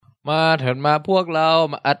มาเถิดมาพวกเรา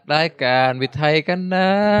มาอัดรายการวิทยกันนะ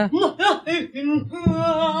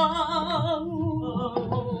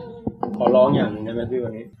ขอร้องอย่างนึงได้ไหมพี่วั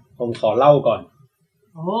นนี้ผมขอเล่าก่อน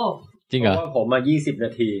โอ้จริงเหรอเพราะว่าผมมา20น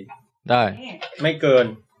าทีได้ไม่เกิ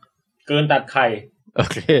นตัดไข่โอ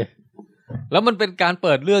เคแล้วมันเป็นการเ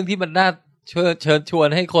ปิดเรื่องที่มันน่าเชิญชวน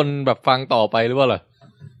ให้คนแบบฟังต่อไปหรือว่า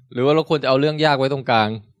หรือว่าเราควรจะเอาเรื่องยากไว้ตรงกลาง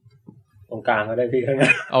ก็ได้พี่ข้างหน้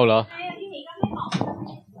าเอาเหรอ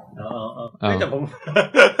ไม่แต่ผม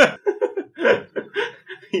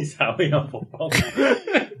พี่สาวยังปกป้อง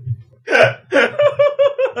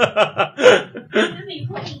จะมี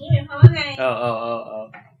ผู้หญิงนี่เป็นเพราะว่าไง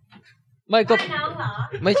ไม่ก็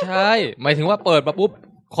ไม่ใช่หมายถึงว่าเปิดมาปุ๊บ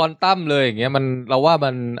ควอนตัมเลยอย่างเงี้ยมันเราว่ามั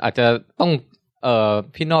นอาจจะต้อง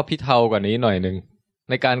พี่นอกพี่เทากว่านี้หน่อยนึง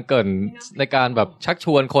ในการเกริ่นในการแบบชักช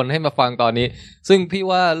วนคนให้มาฟังตอนนี้ซึ่งพี่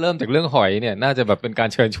ว่าเริ่มจากเรื่องหอยเนี่ยน่าจะแบบเป็นการ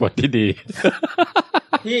เชิญชวนที่ดี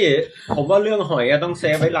พี่ผมว่าเรื่องหอยต้องเซ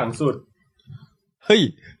ฟไว้หลังสุดเฮ้ย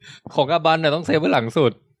ของอาบันเนี่ยต้องเซฟไว้หลังสุ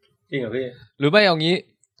ดจริงเหรอพี่หรือไม่เอางี้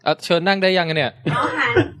เชิญนั่งได้ยังเนี่ยเอาหา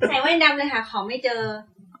ใส่ไว้ดำเลยค่ะของไม่เจอ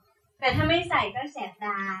แต่ถ้าไม่ใส่ก็แสบต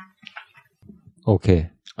าโอเค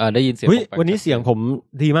ได้ยินเสียงวันนี้เสียงผม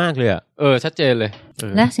ดีมากเลยอ่ะชัดเจนเลย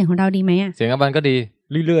แล้วเสียงของเราดีไหมอ่ะเสียงอาบันก็ดี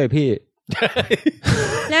เรื่อยๆพี่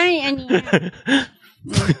แล้วอันนี้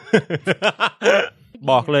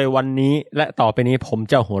บอกเลยวันนี้และต่อไปนี้ผม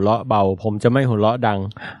จะหัวเราะเบาผมจะไม่หัวเราะดัง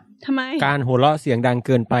ทำไมการหัวเราะเสียงดังเ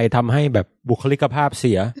กินไปทำให้แบบบุคลิกภาพเ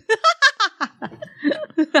สีย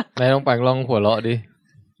ไหนลองปังลองหัวเราะดิ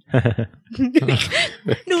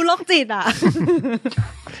ดูโรคจิตอ่ะ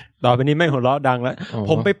ต่อไปนี้ไม่หัวเราะดังแล้ว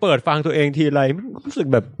ผมไปเปิดฟังตัวเองทีไรรู้สึก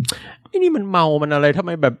แบบไอ้นี่มันเมามันอะไรทำไ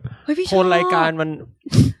มแบบโคนรายการมัน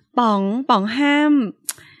ป๋องห้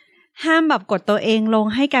ามแบบกดตัวเองลง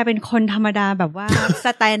ให้กลายเป็นคนธรรมดาแบบว่าส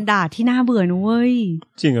แตนดาร์ดที่น่าเบื่อนะเว้ย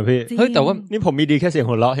จริงเหรอพี่เฮ้ยแต่ว่านี่ผมมีดีแค่เสียง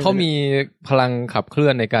หัวเราะเขามีพลังขับเคลื่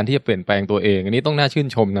อนในการที่จะเปลี่ยนแปลงตัวเองอันนี้ต้องน่าชื่น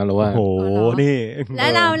ชมนะเราว่าโอ้โหนี่แล้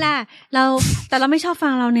วเราล่ะแต่เราไม่ชอบฟั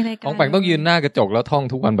งเราในรายการของแปลงต้องยืนหน้ากระจกแล้วท่อง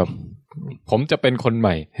ทุกวันแบบผมจะเป็นคนให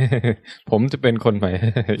ม่ ผมจะเป็นคนใหม่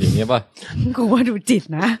อย่างเงี้ยป่ะกูว่าดูจิต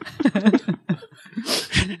นะ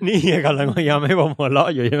นี่กำลังพยายามให้ผมหัวเราะ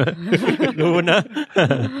อยู่ใช่ไหมรู้นะ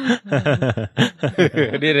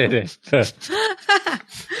นี่เลย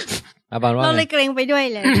อาบานว่าเราเลยเกรงไปด้วย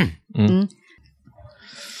เลย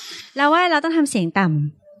เราว่าเราต้องทำเสียงต่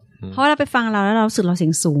ำเพราะเราไปฟังเราแล้วเรารู้สึกเราเสีย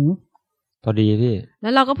งสูงพอดีพี่แล้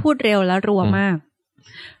วเราก็พูดเร็วแล้วรัวมาก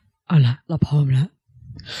เอาละเราพร้อมแล้ว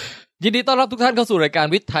ยินดีต้อนรับทุกท่านเข้าสู่รายการ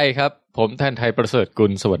วิทย์ไทยครับผมแทนไทยประเสริฐกุ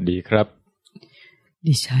ลสวัสดีครับ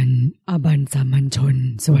ดิฉันอาบันสามัญชน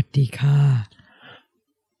สวัสดีค่ะ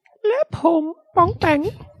และผมป๋องแปง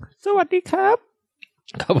สวัสดีครับ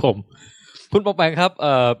ครับผมคุณป๋องแปงครับ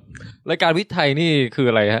รายการวิทย์ไทยนี่คือ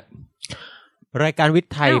อะไรฮะรายการวิท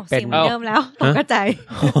ย์ไทยเป็นเริ่มแล้วตกใจ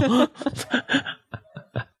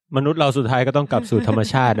มนุษย์เราสุดท้ายก็ต้องกลับสู่ธรรม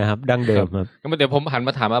ชาตินะครับดั้งเดิมครับงั้นเดี๋ยวผมหันม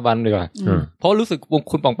าถามอาบันดีกว่าเพราะรู้สึก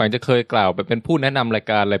คุณป๋องแปงจะเคยกล่าวไปเป็นผู้แนะนำราย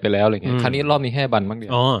การอะไรไปแล้วอะไรเงี้ยคราวนี้รอบนี้ให้บันบ้างเดีย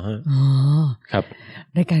วครับ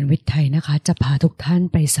รายการวิทย์ไทยนะคะจะพาทุกท่าน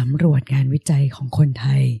ไปสำรวจงานวิจัยของคนไท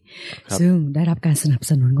ยซึ่งได้รับการสนับ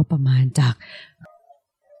สนุนงบประมาณจาก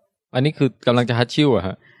อันนี้คือกำลังจะฮัตชิวอะฮ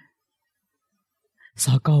ะส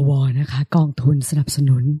กว.นะคะกองทุนสนับส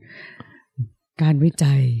นุนการวิ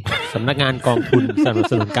จัยสำนักงานกองทุนสนับ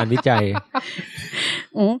สนุนการวิจัย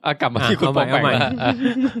กลับมาที่คุณป๋องแปง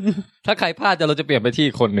ถ้าใครพลาดเราจะเปลี่ยนไปที่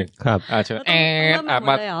คนหนึ่งครับเชิญ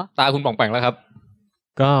มาตาคุณป๋องแปงแล้วครับ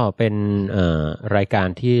ก็เป็นรายการ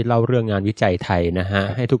ที่เล่าเรื่องงานวิจัยไทยนะฮะ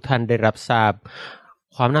ให้ทุกท่านได้รับทราบ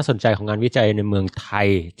ความน่าสนใจของงานวิจัยในเมืองไทย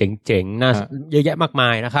เจ๋งๆน่าเยอะแยะมากมา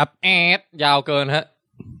ยนะครับยาวเกินฮะ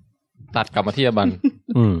ตัดกลับมาที่อาบัน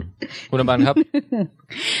คุณอาบันครับ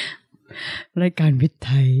รายการวิทย์ไ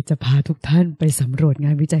ทยจะพาทุกท่านไปสำรวจง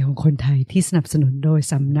านวิจัยของคนไทยที่สนับสนุนโดย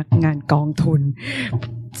สำนักงานกองทุน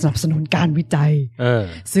สนับสนุนการวิจัย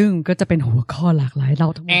ซึ่งก็จะเป็นหัวข้อหลากหลายเรา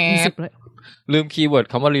ทั้งหมด20เลยลืมคีย์เวิร์ด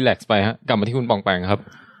คำว่า relax ไปฮะกลับมาที่คุณป๋องแปงครับ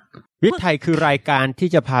วิทย์ไทยคือรายการที่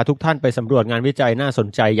จะพาทุกท่านไปสำรวจงานวิจัยน่าสน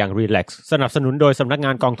ใจอย่าง relax สนับสนุนโดยสำนักง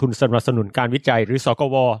านกองทุนสนับสนุนการวิจัยหรือสก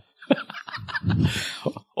ว.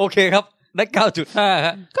โอเคครับได้ 9.5 ฮ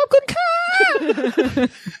ะขอบคุณค่ะ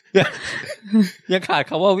ยังขาด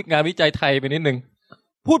คำว่างานวิจัยไทยไปนิดนึง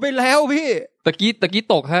พูดไปแล้วพี่ตะกี้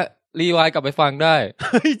ตกฮะรีไวด์กลับไปฟังได้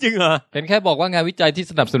จริงเหรอเห็นแค่บอกว่างานวิจัยที่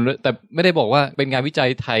สนับสนุนแต่ไม่ได้บอกว่าเป็นงานวิจัย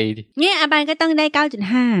ไทยเนี่ยอาบานก็ต้องได้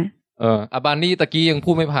 9.5 อาบานนี่ตะกี้ยัง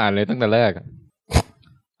พูดไม่ผ่านเลยตั้งแต่แรก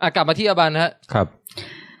กลับมาที่อาบานฮะครับ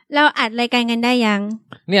เราอัดรายการกันได้ยัง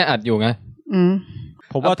เนี่ยอัดอยู่ไง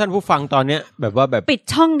ผมว่าท่านผู้ฟังตอนเนี้ยแบบว่าแบบปิด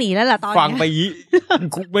ช่องหนีแล้วล่ะตอนนี้ฟังไป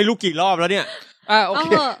ไม่รู้กี่รอบแล้วเนี่ยโอเค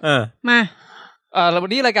มาแล้ววัน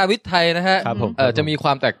นี้รายการวิทย์ไทยนะฮะจะมีคว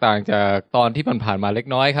ามแตกต่างจากตอนที่ผ่านมาเล็ก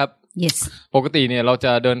น้อยครับ yes ปกติเนี่ยเราจ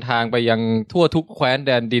ะเดินทางไปยังทั่วทุกแคว้นแ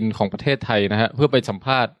ดนดินของประเทศไทยนะฮะเพื่อไปสัมภ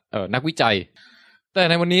าษณ์นักวิจัยแต่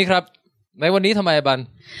ในวันนี้ครับในวันนี้ทำไมบัน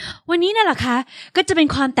วันนี้น่ะเหรอคะก็จะเป็น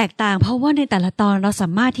ความแตกต่างเพราะว่าในแต่ละตอนเราสา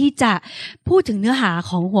มารถที่จะพูดถึงเนื้อหา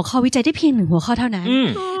ของหัวข้อวิจัยได้เพียง1หัวข้อเท่านั้น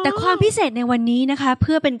แต่ความพิเศษในวันนี้นะคะเ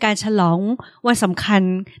พื่อเป็นการฉลองวันสำคัญ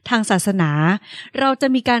ทางศาสนาเราจะ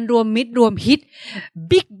มีการรวมมิตรรวมฮิต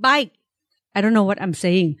Big Bite I don't know what I'm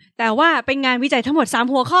saying แต่ว่าเป็นงานวิจัยทั้งหมด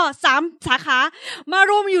3หัวข้อ3สาขามา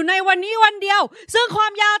รวมอยู่ในวันนี้วันเดียวซึ่งควา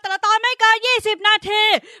มยาวแต่ละตอนไม่เกิน20นาที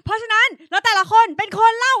เพราะฉะนั้นแล้วแต่ละคนเป็นค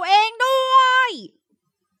นเล่าเองด้วย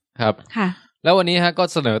ครับค่ะแล้ววันนี้ฮะก็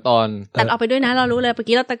เสนอตอนตัดออกไปด้วยนะเรารู้เลยเมื่อ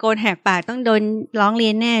กี้เราตะโกนแหกปากต้องโดนร้องเรี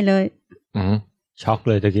ยนแน่เลยช็อก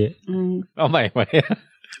เลยตะกี้เอาใหม่ไหม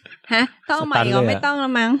ฮะต้องใหม่ก็ไม่ต้องแล้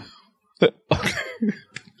วมั้ง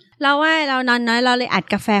เราว่าเรานอนน้อยเราเลยอัด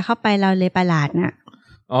กาแฟเข้าไปเราเลยประหลาดนะ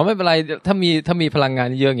ไม่เป็นไรถ้ามีพลังงาน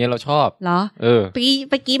เยอะอย่างเงี้ยเราชอบเหรอเ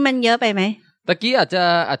มื่อกี้มันเยอะไปไหมตะกี้อาจจ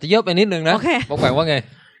ะเยอะไปนิดนึงนะบอกแปลว่าไง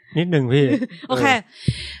นิดนึงพี่โอเค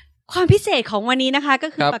ความพิเศษของวันนี้นะคะก็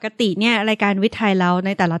คือปกติเนี่ยรายการวิทย์ไทยเราใน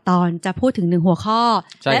แต่ละตอนจะพูดถึง1หัวข้อ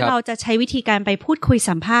และเราจะใช้วิธีการไปพูดคุย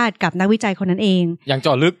สัมภาษณ์กับนักวิจัยคนนั้นเองอย่างเจ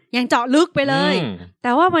าะลึกไปเลยแ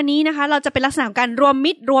ต่ว่าวันนี้นะคะเราจะเป็นลักษณะการรวม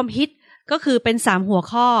มิตรรวมฮิตก็คือเป็น3หัว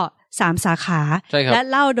ข้อ3สาขาและ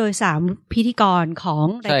เล่าโดย3พิธีกรของ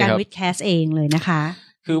รายการวิทย์แคสเองเลยนะคะ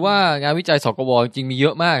คือว่างานวิจัยสกว.จริงมีเยอ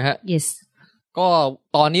ะมากฮะ yes ก็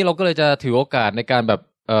ตอนนี้เราก็เลยจะถือโอกาสในการแบบ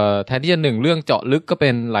แทนที่จะ1เรื่องเจาะลึกก็เป็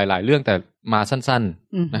นหลายๆเรื่องแต่มาสั้น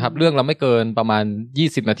ๆนะครับเรื่องเราไม่เกินประมาณ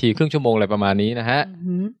20นาทีครึ่งชั่วโมงอะไรประมาณนี้นะฮะ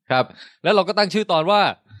ครับแล้วเราก็ตั้งชื่อตอนว่า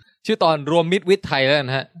ชื่อตอนรวมมิตรวิทย์ไทยแล้ว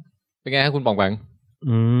นะฮะเป็นไงฮะคุณป๋องแปง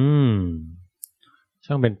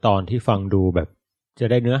ช่างเป็นตอนที่ฟังดูแบบจะ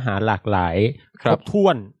ได้เนื้อหาหลากหลายครบถ้ว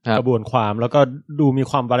นกระบวนความแล้วก็ดูมี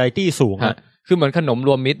ความวาไรตี้สูงคือเหมือนขนมร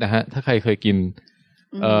วมมิตรนะฮะถ้าใครเคยกิน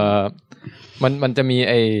มันจะมี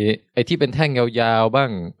ไอ้ที่เป็นแท่งยาวๆบ้าง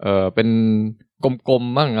เป็นกลม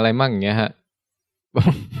ๆบ้างอะไรบ้างอย่างเงี้ยฮะ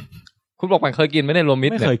คุณบอกมันเคยกินไม่ได้รวมมิต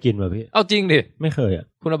รไม่เคยกินว่ะพี่เอาจริงดิไม่เคยอ่ะ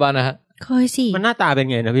คุณอบานนะฮะเคยสิมันหน้าตาเป็น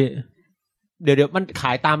ไงนะพี่เดี๋ยวมันข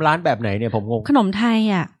ายตามร้านแบบไหนเนี่ยผมงงขนมไทย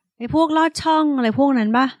อ่ะไอ้พวกลอดช่องอะไรพวกนั้น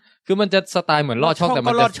ป่ะคือมันจะสไตล์เหมือนลอดช่องแต่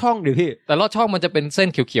มันลอดช่องดิพี่แต่ลอดช่องมันจะเป็นเส้น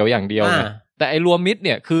เขียวๆอย่างเดียวนะแต่ไอ้รวมมิตรเ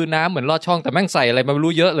นี่ยคือน้ำเหมือนลอดช่องแต่แม่งใส่อะไรมาไม่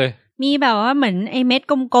รู้เยอะเลยมีแบบว่าเหมือนไอ้เม็ด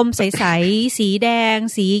กลมๆใสๆสีแดง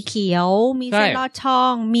สีเขียวมีเส้นลอดช่อ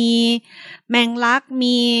งมีแมงลัก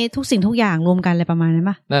มีทุกสิ่งทุกอย่างรวมกันอะไรประมาณนั้น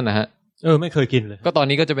ป่ะนั่นนะฮะไม่เคยกินเลยก็ตอน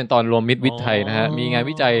นี้ก็จะเป็นตอนรวมมิตรวิทย์ไทยนะฮะมีงาน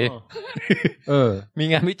วิจัยมี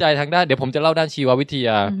งานวิจัยทางด้านเดี๋ยวผมจะเล่าด้านชีววิทย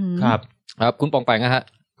าครับคุณปองแปงนะฮะ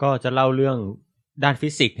ก็จะเล่าเรื่องด้านฟิ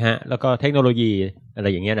สิกส์ฮะแล้วก็เทคโนโลยีอะไร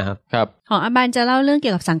อย่างเงี้ยนะครับครับของอาบานจะเล่าเรื่องเ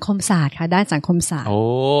กี่ยวกับสังคมศาสตร์ค่ะด้านสังคมศาสตร์โอ้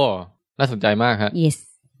น่าสนใจมากฮะ yes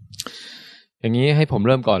อย่างนี้ให้ผมเ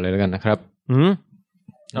ริ่มก่อนเลยแล้วกันนะครับ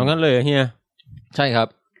เอางั้นเลยเฮียใช่ครับ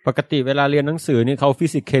ปกติเวลาเรียนหนังสือนี่เขาฟิ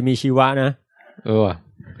สิกส์เคมีชีวะนะ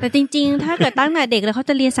แต่จริงๆถ้าเกิดตั้งแต่เด็กแล้วเขา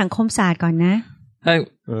จะเรียนสังคมศาสตร์ก่อนนะ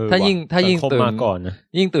ถ้ายิ่งตื่นก่อนนะ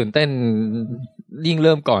ยิ่งตื่นเต้นยิ่งเ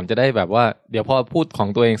ริ่มก่อนจะได้แบบว่าเดี๋ยวพอพูดของ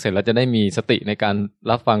ตัวเองเสร็จแล้วจะได้มีสติในการ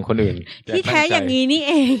รับฟังคนอื่นที่แท้อย่างนี้นี่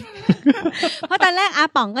เองเพราะตอนแรกอา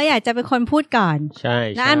ป๋องก็อยากจะเป็นคนพูดก่อนใช่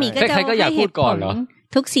แล้วอาหมีก็จะให้เหตุผล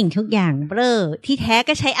ทุกสิ่งทุกอย่างเบ้อที่แท้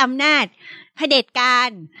ก็ใช้อำนาจเผด็จการ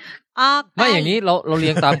ออกไม่อย่างนี้เราเรี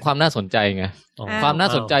ยงตามความน่าสนใจไงความน่า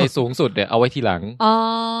สนใจสูงสุดเนี่ยเอาไว้ทีหลัง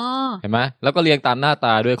เห็นไหมแล้วก็เรียงตามหน้าต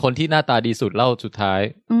าด้วยคนที่หน้าตาดีสุดเล่าสุดท้าย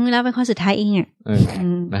แล้วเป็นคนสุดท้ายเองอ่ะ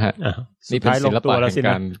นะฮะนี่เป็นศิลปะแห่งก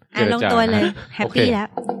ารเจรจาลงตัวเลยแฮปปี้แล้ว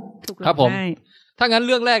ครับผมถ้างั้นเ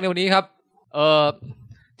รื่องแรกในวันนี้ครับ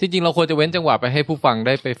จริงๆเราควรจะเว้นจังหวะไปให้ผู้ฟังไ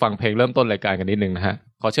ด้ไปฟังเพลงเริ่มต้นรายการกันนิดนึงนะฮะ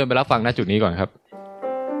ขอเชิญไปรับฟังณจุดนี้ก่อนครับ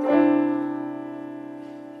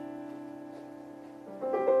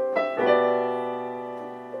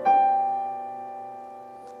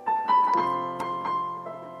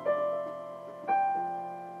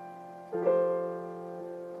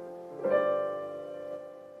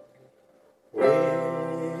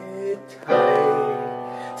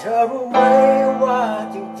เธอรู้ไหมว่า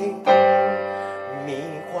จริงๆมี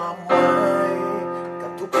ความหมายกั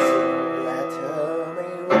บทุกสิ่งและเธอไม่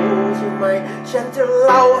รู้ใช่ไหมฉันจะเ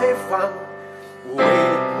ล่าให้ฟัง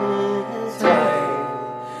วิจัย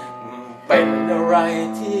เป็นอะไร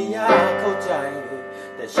ที่ยากเข้าใจ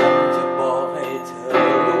แต่ฉันจะบอกให้เธอ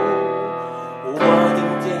รู้ว่าจ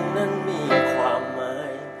ริงๆนั้นมีความหมา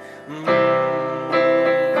ย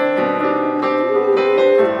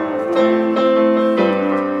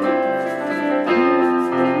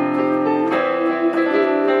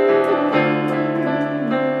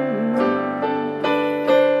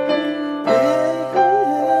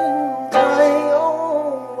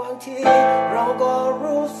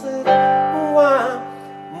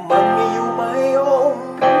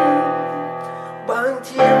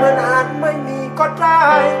ก็ได้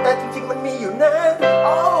แต่จริงๆมันมีอยู่นะโ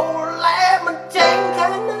อ้และมันเจ๋งแค่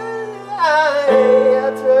ไหน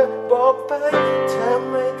เธอบอกไปเธอ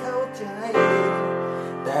ไม่เข้าใจ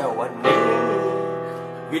แต่วันนี้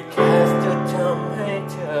วิดแคสจะทำให้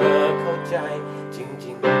เธอเข้าใจจ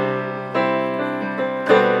ริงๆ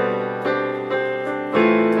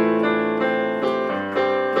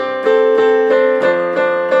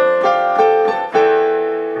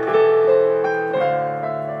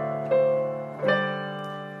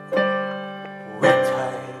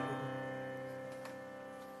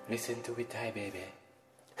Listen to it Thai baby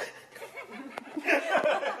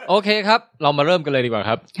โอเคครับเรามาเริ่มกันเลยดีกว่า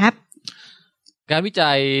ครับครับงานวิ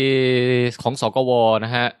จัยของสกวน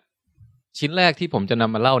ะฮะชิ้นแรกที่ผมจะน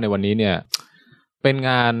ำมาเล่าในวันนี้เนี่ยเป็น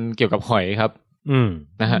งานเกี่ยวกับหอยครับ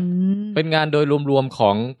นะฮะเป็นงานโดยรวมๆขอ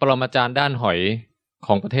งปรมาจารย์ด้านหอยข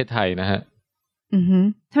องประเทศไทยนะฮะ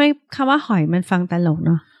ทำไมคำว่าหอยมันฟังตลกเ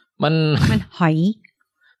นาะมันหอย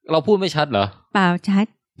เราพูดไม่ชัดเหรอเปล่าชัด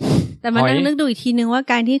แต่มันนั่งนึกดูอีกทีนึงว่า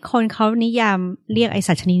การที่คนเขานิยามเรียกไอ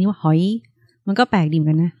สัตว์ชนิดนี้ว่าหอยมันก็แปลกดีเหมือ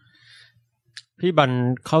นกันนะพี่บัน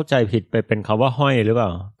เข้าใจผิดไปเป็นคำว่าห้อยหรือเปล่า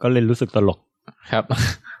ก็เลยรู้สึกตลกครับ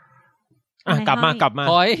กลับมา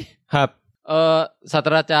หอยครับศาสต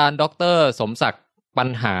ราจารย์ดร.สมศักดิ์ปัญ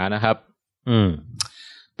หานะครับ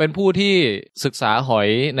เป็นผู้ที่ศึกษาหอย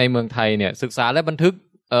ในเมืองไทยเนี่ยศึกษาและบันทึก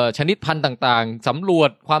ชนิดพันธุ์ต่างๆสำรวจ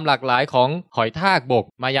ความหลากหลายของหอยทากบก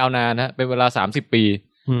มายาวนานนะเป็นเวลา30ปี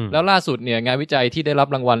แล้วล่าสุดเนี่ยงานวิจัยที่ได้รับ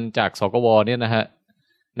รางวัลจากสกวเนี่ยนะฮะ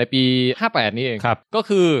ในปี58นี้เองก็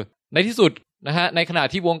คือในที่สุดนะฮะในขณะ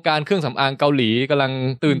ที่วงการเครื่องสำอางเกาหลีกำลัง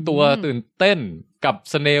ตื่นเต้นกับ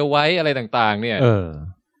สเนลไว้อะไรต่างๆเนี่ย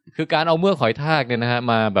คือการเอาเมือกหอยทากเนี่ยนะฮะ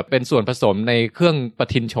มาแบบเป็นส่วนผสมในเครื่องประ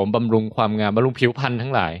ทินโฉมบำรุงความงามบำรุงผิวพรรณทั้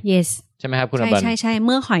งหลาย yes ใช่ไหมครับคุณอบันใช่เ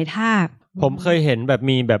มือกหอยทากผมเคยเห็นแบบ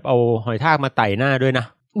มีแบบเอาหอยทากมาไต่หน้าด้วยนะ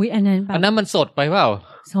อุ๊ยอันนั้นมันสดไปเปล่า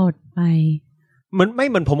สดไปเห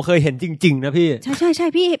มือนผมเคยเห็นจริงๆนะพี่ใช่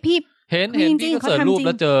พี่เห็นพี่ก็เสิร์ชรูปแ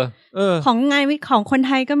ล้วเจอของงานของคนไ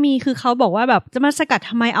ทยก็มีคือเขาบอกว่าแบบจะมาสกัด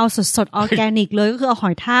ทำไมเอาสดออร์แกนิกเลยก็คือเอาห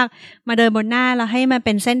อยทากมาเดินบนหน้าแล้วให้มันเ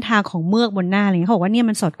ป็นเส้นทางของเมือกบนหน้าอะไรเงี้ยเขาบอกว่าเนี่ย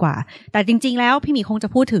มันสดกว่าแต่จริงๆแล้วพี่หมีคงจะ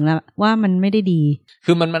พูดถึงแล้วว่ามันไม่ได้ดี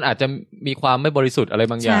คือมันอาจจะมีความไม่บริสุทธิ์อะไร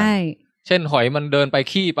บางอย่างใช่เช่นหอยมันเดินไป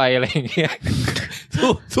ขี้ไปอะไรอย่างเงี้ย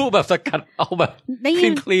สู้แบบสกัดเอาแบบ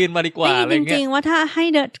คลีนมาดีกว่าอะไรเงี้ยจริงๆว่าถ้าให้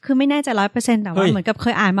เดินคือไม่แน่ใจ 100% แต่ว่าเหมือนกับเค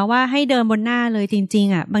ยอ่านมาว่าให้เดินบนหน้าเลยจริง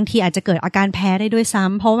ๆอ่ะบางทีอาจจะเกิดอาการแพ้ได้ด้วยซ้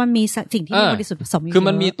ำเพราะมันมีสิ่งที่ไม่บริสุทธิ์ผสมอยู่คือ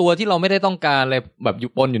มันมีตัวที่เราไม่ได้ต้องการอะไรแบบอ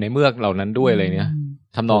ยู่ปนอยู่ในเมือกเหล่านั้นด้วยอะไรเนี้ย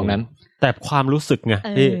ทำนองนั้นแต่ความรู้สึกไง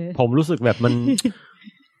ที่ผมรู้สึกแบบมัน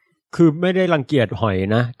คือไม่ได้รังเกียจหอย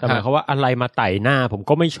นะแต่หมายความว่าอะไรมาไต่หน้าผม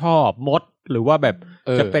ก็ไม่ชอบมดหรือว่าแบบ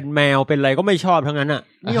จะเป็นแมวเป็นอะไรก็ไม่ชอบทั้งนั้นอ่ะ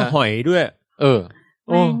นี่หอยด้วย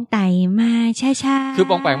มันไต่มาช้าๆคือ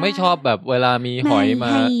ปองแปงไม่ชอบแบบเวลามีหอยมา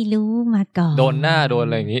ให้รู้มาก่อนโดนหน้าโดนอ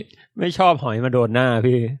ะไรอย่างงี้ไม่ชอบหอยมาโดนหน้า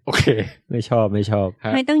พี่โอเคไม่ชอบไ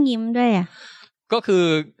ม่ต้องยิ้มด้วยอ่ะก็คือ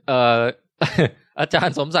อาจาร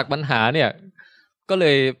ย์สมศักดิ์ปัญหาเนี่ยก็เล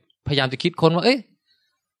ยพยายามจะคิดค้นว่า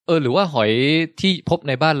หรือว่าหอยที่พบใ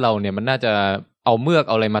นบ้านเราเนี่ยมันน่าจะเอาเมือกเ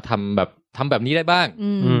อาอะไรมาทำแบบนี้ได้บ้าง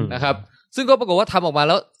นะครับซึ่งก็ปรากฏว่าทำออกมาแ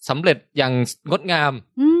ล้วสำเร็จอย่างงดงาม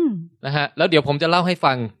นะฮะแล้วเดี๋ยวผมจะเล่าให้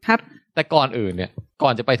ฟังครับแต่ก่อนอื่นเนี่ยก่อ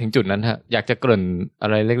นจะไปถึงจุดนั้นฮะอยากจะเกริ่นอะ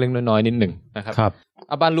ไรเล็กๆน้อยๆนิดหนึ่งนะครับครับ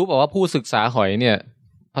อาบานรู้บอกว่าผู้ศึกษาหอยเนี่ย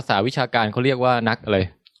ภาษาวิชาการเขาเรียกว่านักอะไร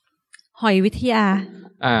หอยวิทยา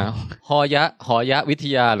หอยะวิท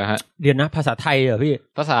ยาเหรอฮะเรียนนะภาษาไทยเหรอพี่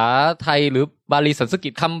ภาษาไทยหรือบาลีสันสก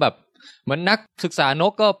ฤตคำแบบเหมือนนักศึกษาน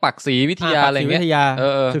กก็ปักษีวิทยาอะไรเงี้ย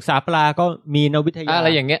ศึกษาปลาก็มีนวิทยาอะไร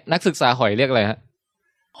อย่างเงี้ยนักศึกษาหอยเรียกอะไรฮะ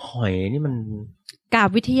หอยนี่มันกาบ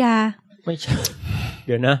วิทยาไม่ใช่เ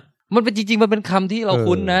ดี๋ยวนะมันเป็นจริงๆมันเป็นคำที่เรา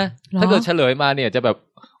คุ้นนะถ้าเกิดเฉลยมาเนี่ยจะแบบ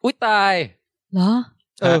อุ๊ยตายเหรอ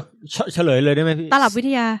เฉลยเลยได้ไหมพี่ตลับวิ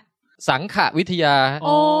ทยาสังขะวิทยา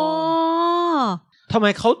อ๋อทำไม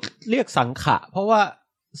เขาเรียกสังขะเพราะว่า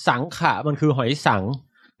สังขะมันคือหอยสัง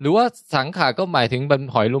หรือว่าสังขะก็หมายถึงเป็น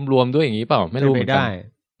หอยรวมๆด้วยอย่างนี้เปล่าไม่รู้เหมือนกัน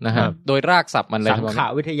นะฮะโดยรากศัพท์มันเลยสังขะ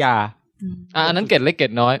วิทยาอันนั้นเกร็ดเล็กเกร็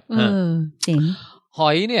ดน้อยเจ๋งห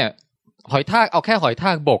อยเนี่ยหอยทากเอาแค่หอยท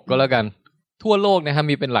ากบกก็แล้วกันทั่วโลกนะฮะ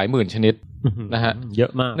มีเป็นหลายหมื่นชนิดนะฮะเยอ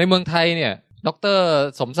ะมากในเมืองไทยเนี่ยดร.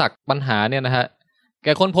สมศักดิ์ปัญหาเนี่ยนะฮะแก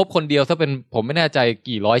ค้นพบคนเดียวซะเป็นผมไม่แน่ใจ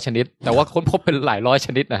กี่ร้อยชนิดแต่ว่าค้นพบเป็นหลายร้อยช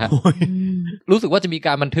นิดนะฮะรู้สึกว่าจะมีก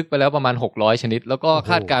ารบันทึกไปแล้วประมาณ600ชนิดแล้วก็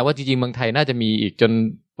คาดการณ์ว่าจริงๆเมืองไทยน่าจะมีอีกจน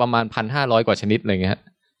ประมาณ 1,500 กว่าชนิดอะไรเงี้ย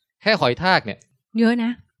แค่หอยทากเนี่ยเยอะน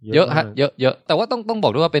ะเยอะฮะเยอะแต่ว่าต้องบอ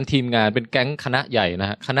กด้วยว่าเป็นทีมงานเป็นแก๊งคณะใหญ่นะ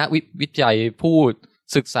ฮะคณะวิจัยผู้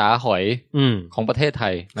ศึกษาหอยของประเทศไท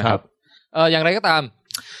ยนะครับอย่างไรก็ตาม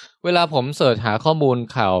เวลาผมเสิร์ชหาข้อมูล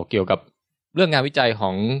ข่าวเกี่ยวกับ เรื่องงานวิจัยขอ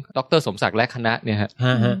งดร.สมศักดิ์และคณะเนี่ยฮะ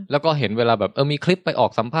แล้วก็เห็นเวลาแบบมีคลิปไปออ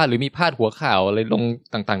กสัมภาษณ์หรือมีพาดหัวข่าวอะไรลง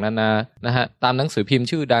ต่างๆนานานะฮะตามหนังสือพิมพ์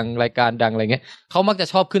ชื่อดังรายการดังอะไรเงี้ยเขามักจะ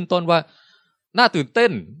ชอบขึ้นต้นว่าน่าตื่นเต้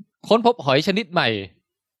นค้นพบหอยชนิดใหม่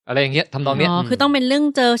อะไรอย่างเงี้ยทำนองเนี้ยคือต้องเป็นเรื่อง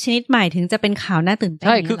เจอชนิดใหม่ถึงจะเป็นข่าวน่าตื่นเต้นใ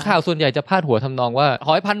ช่คือข่าวส่วนใหญ่จะพาดหัวทำนองว่าห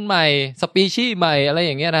อยพันธุ์ใหม่สปีชีส์ใหม่อะไรอ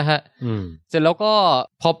ย่างเงี้ยนะฮะเสร็จแล้วก็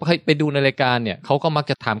พอไปดูในรายการเนี่ยเขาก็มัก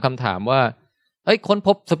จะถามคำถามว่าค้นพ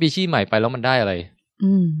บสปีชีส์ใหม่ไปแล้วมันได้อะไร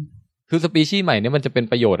คือสปีชีส์ใหม่เนี่ยมันจะเป็น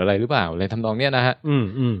ประโยชน์อะไรหรือเปล่าอะไรทำนองเนี้ยนะฮะ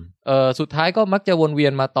สุดท้ายก็มักจะวนเวีย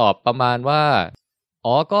นมาตอบประมาณว่า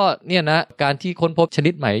ก็เนี่ยนะการที่ค้นพบชนิ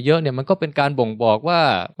ดใหม่เยอะเนี่ยมันก็เป็นการบ่งบอกว่า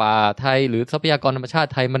ป่าไทยหรือทรัพยากรธรรมชาติ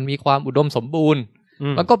ไทยมันมีความอุดมสมบูรณ์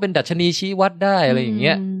มันก็เป็นดัชนีชี้วัดได้อะไรอย่างเ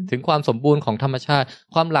งี้ยถึงความสมบูรณ์ของธรรมชาติ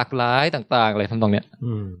ความหลากหลายต่างๆอะไรทำนองเนี้ย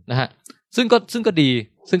นะฮะซึ่งก็ดี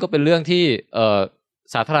ซึ่งก็เป็นเรื่องที่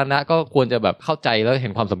สาธารณะก็ควรจะแบบเข้าใจแล้วเห็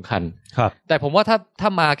นความสำคัญครับแต่ผมว่าถ้า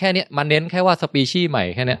มาแค่เนี้ยมาเน้นแค่ว่าสปีชีส์ใหม่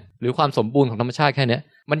แค่เนี้ยหรือความสมบูรณ์ของธรรมชาติแค่เนี้ย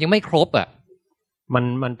มันยังไม่ครบอ่ะ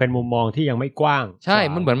มันเป็นมุมมองที่ยังไม่กว้างใช่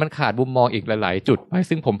มันเหมือนมันขาดมุมมองอีกหลายๆจุดไป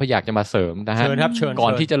ซึ่งผมพยายามจะมาเสริมนะฮะก่อ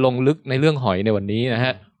นที่จะลงลึกในเรื่องหอยในวันนี้นะฮ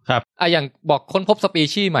ะครับอย่างบอกค้นพบสปี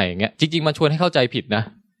ชีส์ใหม่อย่างเงี้ยจริงๆมันชวนให้เข้าใจผิดนะ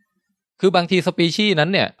คือบางทีสปีชีส์นั้น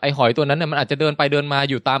เนี่ยไอหอยตัวนั้นเนี่ยมันอาจจะเดินไปเดินมา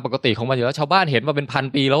อยู่ตามปกติของมันอยู่แล้วชาวบ้านเห็นมาเป็นพัน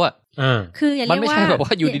ปีแล้วอ่ะคืออย่าเรียกว่ามันไม่ใช่แบบว่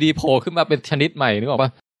าอยู่ดีๆโผล่ขึ้นมาเป็นชนิดใหม่นึกออกป่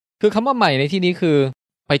ะคือคำว่าใหม่ในที่นี้คือ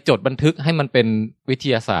ไปจดบันทึกให้มันเป็นวิท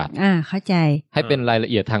ยาศาสตร์เข้าใจให้เป็นรายละ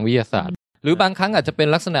เอียดทางวิทยาศาสตร์หรือบางครั้งอาจจะเป็น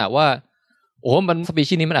ลักษณะว่ามันสปี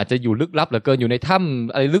ชีส์นี้มันอาจจะอยู่ลึกลับเหลือเกินอยู่ในถ้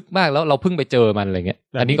ำอะไรลึกมากแล้วเราเพิ่งไปเจอมันอะไรเงี้ย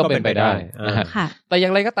อันนี้ก็เป็นไปได้นะฮะแต่อย่า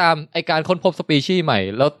งไรก็ตามไอการค้นพบสปีชีส์ใหม่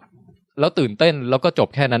แล้วตื่นเต้นแล้วก็จบ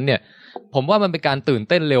แค่นั้นเนี่ยผมว่ามันเป็นการตื่น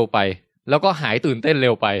เต้นเร็วไปแล้วก็หายตื่นเต้นเร็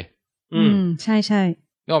วไปใช่ใช่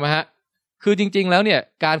นึกออกไหมฮะคือจริงๆแล้วเนี่ย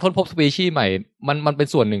การค้นพบสปีชีส์ใหม่มันเป็น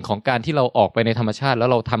ส่วนหนึ่งของการที่เราออกไปในธรรมชาติแล้ว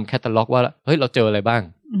เราทำแคตตาล็อกว่าเฮ้ยเราเจออะไรบ้าง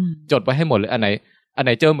จดไว้ให้หมดเลยอันไห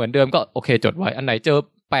นเจอเหมือนเดิมก็โอเคจดไว้อันไหนเจอ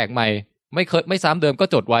แปลกใหม่ไม่ซ้ำเดิมก็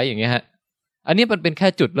จดไว้อย่างเงี้ยฮะอันนี้มันเป็นแค่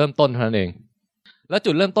จุดเริ่มต้นเท่านั้นเองแล้ว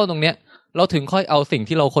จุดเริ่มต้นตรงเนี้ยเราถึงค่อยเอาสิ่ง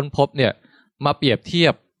ที่เราค้นพบเนี่ยมาเปรียบเทีย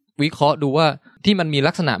บวิเคราะห์ดูว่าที่มันมี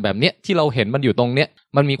ลักษณะแบบเนี้ยที่เราเห็นมันอยู่ตรงเนี้ย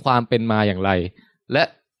มันมีความเป็นมาอย่างไรและ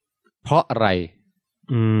เพราะอะไร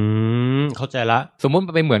เข้าใจละสมมติ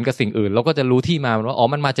มันไปเหมือนกับสิ่งอื่นเราก็จะรู้ที่มาว่า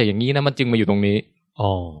มันมาจากอย่างนี้นะมันจึงมาอยู่ตรงนี้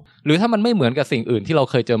หรือถ้ามันไม่เหมือนกับสิ่งอื่นที่เรา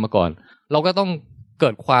เคยเจอมาก่อนเราก็ต้องเกิ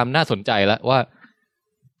ดความน่าสนใจแล้วว่า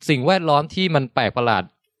สิ่งแวดล้อมที่มันแปลกประหลาด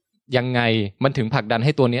ยังไงมันถึงผลักดันใ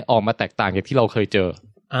ห้ตัวนี้ออกมาแตกต่างจากที่เราเคยเจอ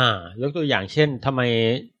ยกตัวอย่างเช่นทำไม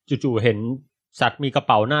จู่ๆเห็นสัตว์มีกระเ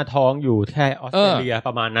ป๋าหน้าท้องอยู่แค่ออสเตรเลียป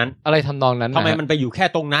ระมาณนั้นอะไรทำนองนั้นทำไมมันไปอยู่แค่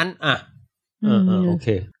ตรงนั้นโอเค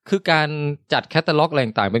คือการจัดแคตตาล็อกอะไร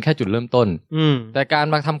ต่างๆเป็นแค่จุดเริ่มต้นแต่การ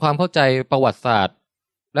มาทำความเข้าใจประวัติศาสตร์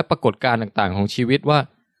และปรากฏการณ์ต่างๆของชีวิตว่า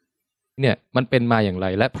เนี่ยมันเป็นมาอย่างไร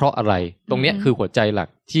และเพราะอะไรตรงเนี้ยคือหัวใจหลัก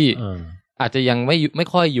ที่อาจจะยังไม่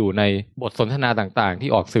ค่อยอยู่ในบทสนทนาต่างๆที่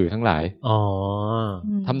ออกสื่อทั้งหลาย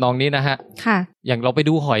ทำนองนี้นะฮะค่ะอย่างเราไป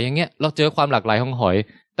ดูหอยอย่างเงี้ยเราเจอความหลากหลายของหอย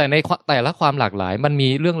แต่ในแต่ละความหลากหลายมันมี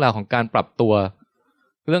เรื่องราวของการปรับตัว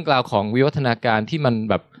เรื่องราวของวิวัฒนาการที่มัน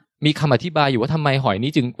แบบมีคำอธิบายอยู่ว่าทำไมหอย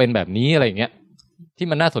นี้จึงเป็นแบบนี้อะไรอย่างเงี้ยที่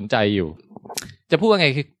มันน่าสนใจอยู่จะพูดว่าไง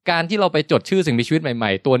คือการที่เราไปจดชื่อสิ่งมีชีวิตให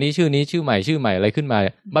ม่ๆตัวนี้ชื่อนี้ชื่อใหม่อะไรขึ้นมา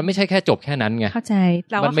มันไม่ใช่แค่จบแค่นั้นไงเข้าใจ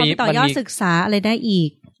เราว่าเขาต่อยอดศึกษาอะไรได้อีก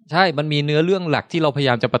ใช่มันมีเนื้อเรื่องหลักที่เราพยาย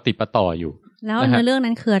ามจะปฏิปต่ออยู่แล้วเนื้อเรื่อง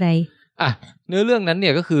นั้นคืออะไรเนื้อเรื่องนั้นเนี่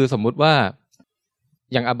ยก็คือสมมุติว่า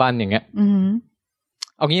อย่างอบันอย่างเงี้ย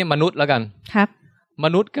เอางี้มนุษย์แล้วกันครับม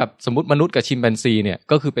นุษย์กับสมมุติมนุษย์กับชิมแปนซีเนี่ย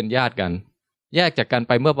ก็คือเป็นญาติกันแยกจากกันไ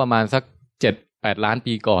ปเมื่อประมาณสัก 7-8 ล้าน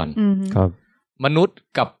ปีก่อนครับมนุษย์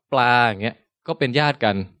กับปลาอย่างเงี้ยก็เป็นญาติ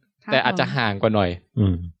กันแต่อาจจะห่างกว่าหน่อย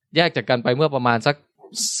แยกจากกันไปเมื่อประมาณสัก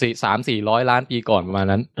 3-400 ล้านปีก่อนประมาณ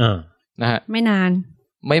นั้นนะฮะไม่นาน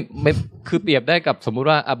ไม่คือเปรียบได้กับสมมุติ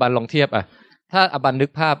ว่าอบันลองเทียบถ้าอบันนึ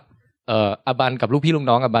กภาพอบันกับลูกพี่ลูก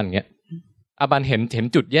น้องอบันอย่างเงี้ยอบันเห็น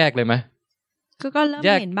จุดแยกเลยไหมก็เริ่ม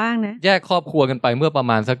เห็นบ้างนะแยกครอบครัวกันไปเมื่อประ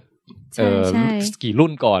มาณสักกี่รุ่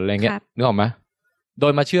นก่อนอะไรเงี้ยนึกออกไหมโด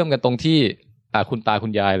ยมาเชื่อมกันตรงที่คุณตาคุ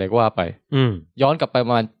ณยายอะไรก็ว่าไปย้อนกลับไปป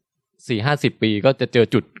ระมาณ 4-50 ปีก็จะเจอ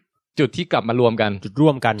จุดที่กลับมารวมกันจุดร่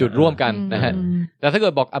วมกันนะฮะแต่ถ้าเกิ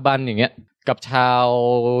ดบอกอบันอย่างเงี้ยกับชาว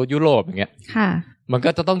ยุโรปอย่างเงี้ยมันก็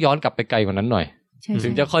จะต้องย้อนกลับไปไกลกว่านั้นหน่อยถึ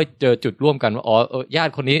งจะค่อยเจอจุดร่วมกันว่าญา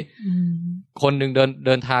ติคนนี้คนนึงเ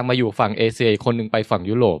ดินทางมาอยู่ฝั่งเอเชียคนนึงไปฝั่ง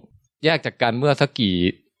ยุโรปแยกจากกันเมื่อสัก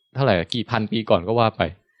กี่พันปีก่อนก็ว่าไป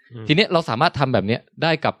ทีนี้เราสามารถทำแบบนี้ไ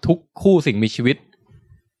ด้กับทุกคู่สิ่งมีชีวิต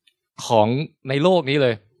ของในโลกนี้เล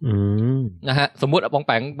ยนะฮะสมมุติปองแ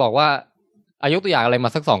ปงบอกว่าอายุตัวอย่างอะไรมา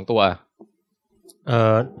สัก2 ตัว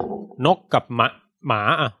น นกกับหมา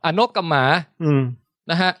นกกับหมา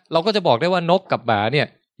นะฮะเราก็จะบอกได้ว่านกกับหมาเนี่ย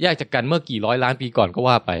แยกจากกันเมื่อกี่ร้อยล้านปีก่อนก็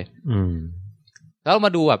ว่าไปแล้วม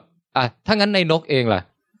าดูแบบถ้างั้นในนกเองล่ะ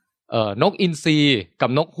นกอินทรีกับ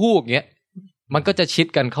นกฮูกเงี้ยมันก็จะชิด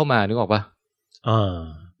กันเข้ามานึกออกป่ะ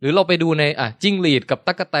หรือเราไปดูในจิ้งหรีดกับ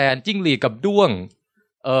ตั๊กแตนจิ้งหรีดกับด้วง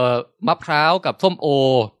มะพร้าวกับส้มโอ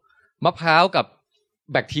มะพร้าวกับ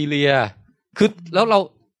แบคทีเรียคือแล้วเร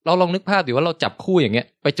าลองนึกภาพดิว่าเราจับคู่อย่างเงี้ย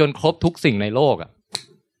ไปจนครบทุกสิ่งในโลก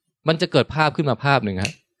มันจะเกิดภาพขึ้นมาภาพหนึ่งฮ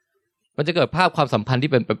ะมันจะเกิดภาพความสัมพันธ์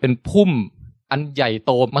ที่เป็นพุ่มอันใหญ่โ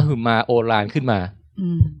ตมหึมาโอฬารขึ้นมา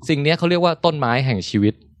สิ่งนี้เขาเรียกว่าต้นไม้แห่งชีวิ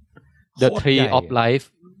ต The Tree of Life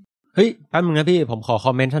เฮ้ยแป๊บนึงนะพี่ผมขอค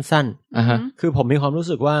อมเมนต์สั้นๆคือผมมีความรู้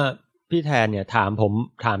สึกว่าพี่แทนเนี่ยถาม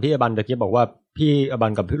พี่อบันตะกี้บอกว่าพี่อบั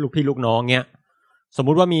นกับลูกน้องเนี้ยสม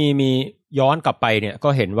มุติว่ามีย้อนกลับไปเนี่ยก็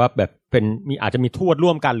เห็นว่าแบบเป็นอาจจะมีทวดร่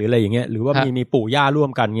วมกันหรืออะไรอย่างเงี้ยหรือว่ามีปู่ย่าร่ว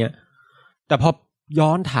มกันเงี้ยแต่พอย้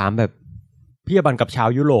อนถามแบบพี่อบันกับชาว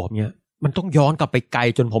ยุโรปเนี้ยมันต้องย้อนกลับไปไกล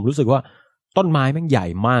จนผมรู้สึกว่าต้นไม้แม่งใหญ่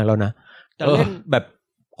มากแล้วนะแต่เล่นแบบ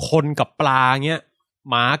คนกับปลาเงี้ย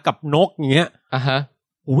หมากับนกเงี้ย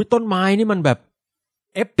ต้นไม้นี่มันแบบ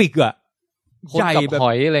เอปิกคนกับห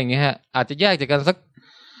อยอะไรเงี้ยฮะอาจจะแยกจากกันสัก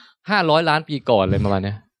500 ล้านปีก่อนเลยประมาณ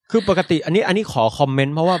นี้คือปกติอันนี้ขอคอมเมน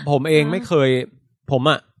ต์เพราะว่าผมเองไม่เคยผม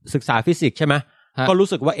ศึกษาฟิสิกส์ใช่ไหมก็รู้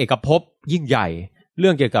สึกว่าเอกภพยิ่งใหญ่เรื่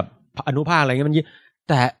องเกี่ยวกับอนุภาคอะไรเงี้ยมัน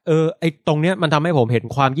แต่ไอตรงเนี้ยมันทำให้ผมเห็น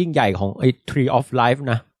ความยิ่งใหญ่ของไอ Tree of Life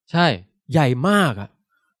นะใช่ใหญ่มาก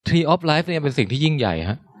Tree of Life เนี่ยเป็นสิ่งที่ยิ่งใหญ่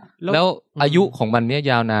ฮะแล้วอายุของมันเนี่ย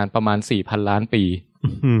ยาวนานประมาณ 4,000 ล้านปี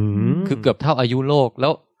คือเกือบเท่าอายุโลกแล้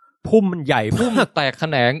วพุ่มมันใหญ่พุ่มแตกแข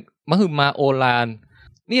นงมหึมาโอฬาร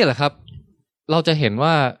นี่แหละครับเราจะเห็นว่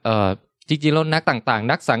าจริงๆแล้วนักต่างๆ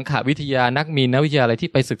นักสังขวิทยานักมีนวิทยาอะไรที่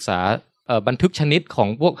ไปศึกษาบันทึกชนิดของ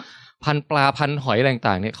พวกพันปลาพันหอยอะไร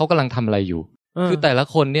ต่างๆเนี่ยเขากำลังทำอะไรอยู่คือแต่ละ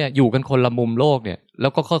คนเนี่ยอยู่กันคนละมุมโลกเนี่ยแล้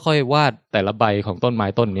วก็ค่อยๆวาดแต่ละใบของต้นไม้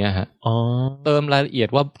ต้นนี้ฮะเติมรายละเอียด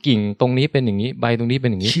ว่ากิ่งตรงนี้เป็นอย่างนี้ใบตรงนี้เป็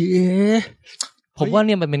นอย่างนี้ผมว่าเ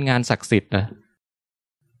นี่ยมันเป็นงานศักดิ์สิทธิ์นะ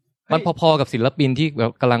มันพอๆกับศิลปินที่แบ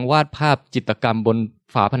บกำลังวาดภาพจิตรกรรมบน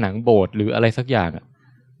ฝาผนังโบสถ์หรืออะไรสักอย่าง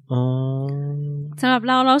สำหรับ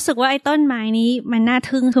เรารู้สึกว่าไอ้ต้นไม้นี้มันน่า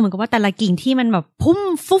ทึ่งคือเหมือนกับว่าแต่ละกิ่งที่มันแบบพุ่ม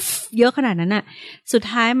ฟุบเยอะขนาดนั้นน่ะสุด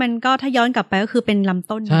ท้ายมันก็ถ้าย้อนกลับไปก็คือเป็นลำ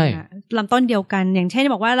ต้นลำต้นเดียวกันอย่างเช่น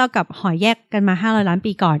บอกว่าเรากับหอยแยกกันมา500 ล้าน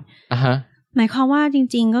ปีก่อนหมายความว่าจ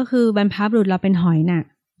ริงๆก็คือบรรพบุรุษเราเป็นหอยน่ะ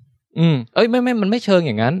ไม่มันไม่เชิงอ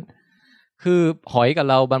ย่างนั้นคือหอยกับ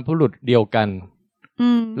เราบรรพบุรุษเดียวกัน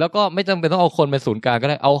แล้วก็ไม่จำเป็นต้องเอาคนเป็นศูนย์กลางก็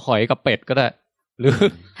ได้เอาหอยกับเป็ดก็ได้หรือ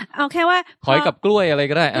เอาแค่ว่าหอยกับกล้วยอะไร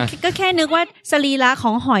ก็ได้ก็แค่นึกว่าสรีระข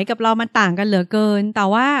องหอยกับเรามันต่างกันเหลือเกินแต่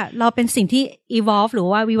ว่าเราเป็นสิ่งที่ evolve หรือ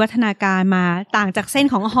ว่าวิวัฒนาการมาต่างจากเส้น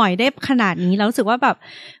ของหอยได้ขนาดนี้เรารู้สึกว่าแบบ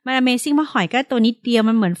มัน amazing ว่าหอยก็ตัวนิดเดียว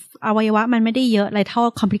มันเหมือนอวัยวะมันไม่ได้เยอะอะไรเท่า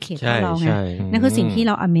complicate เท่าเราไงนั่นคือสิ่งที่เ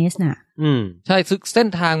รา amaze น่ะใช่เส้น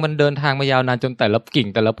ทางมันเดินทางมายาวนานจนแต่ละกิ่ง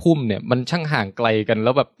แต่ละพุ่มเนี่ยมันช่างห่างไกลกันแล้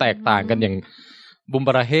วแบบแตกต่างกันอย่างบุมบ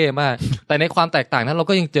าราเฮ่มากแต่ในความแตกต่างนั้นเรา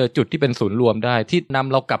ก็ยังเจอจุดที่เป็นศูนย์รวมได้ที่น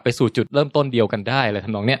ำเรากลับไปสู่จุดเริ่มต้นเดียวกันได้อะไรท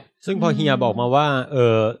ำนองเนี้ยซึ่งพอเฮียบอกมาว่า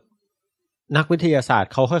นักวิทยาศาสต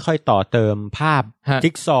ร์เขาค่อยๆต่อเติมภาพ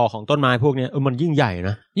จิ๊กซอว์ของต้นไม้พวกนี้มันยิ่งใหญ่น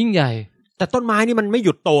ะยิ่งใหญ่แต่ต้นไม้นี่มันไม่ห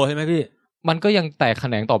ยุดโตใช่ไหมพี่มันก็ยังแตกแข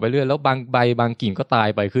นงต่อไปเรื่อยแล้วบางใบบางกิ่งก็ตาย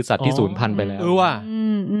ไปคือสัตว์ที่สูญพันธุ์ไปแล้วว่า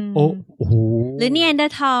โอ้โหหรือเนียนเดอ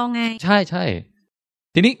ร์ทอลไงใช่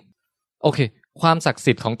ทีนี้โอเคความศักดิ์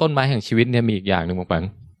สิทธิ์ของต้นไม้แห่งชีวิตเนี่ยมีอีกอย่างหนึ่งบางปัง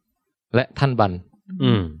และท่านบัน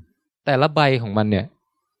แต่ละใบของมันเนี่ย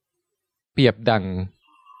เปรียบดัง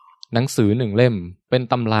หนังสือ1 เล่มเป็น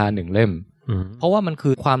ตำรา1 เล่มเพราะว่ามันคื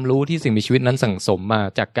อความรู้ที่สิ่งมีชีวิตนั้นสั่งสมมา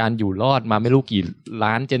จากการอยู่รอดมาไม่รู้กี่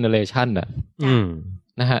ล้านเจเนอเรชัน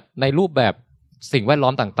นะฮะในรูปแบบสิ่งแวดล้อ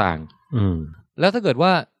มต่างๆแล้วถ้าเกิดว่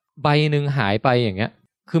าใบหนึ่งหายไปอย่างเงี้ย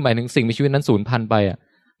คือหมายถึงสิ่งมีชีวิตนั้นสูญพันธุ์ไป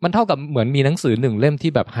มันเท่ากับเหมือนมีหนังสือ1 เล่ม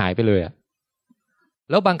ที่แบบหายไปเลย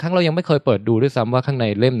แล้วบางครั้งเรายังไม่เคยเปิดดูด้วยซ้ำว่าข้างใน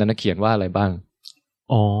เล่มนั้นเขียนว่าอะไรบ้าง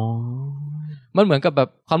มันเหมือนกับแบบ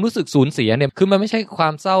ความรู้สึกสูญเสียเนี่ยคือมันไม่ใช่ควา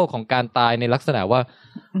มเศร้าของการตายในลักษณะว่า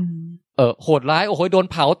โหดร้ายโอ้โหโดน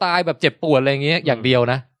เผาตายแบบเจ็บปวดอะไรอย่างเงี้ยอย่างเดียว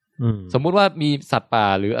นะสมมุติว่ามีสัตว์ป่า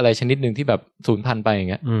หรืออะไรชนิดนึงที่แบบสูญพันธุ์ไปอย่าง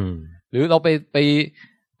เงี้ยหรือเรา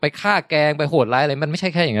ไปฆ่าแกงไปโหดร้ายอะไรมันไม่ใช่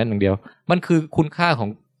แค่อย่างนั้นอย่างเดียวมันคือคุณค่าของ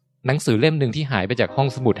หนังสือเล่มนึงที่หายไปจากห้อง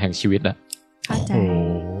สมุดแห่งชีวิตเข้าใจ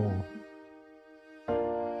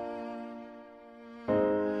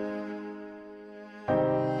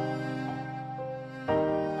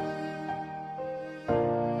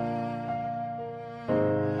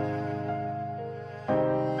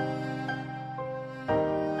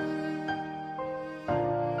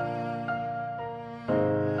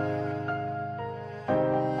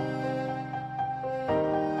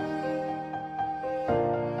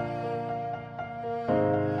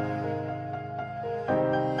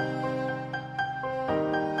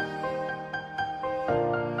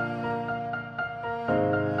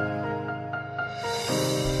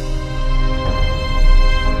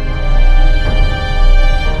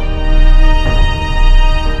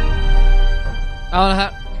เอาละฮะ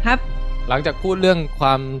ครับ หลังจากพูดเรื่องคว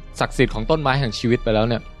ามศักดิ์สิทธิ์ของต้นไม้แห่งชีวิตไปแล้ว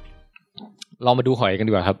เนี่ยเรามาดูหอยกัน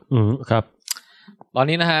ดีกว่าครับครับ ตอน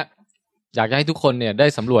นี้นะฮะอยากจะให้ทุกคนเนี่ยได้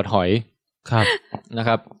สำรวจหอย ครับนะค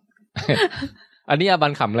รับ อันนี้อาบั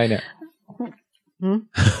นขำอะไรเนี่ย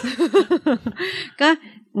ก็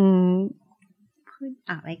พูด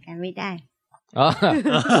ออกรายการไม่ได้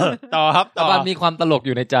ต่อครับอาบันมีความตลกอ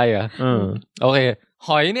ยู่ในใจเหรอโอเคห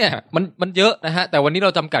อยเนี่ยมันเยอะนะฮะแต่วันนี้เร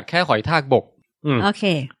าจำกัดแค่หอยทากบกโอเค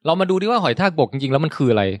เรามาดูดิว่าหอยทากบกจริงๆแล้วมันคือ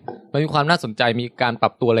อะไรมันมีความน่าสนใจมีการปรั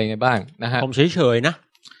บตัวอะไรไงบ้างนะฮะผมเฉยๆนะ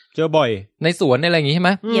เจอบ่อยในสวนในอะไรอย่างงี้ใช่ไห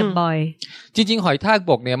มเหยียบบ่อยจริงๆหอยทาก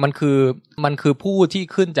บกเนี่ยมันคือผู้ที่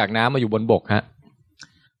ขึ้นจากน้ำมาอยู่บนบกฮะ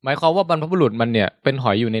หมายความว่าบรรพบุรุษมันเนี่ยเป็นห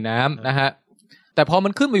อยอยู่ในน้ำนะฮะแต่พอมั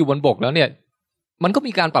นขึ้นมาอยู่บนบกแล้วเนี่ยมันก็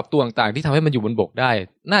มีการปรับตัวต่างๆที่ทำให้มันอยู่บนบกได้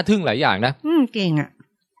น่าทึ่งหลายอย่างนะเก่งอ่ะ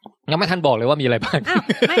ยังไม่ทันบอกเลยว่ามีอะไรบ้าง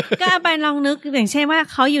ไม่ก็ไปลองนึกอย่างเช่นว่า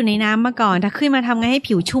เขาอยู่ในน้ำมาก่อนถ้าขึ้นมาทำไงให้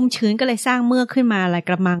ผิวชุ่มชื้นก็เลยสร้างเมือกขึ้นมาอะไรก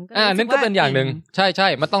ระมังนั่นก็เป็นอย่างหนึ่งใช่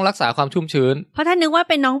ๆมันต้องรักษาความชุ่มชื้นเพราะถ้านึกว่า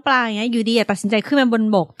เป็นน้องปลาอย่างเงี้ยอยู่ดีตัดสินใจขึ้นมาบน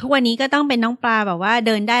บกทุกวันนี้ก็ต้องเป็นน้องปลาแบบว่าเ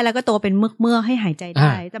ดินได้แล้วก็โตเป็นเมือกให้หายใจไ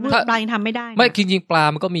ด้แต่ปลายังทำไม่ได้ไม่จริงๆปลา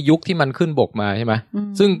มันก็มียุคที่มันขึ้นบกมาใช่ไหม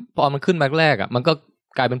ซึ่งพอมันขึ้นมาแรกอ่ะมันก็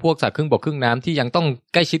กลายเป็นพวกสัตว์ครึ่งบกครึ่งน้ำที่ยังต้อง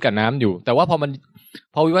ใกล้ชิดกับน้ำอยู่แต่ว่าพ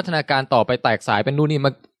อวิวัฒนาการต่อไปแตกสายเป็นนู่นนี่ม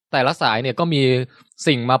าแต่ละสายเนี่ยก็มี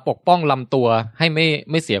สิ่งมาปกป้องลำตัวให้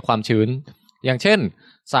ไม่เสียความชื้นอย่างเช่น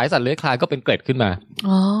สายสัตว์เลื้อยคลานก็เป็นเกล็ดขึ้นมา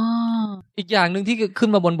อีกอย่างนึงที่ขึ้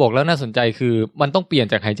นมาบนบกแล้วน่าสนใจคือมันต้องเปลี่ยน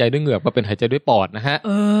จากหายใจด้วยเหงือกมาเป็นหายใจด้วยปอดนะฮะ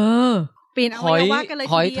เปลี่ยนอวัยวะกันเลยทีเดีย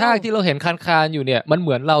วหอยทากที่เราเห็นคานๆอยู่เนี่ยมันเห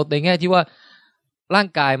มือนเราในแง่ที่ว่าร่าง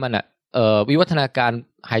กายมันวิวัฒนาการ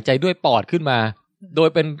หายใจด้วยปอดขึ้นมาโดย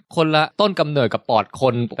เป็นคนละต้นกำเนิดกับปอดค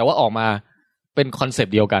นแต่ว่าออกมาเป็นคอนเซป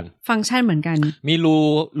ต์เดียวกันฟังก์ชันเหมือนกันมี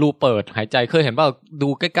รูเปิดหายใจเคยเห็นเปล่าดู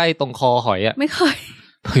ใกล้ๆตรงคอหอยอ่ะไม่เคย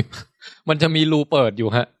มันจะมีรูเปิดอยู่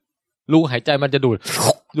ฮะรูหายใจมันจะ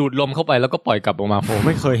ดูดลมเข้าไปแล้วก็ปล่อยกลับออกมาผมไ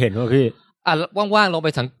ม่เคยเห็นว่าพี่ว่างๆลอง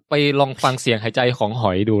ไปลองฟังเสียงหายใจของห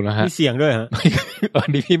อยดูนะฮะมีเสียงด้วยฮะ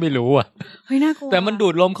นี่พี่ไม่รู้อ่ะเฮ้ยน่ากลัวแต่มันดู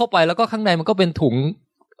ดลมเข้าไปแล้วก็ข้างในมันก็เป็นถุง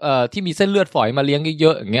ที่มีเส้นเลือดฝอยมาเลี้ยงเย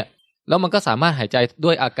อะๆอย่างเงี้ยแล้วมันก็สามารถหายใจด้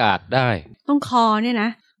วยอากาศได้ต้องคอเนี่ยนะ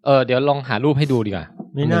เดี๋ยวลองหารูปให้ดูดีกว่า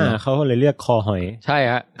ไม่น่าเขาเลยเรียกคอหอยใช่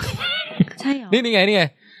ฮะใช่เหรอนี่ไง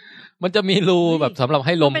มันจะมีรูแบบสำหรับใ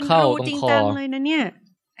ห้ลมเข้าตรงคอจริงจังเลยนะเนี่ย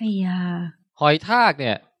ไอ้ยาหอยทากเ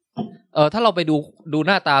นี่ยถ้าเราไปดูห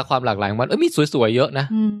น้าตาความหลากหลายของมันมีสวยๆเยอะนะ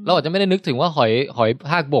เราอาจจะไม่ได้นึกถึงว่าหอย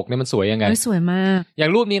ทากบกเนี่ยมันสวยยังไงสวยมากอย่า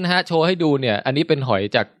งรูปนี้นะฮะโชว์ให้ดูเนี่ยอันนี้เป็นหอย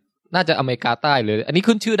จากน่าจะอเมริกาใต้เลยอันนี้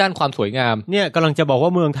ขึ้นชื่อด้านความสวยงามเนี่ยกำลังจะบอกว่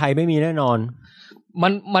าเมืองไทยไม่มีแน่นอน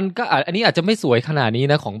มันก็อันนี้อาจจะไม่สวยขนาดนี้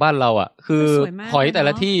นะของบ้านเราอ่ะคือหอยแต่ล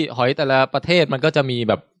ะที่หอยแต่ละประเทศมันก็จะมี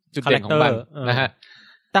แบบจุดเด่นของมันนะฮะ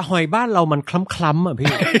แต่หอยบ้านเรามันคล้ำๆอ่ะพี่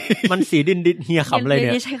มันสีดินเฮียขำเลยเ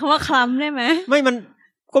นี่ยใช้คำว่าคล้ำได้ไหมไม่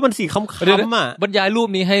มันสีคล้ำอ่ะบรรยายรูป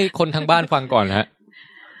นี้ให้คนทางบ้านฟังก่อนนะฮะ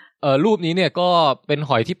รูปนี้เนี่ยก็เป็น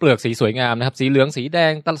หอยที่เปลือกสีสวยงามนะครับสีเหลืองสีแด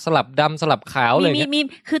งสลับดำสลับขาวอะไรเงี้ยมี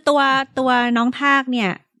คือตัวน้องทากเนี่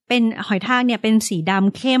ยเป็นหอยทากเนี่ยเป็นสีด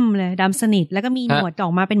ำเข้มเลยดำสนิทแล้วก็มีหนวดออ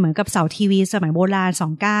กมาเป็นเหมือนกับเสาทีวีสมัยโบราณ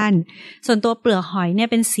2ก้านส่วนตัวเปลือกหอยเนี่ย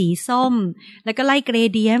เป็นสีส้มแล้วก็ไล่เกร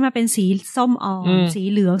เดียนมาเป็นสีส้มอ่อนสี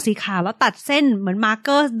เหลืองสีขาวแล้วตัดเส้นเหมือนมาร์กเก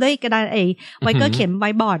อร์ด้วยกระดาษไวเกอร์เขียนไว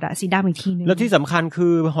บอร์ดอะสีดำอีกทีนึงแล้วที่สำคัญคื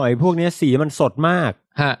อหอยพวกนี้สีมันสดมาก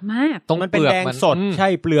มากตรงมันเป็นแดงสดใช่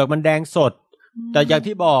เปลือกมันแดงสดแต่อย่าง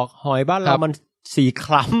ที่บอกหอยบ้านเรามันสีค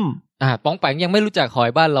ล้ำป้องแปงยังไม่รู้จักหอย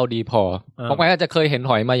บ้านเราดีพอป้องแปงอาจจะเคยเห็น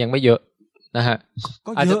หอยมายังไม่เยอะนะฮะ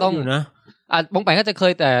อาจจะต้องอยู่นะป้องแปงก็จะเค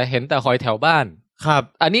ยแต่เห็นแต่หอยแถวบ้านครับ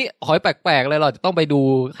อันนี้หอยแปลกๆเลยเราจะต้องไปดู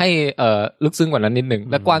ให้ลึกซึ้งกว่านั้นนิดนึง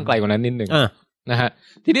และกว้างไกลกว่านั้นนิดนึงนะฮะ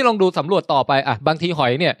ทีนี้ลองดูสำรวจต่อไปบางทีหอ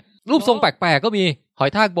ยเนี่ยรูปทรงแปลกๆก็มีหอย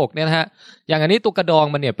ทากบกเนี่ยนะฮะอย่างอันนี้ตัวกระดอง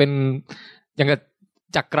มันเนี่ยเป็นอย่างกับ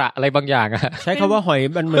จักระอะไรบางอย่างใช้คำว่าหอย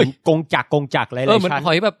มันเหมือนกงจักอะไรเหมือนห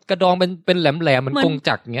อยแบบกระดองเป็นแหลมๆเหมือนกง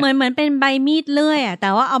จักเงี้ยเหมือนเป็นใบมีดเลื่อยแต่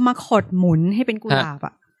ว่าเอามาขดหมุนให้เป็นกุหลาบ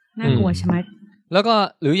น่ากลัวใช่ไหมแล้วก็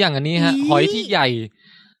หรืออย่างอันนี้ฮะหอยที่ใหญ่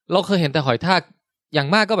เราเคยเห็นแต่หอยทากอย่าง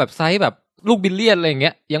มากก็แบบไซส์แบบลูกบิลเลียนอะไรอย่างเงี้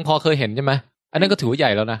ยยังพอเคยเห็นใช่ไหมอันนั้นก็ถือว่าให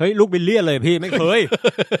ญ่แล้วนะเฮ้ยลูกบิลเลียนเลยพี่ไม่เคย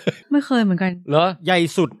ไม่เคยเหมือนกันเหรอใหญ่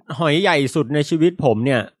สุดหอยใหญ่สุดในชีวิตผมเ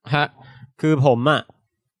นี่ยฮะคือผม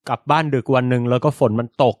กลับบ้านดึกวันนึงแล้วก็ฝนมัน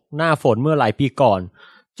ตกหน้าฝนเมื่อหลายปีก่อน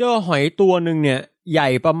เจอหอยตัวนึงเนี่ยใหญ่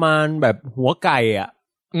ประมาณแบบหัวไก่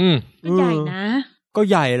มันใหญ่นะก็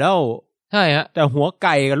ใหญ่แล้วใช่ฮะแต่หัวไ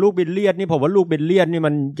ก่กับลูกบิลเลียนนี่ผมว่าลูกบิลเลียนนี่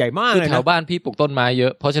มันใหญ่มากเลยนะคือแถวบ้านพี่ปลูกต้นไม้เยอ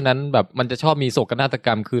ะเพราะฉะนั้นแบบมันจะชอบมีโศกนาฏกร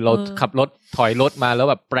รมคือเราขับรถถอยรถมาแล้ว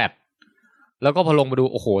แบบแปรดแล้วก็พอลงมาดู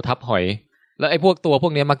โอ้โหทับหอย แล้วไอ้พว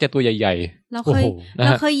กเนี้ยมักจะตัวใหญ่ๆเรา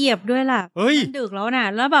เคยเหยียบด้วยล่ะมันดึกแล้วน่ะ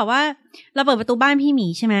แล้วแบบว่าเราเปิดประตูบ้านพี่หมี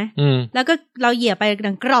ใช่ไหมแล้วก็เราเหยียบไป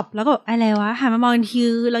ดังกรอบแล้วก็อะไรวะหันมามองที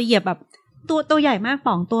เราเหยียบแบบตัวใหญ่มาก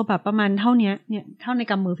ป่องตัวแบบประมาณเท่านี้เนี่ยเท่าใน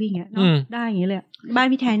กำมือพี่เงี้ยเนาะได้อย่างเงี้ยเลยบ้าน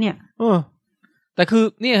พี่แทนเนี่ยแต่คือ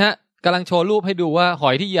นี่ฮะกำลังโชว์รูปให้ดูว่าห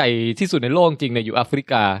อยที่ใหญ่ที่สุดในโลกจริงเนี่ยอยู่แอฟริ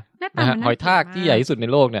กานะฮะหอยทากที่ใหญ่ที่สุดใน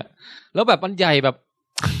โลกเนี่ยแล้วแบบมันใหญ่แบบ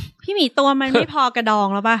พี่หมีตัวมันไม่พอกระดอง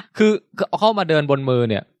แล้วป่ะคือเข้ามาเดินบนมือ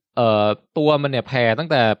เนี่ยตัวมันเนี่ยแผ่ตั้ง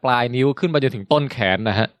แต่ปลายนิ้วขึ้นไปจนถึงต้นแขน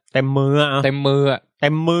นะฮะเต็มมือ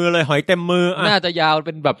เลยหอยเต็มมือน่าจะยาวเ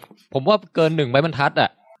ป็นแบบผมว่าเกิน1 ใบบรรทัดอ่ะ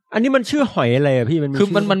อันนี้มันชื่อหอยอะไรอ่ะพี่คือ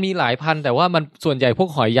มันมีหลายพันแต่ว่ามันส่วนใหญ่พวก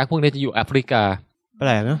หอยยักษ์พวกนี้จะอยู่แอฟริกาแปล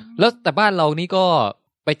กนะแล้วแต่บ้านเรานี่ก็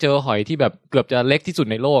ไปเจอหอยที่แบบเกือบจะเล็กที่สุด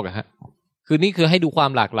ในโลกอะฮะคือนี่คือให้ดูควา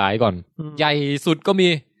มหลากหลายก่อนใหญ่สุดก็มี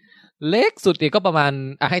เล็กสุดเนี่ยก็ประมาณ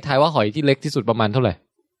ให้ทายว่าหอยที่เล็กที่สุดประมาณเท่าไหร่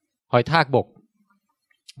หอยทากบก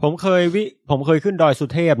ผมเคยขึ้นดอยสุ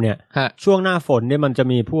เทพเนี่ยช่วงหน้าฝนเนี่ยมันจะ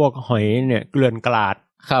มีพวกหอยเนี่ยเกลื่อนกลาด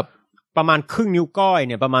ครับประมาณครึ่งนิ้วก้อยเ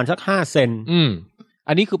นี่ยประมาณสัก5 เซน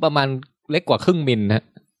อันนี้คือประมาณเล็กกว่าครึ่งมิลฮะ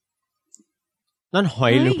นั่นหอ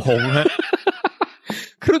ยหรือผงฮะ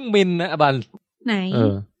ครึ่งมิลนะอบันไหน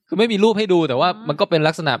คือไม่มีรูปให้ดูแต่ว่ามันก็เป็น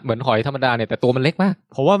ลักษณะเหมือนหอยธรรมดาเนี่ยแต่ตัวมันเล็กมาก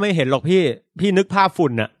ผมว่าไม่เห็นหรอกพี่นึกภาพ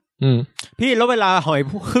ฝุ่นน่ะพี่แล้วเวลาหอย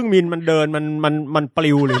ครึ่งมิลมันเดินมันป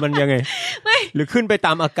ลิวหรือมันยังไงหรือขึ้นไปต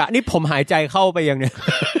ามอากาศนี่ผมหายใจเข้าไปอย่างเนี้ย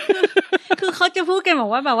คือเขาจะพูดกันบอ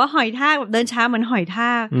กว่าแบบว่าหอยทากแบบเดินช้าเหมือนหอยท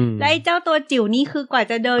ากแล้วไอ้เจ้าตัวจิ๋วนี่คือกว่า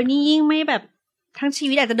จะเดินนี่ยิ่งไม่แบบทั้งชี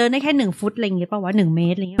วิตอาจจะเดินได้แค่1 ฟุตอะไรอย่างเงี้ยป่าววะ1 เม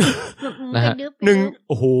ตรอะไรเงี้ยนะฮะ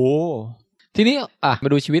โอ้โหทีนี้มา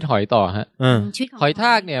ดูชีวิตหอยต่อฮะหอยท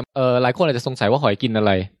ากเนี่ยหลายคนอาจจะสงสัยว่าหอยกินอะไ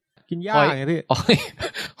รกินหญ้าไงพี่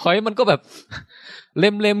หอยมันก็แบบเ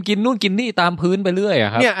ล็มกินนู่นกินนี่ตามพื้นไปเรื่อยอ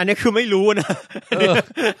ะครับเนี่ยอันนี้คือไม่รู้นะ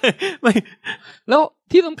ไม่แล้ว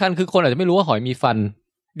ที่สำคัญคือคนอาจจะไม่รู้ว่าหอยมีฟัน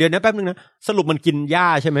เดี๋ยวนะแป๊บนึงนะสรุปมันกินหญ้า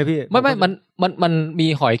ใช่ไหมพี่ไม่มันมี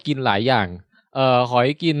หอยกินหลายอย่างหอย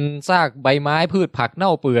กินซากใบไม้พืชผักเน่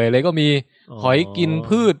าเปื่อยอะไรก็มีหอยกิน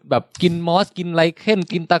พืชแบบกินมอสกินไลเคน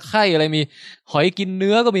กินตะไคร่อะไรมีหอยกินเ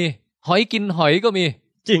นื้อก็มีหอยกินหอยก็มี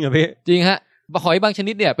จริงอ่ะพี่จริงฮะหอยบางช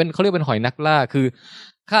นิดเนี่ยเขาเรียกเป็นหอยนักล่าคือ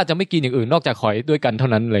ข้าจะไม่กินอย่างอื่นนอกจากหอยด้วยกันเท่า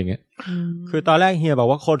นั้นอะไรเงี้ยคือตอนแรกเฮียบอก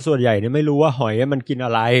ว่าคนส่วนใหญ่เนี่ยไม่รู้ว่าหอยมันกินอ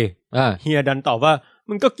ะไรเฮียดันตอบว่า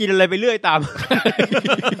มันก็กินอะไรไปเรื่อยตาม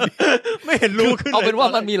ไม่เห็นรู้ขึ้นเอาเป็นว่า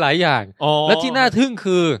มันมีหลายอย่างและที่น่าทึ่ง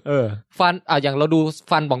คือฟันอย่างเราดู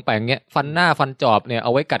ฟันบองแปงเงี้ยฟันหน้าฟันจอบเนี่ยเอ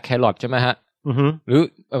าไว้กัดแครอทใช่ไหมฮะหรือ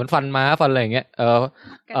มันฟันม้าฟันอะไรอย่างเงี้ย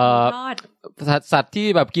สัตว์ที่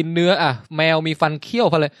แบบกินเนื้อแมวมีฟันเขี้ยว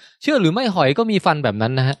ฟันอะไรเชื่อหรือไม่หอยก็มีฟันแบบนั้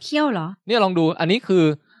นนะฮะเขี้ยวเหรอเนี่ยลองดูอันนี้คือ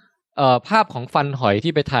ภาพของฟันหอย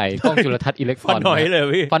ที่ไปถ่ายกล้องจุลทรรศน์อิเล็กตรอนฟันหอยเลย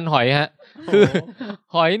พี่ฟันหอยฮะคือ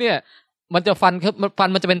หอยเนี่ยมันจะฟัน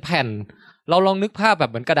มันจะเป็นแผ่นเราลองนึกภาพแบบ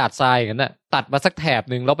เหมือนกระดาษทรายกันน่ะตัดมาสักแถบ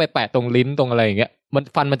นึงแล้วไปแปะตรงลิ้นตรงอะไรอย่างเงี้ย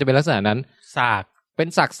ฟันมันจะเป็นลักษณะนั้นสากเป็น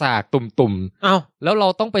สากๆตุ่มๆอ้าวแล้วเรา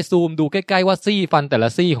ต้องไปซูมดูใกล้ๆว่าซี่ฟันแต่ละ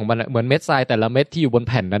ซี่ของมันเหมือนเม็ดทรายแต่ละเม็ดที่อยู่บน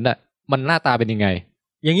แผ่นนั้นน่ะมันหน้าตาเป็นยังไง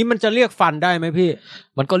อย่างนี้มันจะเรียกฟันได้ไหมพี่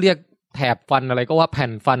มันก็เรียกแถบฟันอะไรก็ว่าแผ่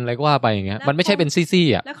นฟันอะไรก็ว่าไปอย่างเงี้ยมันไม่ใช่เป็นซี่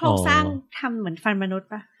ๆอ่ะแล้วโครงสร้างทำเหมือนฟันมนุษย์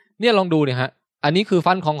ป่ะเนี่ยลองดูเนี่ยฮะอันนี้คือ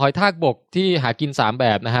ฟันของหอยทากบกที่หากิน3แบ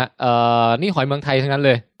บนะฮะนี่หอยเมืองไทยทั้งนั้นเ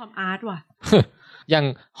ลยความอาร์ตว่ะ อย่าง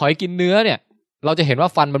หอยกินเนื้อเนี่ยเราจะเห็นว่า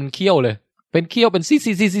ฟันมันเขี้ยวเลยเป็นเขี้ยวเป็น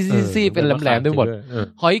ซี่ๆๆๆเป็นแหลมๆด้วยหมด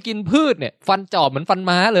หอยกินพืชเนี่ยฟันจอบเหมือนฟัน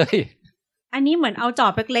ม้าเลยอันนี้เหมือนเอาจอ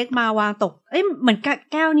บเล็กๆมาวางตกเหมือน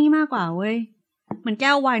แก้วนี้มากกว่าเว้ยเหมือนแ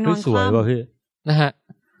ก้วไวน์นอนคว่ำนะฮะ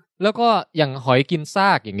แล้วก็อย่างหอยกินซ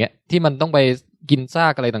ากอย่างเงี้ยที่มันต้องไปกินซา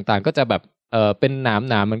กอะไรต่างๆก็จะแบบเป็นหนา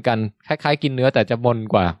มเหมือนกันคล้ายๆกินเนื้อแต่จะมน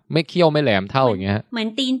กว่าไม่เคี้ยวไม่แหลมเท่าอย่างเงี้ยเหมือน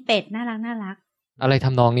ตีนเป็ดน่ารักอะไรท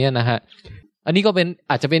ำนองเนี้ยนะฮะอันนี้ก็เป็น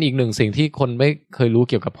อาจจะเป็นอีกหนึ่งสิ่งที่คนไม่เคยรู้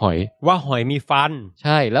เกี่ยวกับหอยว่าหอยมีฟันใ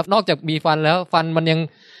ช่แล้วนอกจากมีฟันแล้วฟันมันยัง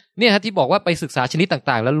เนี่ยฮะที่บอกว่าไปศึกษาชนิด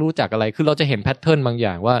ต่างๆแล้วรู้จักอะไรคือเราจะเห็นแพทเทิร์นบางอ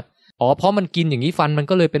ย่างว่าเพราะมันกินอย่างนี้ฟันมัน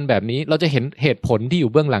ก็เลยเป็นแบบนี้เราจะเห็นเหตุผลที่อ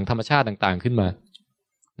ยู่เบื้องหลังธรรมชาติต่างๆขึ้นมา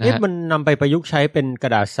มันนำไปประยุกต์ใช้เป็นกร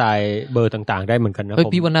ะดาษทรายเบอร์ต่างๆได้เหมือนกันนะ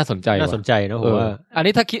พี่ว่าน่าสนใจนะผมว่าอัน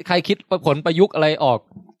นี้ถ้าใครคิดผลประยุกต์อะไรออก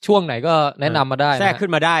ช่วงไหนก็แนะนำมาได้แทรกขึ้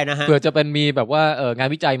นมาได้นะฮะเผื่อจะเป็นมีแบบว่างาน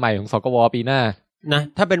วิจัยใหม่ของสกว.ปีหน้านะ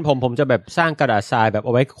ถ้าเป็นผมจะแบบสร้างกระดาษทรายแบบเอ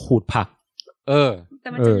าไว้ขูดผักแต่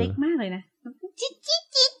มันจะเล็กมากเลยนะ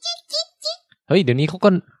เฮ้ยเดี๋ยวนี้เขาก็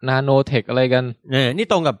นาโนเทคอะไรกันนี่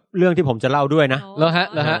ตรงกับเรื่องที่ผมจะเล่าด้วยนะแล้วฮ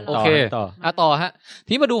ะโอเคต่อฮะ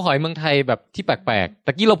ที่มาดูหอยเมืองไทยแบบที่แปลกๆต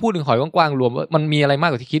ะกี้เราพูดถึงหอยกว้างๆรวมว่ามันมีอะไรมาก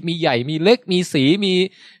กว่าที่คิดมีใหญ่มีเล็กมีสี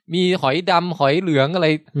มีหอยดำหอยเหลืองอะไร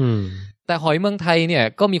แต่หอยเมืองไทยเนี่ย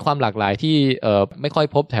ก็มีความหลากหลายที่ไม่ค่อย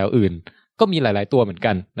พบแถวอื่น ก็มีหลายๆตัวเหมือน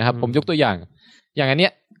กันนะครับผมยกตัวอย่างอันเนี้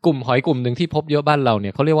ยกลุ่มหอยกลุ่มหนึ่งที่พบเยอะบ้านเราเนี่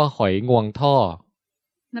ยเขาเรียกว่าหอยงวงท่อ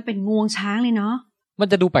มันเป็นงวงช้างเลยเนาะมัน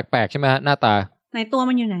จะดูแปลกๆใช่ไหมหน้าตาไหนตัว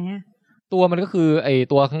มันอยู่ไหนอะตัวมันก็คือไอ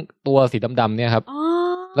ตัวสีดำๆเนี่ยครับ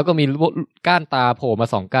แล้วก็มีก้านตาโผล่มา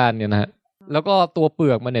2ก้านเนี่ยนะฮะแล้วก็ตัวเปลื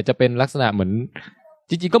อกมันเนี่ยจะเป็นลักษณะเหมือน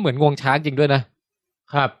จริงๆก็เหมือนงวงช้างจริงด้วยนะ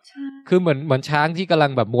ครับคือเหมือนช้างที่กำลั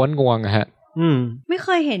งแบบม้วนงวงอะฮะไม่เค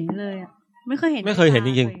ยเห็นเลยอะไม่เคยเห็นจ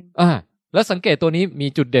ริงๆแล้วสังเกตตัวนี้มี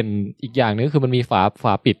จุดเด่นอีกอย่างนึงคือมันมีฝ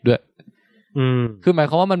าปิดด้วยคือหมาย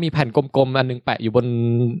ความว่ามันมีแผ่นกลมๆอันนึงแปะอยู่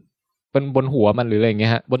บนหัวมันหรืออะไรอย่างเงี้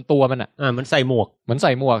ยฮะบนตัวมันอ่ะมันใส่หม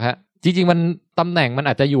วกฮะจริงๆมันตำแหน่งมัน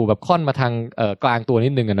อาจจะอยู่แบบค่อนมาทางกลางตัวนิ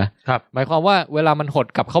ดนึงอะนะครับหมายความว่าเวลามันหด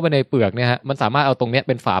กลับเข้าไปในเปลือกเนี่ยฮะมันสามารถเอาตรงเนี้ยเ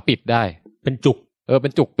ป็นฝาปิดได้เป็นจุกเป็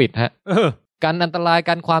นจุกปิดฮะกันอันตราย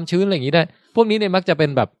กันความชื้นอะไรอย่างงี้ได้พวกนี้เนี่ยมักจะเป็น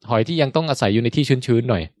แบบหอยที่ยังต้องอาศัยอยู่ในที่ชื้นๆ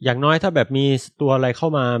หน่อยอย่างน้อยถ้าแบบมีตัวอะไรเข้า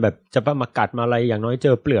มาแบบจะมากัดมาอะไรอย่างน้อยเจ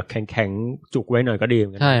อเปลือกแข็งๆจุกไว้หน่อยก็ดีเหมื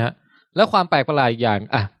อนกันใช่ฮะแล้วความแปลกประหลาดอีกอย่าง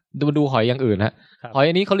ดูหอยอย่างอื่นฮะหอย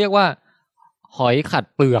อันนี้เขาเรียกว่าหอยขัด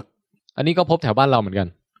เปลือกอันนี้ก็พบแถวบ้านเราเหมือนกัน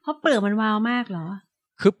เพราะเปลือกมันวาวมากเหรอ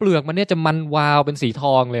คือเปลือกมันเนี่ยจะมันวาวเป็นสีท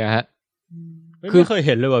องเลยฮะไม่เคยเ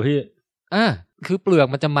ห็นเลยว่ะพี่คือเปลือก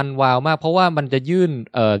มันจะมันวาวมากเพราะว่ามันจะยื่น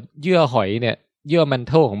เยื่อหอยเนี่ยเยื่อแมนเ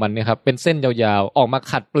ทลของมันเนี่ยครับเป็นเส้นยาวๆออกมา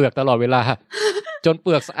ขัดเปลือกตลอดเวลาจนเป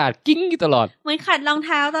ลือกสะอาดกิ้งตลอดเหมือนขัดรองเ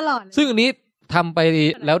ท้าตลอดซึ่งอันนี้ทำไป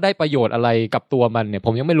แล้วได้ประโยชน์อะไรกับตัวมันเนี่ยผ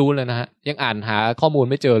มยังไม่รู้เลยนะฮะยังอ่านหาข้อมูล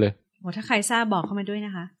ไม่เจอเลยโหถ้าใครทราบบอกเข้ามาด้วยน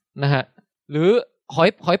ะคะนะฮะหรือห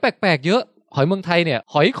อยแปลกๆเยอะหอยเมืองไทยเนี่ย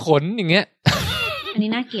หอยขนอย่างเงี้ยอันนี้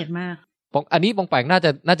น่าเกลียดมากอันนี้บองแปลกน่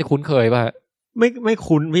าจะคุ้นเคยป่ะไม่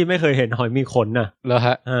คุ้นพี่ไม่เคยเห็นหอยมีขนน่ะเหรอฮ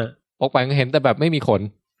ะบองแปลกเห็นแต่แบบไม่มีขน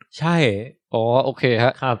ใช่โอเคฮ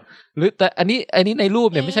ะครับหรือแต่อันนี้ในรูป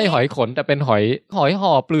เนี่ยไม่ใช่หอยขนแต่เป็นหอยห่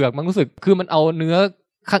อเปลือกมันรู้สึกคือมันเอาเนื้อ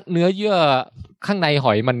เยื่อข้างในห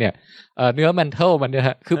อยมันเนี่ยเนื้อแมนเทลมันเนี่ยฮ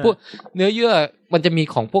ะคือพวกเนื้อเยื่อมันจะมี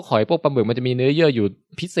ของพวกหอยพวกปลาหมึกมันจะมีเนื้อเยื่ออยู่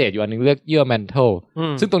พิเศษอยู่อันนึงเรียกเยื่อแมนเทล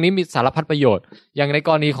ซึ่งตรงนี้มีสารพัดประโยชน์อย่างในก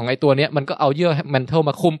รณีของไอ้ตัวเนี้ยมันก็เอาเยื่อแมนเทล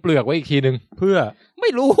มาคุมเปลือกไว้อีกทีนึงเพื่อไม่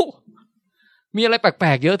รู้มีอะไรแปล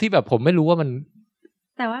กๆเยอะที่แบบผมไม่รู้ว่ามัน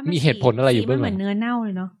แต่ว่ามีเหตุผลอะไรอยู่เบื้องหลังเหมือนเนื้อเน่าเล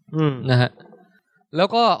ยเนาะนะฮะแล้ว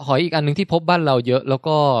ก็หอยอีกอันนึงที่พบบ้านเราเยอะแล้ว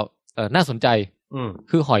ก็น่าสนใจ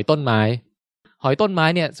คือหอยต้นไม้หอยต้นไม้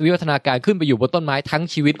เนี่ยวิวัฒนาการขึ้นไปอยู่บนต้นไม้ทั้ง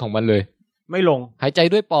ชีวิตของมันเลยไม่ลงหายใจ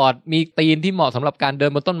ด้วยปอดมีตีนที่เหมาะสำหรับการเดิ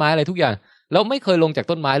นบนต้นไม้อะไรทุกอย่างแล้วไม่เคยลงจาก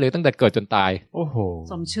ต้นไม้เลยตั้งแต่เกิดจนตายโอ้โห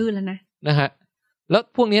สมชื่อแล้วนะฮะแล้ว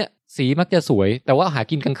พวกเนี้ยสีมักจะสวยแต่ว่าหา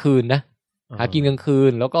กินกลางคืนนะหากินกลางคื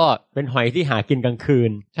นแล้วก็เป็นหอยที่หากินกลางคื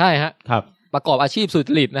นใช่ฮะครับประกอบอาชีพสุจ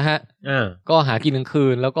ริตนะฮะก็หากินกลางคื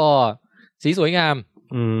นแล้วก็สีสวยงาม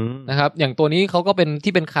นะครับอย่างตัวนี้เขาก็เป็น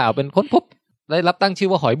ที่เป็นข่าวเป็นค้นพบได้รับตั้งชื่อ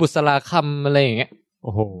ว่าหอยบุษราคำอะไรอย่างเงี้ยโ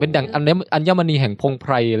อ้โหเป็นดั่งอัญมณีแห่งพงไพ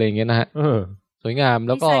รอะไรอย่างเงี้ยนะฮะสวยงาม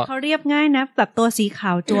แล้วก็เขาเรียบง่ายนะแบบตัวสีข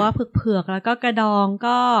าวจั๊วเผือกแล้วก็กระดอง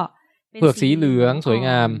ก็เผือกสีเหลืองสวยง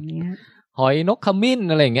ามหอยนกขมิ้น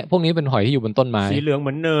อะไรอย่างเงี้ยพวกนี้เป็นหอยที่อยู่บนต้นไม้สีเหลืองเห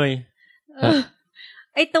มือนเนย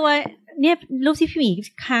ไอตัวเนี่ยรูปที่พี่หมี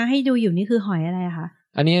ค้างให้ดูอยู่นี่คือหอยอะไรคะ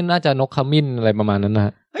อันนี้น่าจะนกขมิ้นอะไรประมาณนั้นน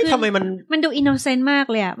ะเฮ้ยทำไมมันดูอินโนเซนต์มาก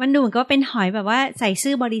เลยอ่ะมันดูเหมือนก็เป็นหอยแบบว่าใส่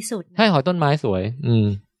ซื่อบริสุทธิ์ใช่หอยต้นไม้สวย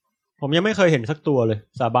ผมยังไม่เคยเห็นสักตัวเลย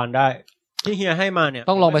สาบานได้ที่เฮียให้มาเนี่ย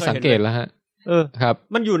ต้องลองไปสังเกตแล้วฮะครับ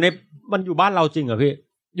มันอยู่บ้านเราจริงเหรอพี่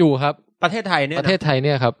อยู่ครับประเทศไทยเนี่ยประเทศไทยเ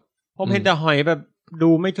นี่ยครับผมเห็นแต่หอยแบบดู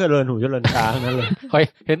ไม่เจริญหูเจริญตานั่นเลยหอย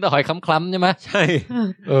เห็นแต่หอยคล้ำๆใช่ไหมใช่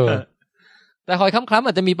แต่หอยคล้ำๆอ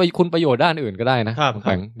าจจะมีคุณประโยชน์ด้านอื่นก็ได้นะครับ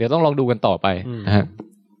เดี๋ยวต้องลองดูกันต่อไปนะฮะ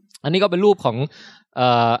อันนี้ก็เป็นรูปของ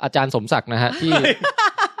อาจารย์สมศักดิ์นะฮะที่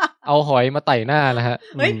เอาหอยมาไต่หน้านะฮะ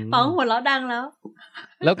เฮ้ยป๋องหัวเราะดัง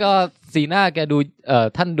แล้วก็สีหน้าแกดู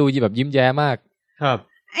ท่านดูแบบยิ้มแย้มมากครับ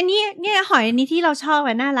อันนี้เนี่ยหอยอันนี้ที่เราชอบแบ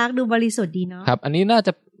บน่ารักดูบริสุทธิ์ดีเนาะครับอันนี้น่าจ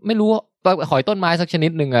ะไม่รู้หอยต้นไม้สักชนิ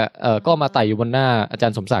ดนึงก็มาไต่อยู่บนหน้าอาจา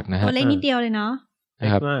รย์สมศักดิ์นะฮะตัวเล็กนิดเดียวเลยเนาะ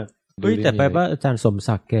ครับเฮ้ยแต่แปลว่าอาจารย์สม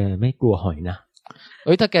ศักดิ์แกไม่กลัวหอยนะ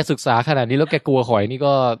ถ้าแกศึกษาขนาดนี้แล้วแกกลัวหอยนี่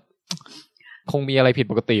ก็คงมีอะไรผิด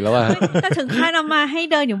ปกติแล้วว่าแต่ถึงขั้นเอามาให้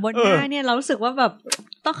เดินอยู่บนหน้าเนี่ยเรารู้สึกว่าแบบ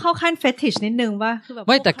ต้องเข้าขั้นเฟติชนิดนึงว่าคือแบบไ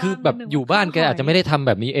ม่แต่คือแบบอยู่บ้านแกอาจจะไม่ได้ทำแ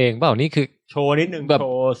บบนี้เองเปล่านี่คือโชว์นิดนึงโช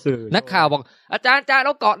ว์สื่อนักข่าวบอกอาจารย์เร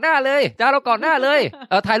าเกาะหน้าเลยอาจารย์เราเกาะหน้าเลย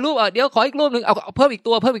ถ่ายรูปเดี๋ยวขออีกรูปนึงเอาเพิ่มอีก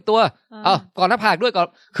ตัวก่อนหน้าผากด้วยก่อน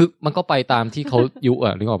คือมันก็ไปตามที่เขายุ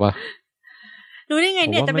นึกออกป่ะรู้ได้ไง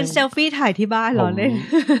เนี่ยจะเป็นเซลฟี่ถ่ายที่บ้านหรอเล่น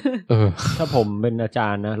ถ้าผมเป็นอาจา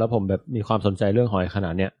รย์นะแล้วผมแบบมีความสนใจเรื่องหอยขนา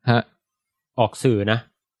ดเนี้ยฮะออกสื่อนะ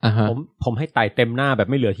ผมให้ไต่เต็มหน้าแบบ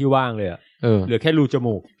ไม่เหลือที่ว่างเลยเหลือแค่รูจ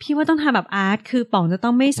มูกพี่ว่าต้องทำแบบอาร์ตคือป๋องจะต้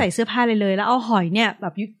องไม่ใส่เสื้อผ้าเลยแล้วเอาหอยเนี่ยแบ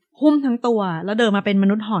บโ หุ้มทั้งตัวแล้วเดินมาเป็นม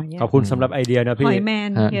นุษย์หอย ขอบคุณสำหรับไอเดียนะพี่ หอยแมน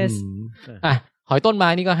yes อ่ะหอยต้นไม้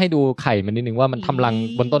นี่ก็ให้ดูไข่มันนิดนึงว่ามันทำรัง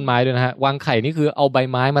บนต้นไม้ด้วยนะฮะวางไข่นี่คือเอาใบ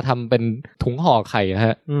ไม้มาทำเป็นถุงห่อไข่นะฮ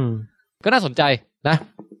ะก็น่าสนใจนะ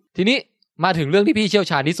ทีนี้มาถึงเรื่องที่พี่เชี่ยว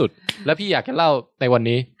ชาญที่สุดและพี่อยากจะเล่าในวัน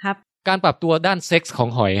นี้ครับการปรับตัวด้านเซ็กส์ของ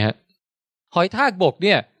หอยฮะหอยทากบกเ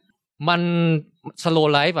นี่ยมันสโล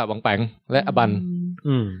ว์ไลฟ์แบบบางแปงและอบัน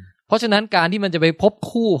เพราะฉะนั้นการที่มันจะไปพบ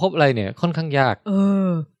คู่พบอะไรเนี่ยค่อนข้างยาก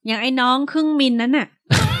อย่างไอ้น้องครึ่งมิลนั้นน่ะ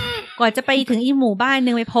กว่าจะไปถึงอีหมู่บ้านนึ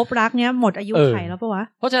งไปพบรักเนี้ยหมดอายุไขแล้วปะวะ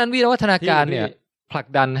เพราะฉะนั้นวิวัฒนาการเนี่ยผลัก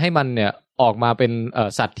ดันให้มันเนี่ยออกมาเป็น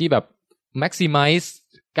สัตว์ที่แบบ maximize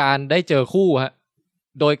การได้เจอคู่ฮะ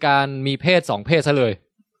โดยการมีเพศ2เพศซะเลย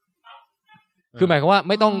คือหมายความว่า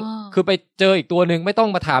ไม่ต้องคือไปเจออีกตัวนึงไม่ต้อง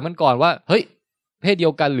มาถามมันก่อนว่าเฮ้ยเพศเดี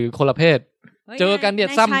ยวกันหรือคนละเพศเจอกันเนี่ย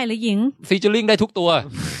ซ้ำ ชายหรือหญิง ฟีเจอริ่งได้ทุกตัว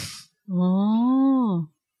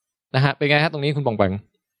นะฮะเป็นไงฮะตรงนี้คุณปองแปง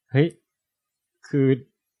เฮ้ยคือ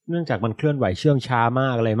เนื่องจากมันเคลื่อนไหวเชื่องช้ามา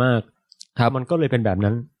กอะไรมากครับมันก็เลยเป็นแบบ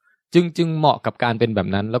นั้นจึงเหมาะกับการเป็นแบบ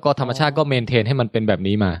นั้นแล้วก็ธรรมชาติก็เมนเทนให้มันเป็นแบบ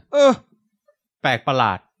นี้มาแปลกประหล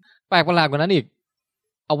าดกว่านั้นอีก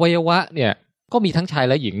อวัยวะเนี่ยก็มีทั้งชาย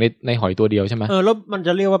และหญิงในหอยตัวเดียวใช่ไหมแล้วมันจ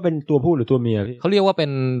ะเรียกว่าเป็นตัวผู้หรือตัวเมียพี่เขาเรียกว่าเ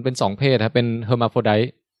ป็น2เพศครับเป็นเฮอร์มาโฟรได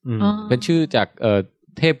ต์เป็นชื่อจาก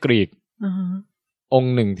เทพกรีกอง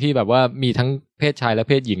ค์หนึ่งที่แบบว่ามีทั้งเพศชายและ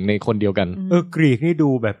เพศหญิงในคนเดียวกันกรีกนี่ดู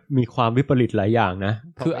แบบมีความวิปริตหลายอย่างนะ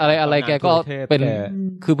คืออะไรแกก็เป็น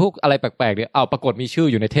คือพวกอะไรแปลกๆเนี่ยปรากฏมีชื่อ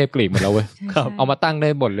อยู่ในเทพกรีกหมดแล้วเว้ยเอามาตั้งได้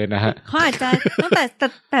หมดเลยนะฮะเขาอาจจะตั้ง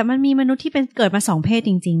แต่มันมีมนุษย์ที่เป็นเกิดมา2เพศ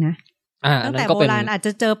จริงๆนะตั้งแต่โบราณอาจจ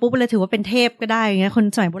ะเจอปุ๊บเลยถือว่าเป็นเทพก็ได้อย่างเงี้ยคน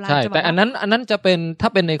สมัยโบราณใช่แต่อันนั้นจะเป็นถ้า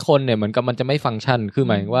เป็นในคนเนี่ยเหมือนกับมันจะไม่ฟังก์ชันคือห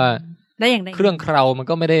มายว่าเครื่องเครามัน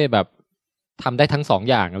ก็ไม่ได้แบบทำได้ทั้ง2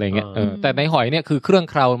อย่างอะไรเงี้ยแต่ในหอยเนี่ยคือเครื่อง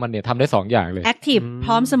เครามันเนี่ยทำได้2อย่างเลยแอคทีฟพ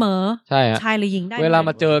ร้อมเสมอใช่ชายหรือหญิงได้เวลาม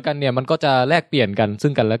าเจอกันเนี่ยมันก็จะแลกเปลี่ยนกันซึ่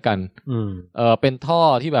งกันและกันเป็นท่อ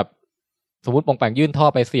ที่แบบสมมติปองแปงยื่นท่อ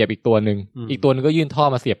ไปเสียบอีกตัวนึงอีกตัวนึงก็ยื่นท่อ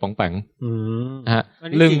มาเสียบปองแปงฮะ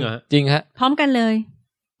ลึงจริงฮะพร้อมกันเลย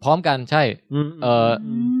พร้อมกันใช่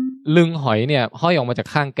ลึงหอยเนี่ยห้อยออกมาจาก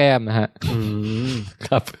ข้างแก้มนะฮะค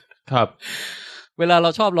รับเวลาเรา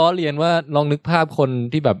ชอบล้อเลียนว่าลองนึกภาพคน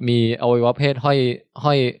ที่แบบมีอวัยวะเพศ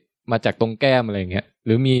ห้อยมาจากตรงแก้มอะไรเงี้ยห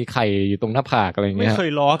รือมีไข่อยู่ตรงหน้าผากอะไรเงี้ยไม่เค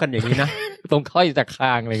ยล้อกันอย่างนี้นะ ตรงห้อยจากค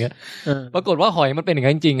างอะไรเงี้ยปรากฏว่าหอยมันเป็นอย่าง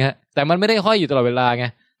นั้นจริงๆฮะแต่มันไม่ได้ห้อยอยู่ตลอดเวลาไง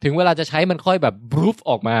ถึงเวลาจะใช้มันค่อยแบบบรูฟ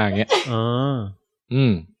ออกมาอย่างเงี้ย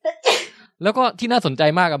แล้วก็ที่น่าสนใจ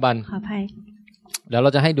มากอะบันขออภัยเดี๋ยวเรา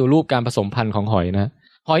จะให้ดูรูปการผสมพันธุ์ของหอยนะ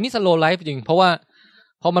หอยนี่สโลว์ไลฟ์จริงเพราะว่า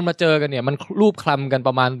พอมันมาเจอกันเนี่ยมันรูปคลำกันป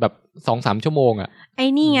ระมาณแบบ 2-3 ชั่วโมงอ่ะไอ้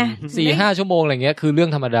นี่ไง 4-5 ชั่วโมงอะไรเงี้ยคือเรื่อ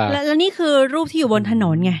งธรรมดาแล้วนี่คือรูปที่อยู่บนถน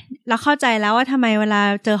นไงเราเข้าใจแล้วว่าทำไมเวลา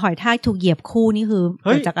เจอหอยทากถูกเหยียบคู่นี่คือ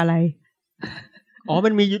มาจากอะไรมั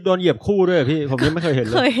นมีโดนเหยียบคู่ด้วยพี่ผมยังไม่เคยเห็นเล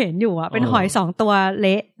ยเคยเห็นอยู่อ่ะเป็นหอย2ตัวเล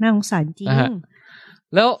ะน่าสงสารจริง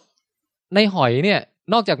แล้วในหอยเนี่ย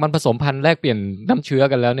นอกจากมันผสมพันธุ์แลกเปลี่ยนน้ำเชื้อ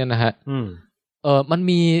กันแล้วเนี่ยนะฮะมัน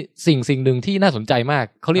มีสิ่งหนึ่งที่น่าสนใจมาก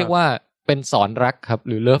เขาเรียกว่าเป็นสอนรักครับ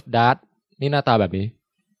หรือเลิฟดาร์ตนี่หน้าตาแบบนี้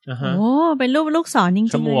โอ้เป็นรูปลูกศรจริ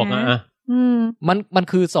งๆเลยนะมัน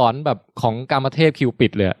คือสอนแบบของกามเทพคิวปิ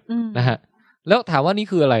ดเลยนะฮะแล้วถามว่านี่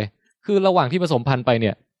คืออะไรคือระหว่างที่ผสมพันธุ์ไปเ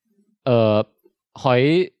นี่ยห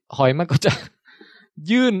อยมันก็จะ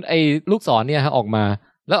ยื่นไอ้ลูกศรเนี่ยฮะออกมา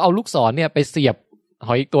แล้วเอาลูกศรเนี่ยไปเสียบห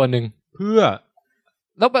อยอีกตัวนึงเพื่อ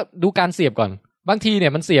แล้วแบบดูการเสียบก่อนบางทีเนี่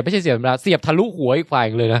ยมันเสียบไม่ใช่เสียบธรรมดาเสียบทะลุหัวอีกฝ่าย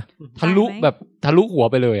เลยนะทะลุแบบทะลุหัว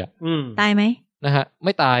ไปเลยอ่ะตายไหมนะฮะไ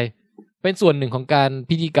ม่ตายเป็นส่วนหนึ่งของการ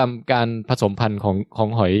พิธีกรรมการผสมพันธุ์ของ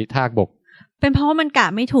หอยทากบกเป็นเพราะว่ามันกะ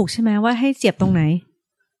ไม่ถูกใช่ไหมว่าให้เสียบตรงไหน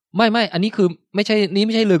ไม่อันนี้คือไม่ใ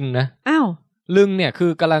ช่ลึงนะอ้าวลึงเนี่ยคื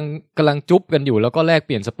อกำลังจุ๊บกันอยู่แล้วก็แลกเป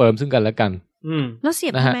ลี่ยนสเปิร์มซึ่งกันและกันแล้วเสี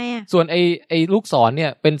ยบทำไมอ่ะส่วนไอ้ลูกศรเนี่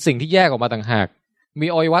ยเป็นสิ่งที่แยกออกมาต่างหากมี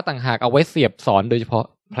อวัยวะต่างหากเอาไว้เสียบศรโดยเฉพาะ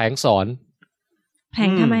แผลงศรแผง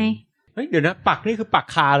ทำไมเฮ้ยเดี๋ยวนะปักนี่คือปัก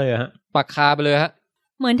คาเลยฮะปักคาไปเลยฮะ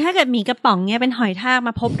เหมือนถ้าเกิดหมีกระป๋องเนี้ยเป็นหอยทากม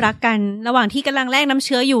าพบรักกันระหว่างที่กำลังแลกน้ำเ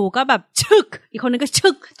ชื้ออยู่ก็แบบชึกอีกคนนึงก็ชึ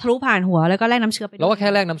กทะลุผ่านหัวแล้วก็แลกน้ำเชื้อไปแล้วว่าแค่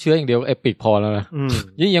แลกน้ำเชื้ออย่างเดียวเอปิกพอแล้วนะ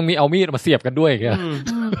ยังมีเอามีดมาเสียบกันด้วยอย่างเงี้ย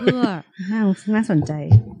เพื่อน่าสนใจ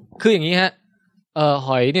คืออย่างนี้ฮะห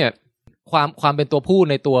อยเนี่ยความเป็นตัวผู้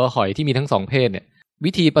ในตัวหอยที่มีทั้ง2เพศเนี่ย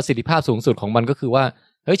วิธีประสิทธิภาพสูงสุดของมันก็คือว่า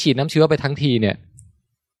เฮ้ยฉีดน้ำเชื้อไปทั้งทีเนี่ย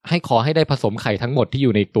ขอให้ได้ผสมไข่ทั้งหมดที่อ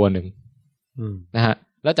ยู่ในอีกตัวหนึ่งนะฮะ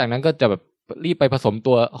แล้วจากนั้นก็จะแบบรีบไปผสม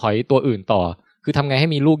ตัวหอยตัวอื่นต่อคือทำไงให้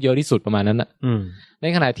มีลูกเยอะที่สุดประมาณนั้นน่ะใน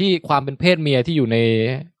ขณะที่ความเป็นเพศเมียที่อยู่ใน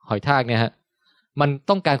หอยทากเนี่ยฮะมัน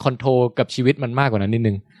ต้องการคอนโทรลกับชีวิตมันมากกว่านั้นนิด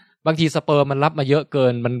นึงบางทีสเปิร์มมันรับมาเยอะเกิ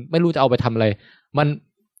นมันไม่รู้จะเอาไปทำอะไร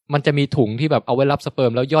มันจะมีถุงที่แบบเอาไว้รับสเปิร์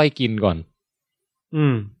มแล้วย่อยกินก่อน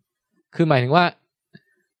คือหมายถึงว่า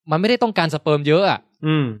มันไม่ได้ต้องการสเปิร์มเยอะอ่ะ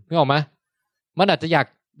นึกออกไหมมันอาจจะอยาก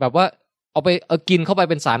แบบว่าเอาไปกินเข้าไป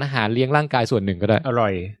เป็นสารอาหารเลี้ยงร่างกายส่วนหนึ่งก็ได้อร่อ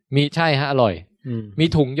ยมีใช่ฮะอร่อยมี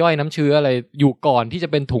ถุงย่อยน้ำเชื้ออะไรอยู่ก่อนที่จะ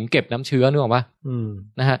เป็นถุงเก็บน้ำเชื้อนึกออกปะ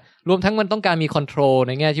นะฮะรวมทั้งมันต้องการมีคอนโทรลใ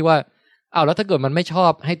นแง่ที่ว่าแล้วถ้าเกิดมันไม่ชอ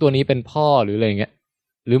บให้ตัวนี้เป็นพ่อหรืออะไรเงี้ย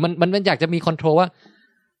หรือมันอยากจะมีคอนโทรลว่า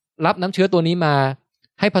รับน้ำเชื้อตัวนี้มา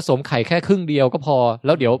ให้ผสมไข่แค่ครึ่งเดียวก็พอแ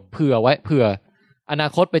ล้วเดี๋ยวเผื่ออนา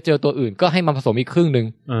คตไปเจอตัวอื่นก็ให้มันผสมอีกครึ่งนึง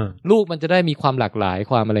ลูกมันจะได้มีความหลากหลาย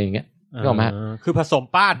ความอะไรอย่างเงี้ยนึกออกไหมคือผสม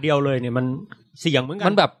ป้าดเดียวเลยเนี่ยมันเสี่ยงเหมือนกัน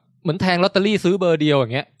มันแบบเหมือนแทงลอตเตอรี่ซื้อเบอร์เดียวอย่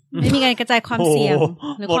างเงี้ยไม่มีการกระจายความเสี่ยง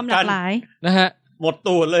หรือความหลากหลายนะฮะหมด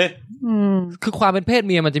ตูดเลยคือความเป็นเพศเ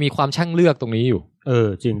มียมันจะมีความช่างเลือกตรงนี้อยู่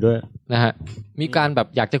จริงด้วยนะฮะมีการแบบ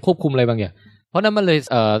อยากจะควบคุมอะไรบางอย่างเพราะนั้นมันเลย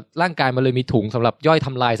ร่างกายมันเลยมีถุงสำหรับย่อยท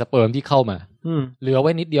ำลายสเปิร์มที่เข้ามาเหลือไ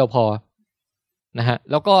ว้นิดเดียวพอนะฮะ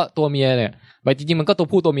แล้วก็ตัวเมียเนี่ยจริงๆมันก็ตัว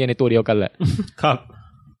ผู้ตัวเมียในตัวเดียวกันแหละครับ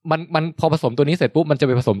มันพอผสมตัวนี้เสร็จปุ๊บมันจะไ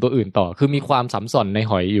ปผสมตัวอื่นต่อคือมีความสัมสอนใน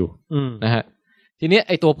หอยอยู่นะฮะทีนี้ไ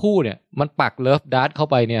อตัวผู้เนี่ยมันปักเลิฟดาร์ทเข้า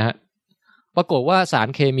ไปเนี่ยฮะปรากฏว่าสาร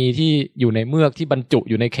เคมีที่อยู่ในเมือกที่บรรจุ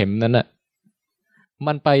อยู่ในเข็มนั้นน่ะ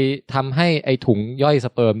มันไปทำให้ไอถุงย่อยส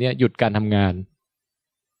เปิร์มเนี่ยหยุดการทำงาน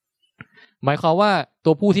หมายความว่า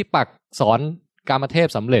ตัวผู้ที่ปักสอนกามเทพ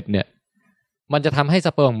สำเร็จเนี่ยมันจะทำให้ส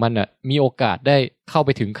เปิร์มของมันน่ะมีโอกาสได้เข้าไป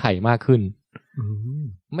ถึงไข่มากขึ้น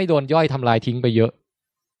ไม่โดนย่อยทำลายทิ้งไปเยอะ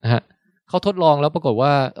นะฮะเขาทดลองแล้วปรากฏว่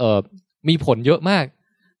ามีผลเยอะมาก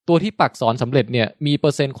ตัวที่ปักสอนสำเร็จเนี่ยมีเปอ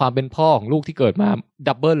ร์เซ็นต์ความเป็นพ่อของลูกที่เกิดมา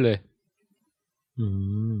ดับเบิลเลย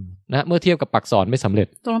นะเมื่อเทียบกับปักสอนไม่สำเร็จ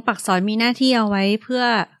ตัวปักสอนมีหน้าที่เอาไว้เพื่อ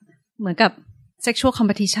เหมือนกับ sexual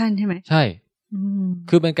competition ใช่ไหมใช่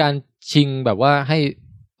คือเป็นการชิงแบบว่าให้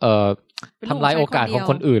ทำลายโอกาสของ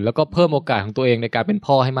คนอื่นแล้วก็เพิ่มโอกาสของตัวเองในการเป็น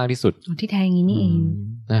พ่อให้มากที่สุดที่แท้อย่างนี้นี่เอง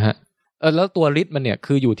นะฮะแล้วตัวฤทธิ์มันเนี่ย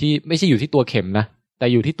คืออยู่ที่ไม่ใช่อยู่ที่ตัวเข็มนะแต่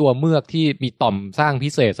อยู่ที่ตัวเมือกที่มีต่อมสร้างพิ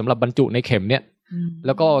เศษสำหรับบรรจุในเข็มเนี่ยแ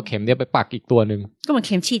ล้วก็เข็มเนี่ยไปปักอีกตัวนึงก็เหมือนเ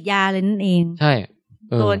ข็มฉีดยาเลยนั่นเองใช่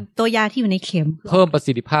ตัวยาที่อยู่ในเข็มเพิ่มประ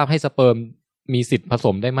สิทธิภาพให้สเปิร์มมีสิทธิ์ผส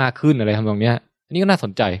มได้มากขึ้นอะไรทำตรงเนี้ยอันนี้ก็น่าส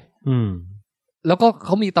นใจแล้วก็เข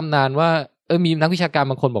ามีตำนานว่ามีนักวิชาการ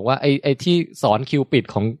บางคนบอกว่าไอ้ที่สอนคิวปิด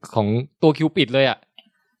ของตัวคิวปิดเลยอ่ะ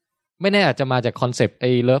ไม่แน่อาจจะมาจากคอนเซปต์ไอ้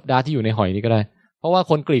เลิฟดาร์ทที่อยู่ในหอยนี่ก็ได้เพราะว่า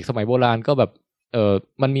คนกรีกสมัยโบราณก็แบบ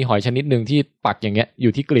มันมีหอยชนิดหนึ่งที่ปักอย่างเงี้ยอ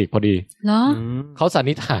ยู่ที่กรีกพอดีเหรอเขาสัน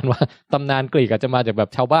นิษฐานว่าตำนานกรีกอาจจะมาจากแบบ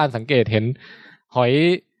ชาวบ้านสังเกตเห็นหอย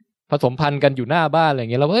ผสมพันธุ์กันอยู่หน้าบ้านอะไร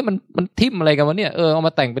เงี้ยแล้วมันทิ่มอะไรกันวะเนี่ยเอาม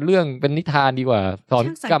าแต่งเป็นเรื่องเป็นนิทานดีกว่าสอน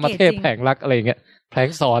กามเทพแผลงรักอะไรเงี้ยแผลง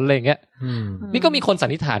สอนอะไรเงี้ยนี่ก็มีคนสั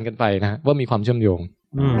นนิษฐานกันไปนะว่ามีความเชื่อมโยง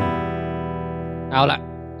เอาละ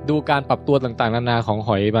ดูการปรับตัวต่างๆนานาของห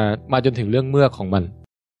อยมาจนถึงเรื่องเมือกของมัน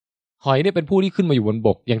หอยเนี่ยเป็นผู้ที่ขึ้นมาอยู่บนบ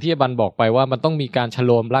กอย่างที่อบันบอกไปว่ามันต้องมีการชโ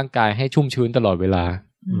ลมร่างกายให้ชุ่มชื้นตลอดเวลา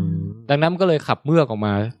ดังนั้นก็เลยขับเมือกออกม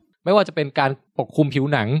าไม่ว่าจะเป็นการปกคลุมผิว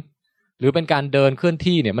หนังหรือเป็นการเดินเคลื่อน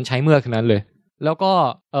ที่เนี่ยมันใช้เมือกทั้งนั้นเลยแล้วก็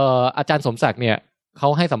อาจารย์สมศักดิ์เนี่ยเขา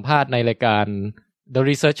ให้สัมภาษณ์ในรายการ The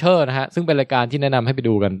Researcher นะฮะซึ่งเป็นรายการที่แนะนำให้ไป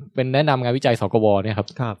ดูกันเป็นแนะนำงานวิจัยสกวเนี่ยครับ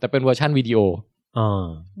แต่เป็นเวอร์ชันวิดีโอ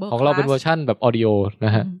ของเราเป็นเวอร์ชันแบบออดิโอน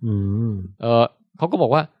ะฮะเขาก็บอ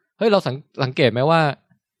กว่าเฮ้ยเราสังเกตไหมว่า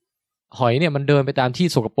หอยเนี่ยมันเดินไปตามที่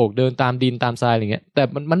สกปรกเดินตามดินตามทรายอะไรเงี้ยแต่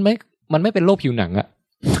มันไม่เป็นโรคผิวหนังอะ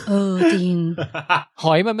จริง ห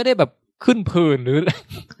อยมันไม่ได้แบบขึ้นผื่นห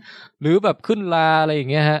รือแบบขึ้นลาอะไรอย่า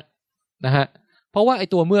งเงี้ยฮะนะฮะเพราะว่าไอ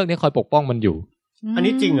ตัวเมือกเนี่ยคอยปกป้องมันอยู่อัน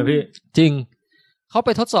นี้จริงเหรอพี่จริงเขาไป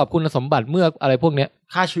ทดสอบคุณสมบัติเมือกอะไรพวกเนี้ย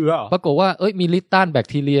ฆ่าเชื้อปรากฏว่ามีฤทธิ์ต้านแบค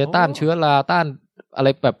ทีเรียต้านเชื้อราต้านอะไร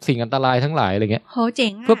แบบสิ่งอันตรายทั้งหลายอะไรเงี้ยโหเจ๋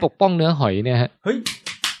งเพื่อปกป้องเนื้อหอยเนี่ยฮะเฮ้ย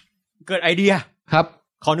เกิดไอเดียครับ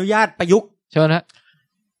ขออนุญาตประยุกต์เชิญฮะ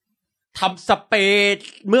ทำสเปรย์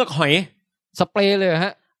เมือกหอยสเปรย์เลยฮ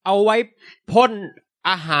ะเอาไว้พ่น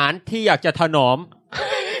อาหารที่อยากจะถนอม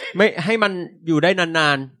ไม่ให้มันอยู่ได้นา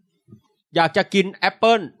นๆอยากจะกินแอปเ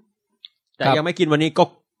ปิ้ลแต่ยังไม่กินวันนี้ก็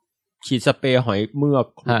ฉีดสเปรย์หอยเมือก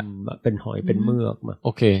เป็นหอยเป็นเมือกมาโอ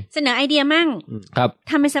เคเสนอไอเดียมั่งครับ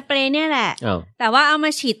ทำเป็นสเปรย์เนี่ยแหละแต่ว่าเอามา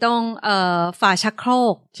ฉีดตรงฝาชักโคร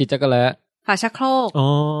กฉีดจักรแล้ฝาชักโครก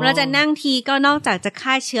เราจะนั่งทีก็นอกจากจะ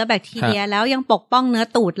ฆ่าเชื้อแบคทีเรียแล้วยังปกป้องเนื้อ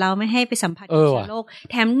ตูดเราไม่ให้ไปสัมผัสกับเชื้อโรค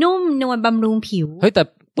แถมนุ่มนวลบำรุงผิวเฮ้ยแต่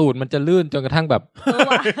ตูดมันจะลื่นจนกระทั่งแบบ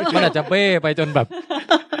มันอาจจะเบ้ไปจนแบบ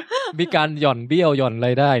มีการหย่อนเบี้ยวหย่อนอะไร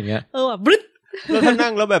ได้อย่างเงี้ยบลึดแล้วถ้านั่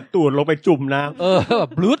งแล้วแบบตูดลงไปจุ่มน้ำแบ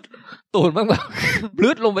บบลึดตูดมันแบบบลึ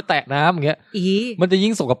ดลงไปแตะน้ำอย่างเงี้ยมันจะ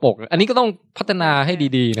ยิ่งสกปรกอันนี้ก็ต้องพัฒนาให้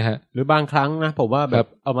ดีๆนะฮะหรือบางครั้งนะผมว่าแบบ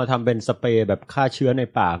เอามาทำเป็นสเปรย์แบบฆ่าเชื้อใน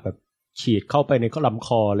ปากแบบฉีดเข้าไปในลำค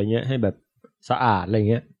ออะไรเงี้ยให้แบบ สะอาดอะไร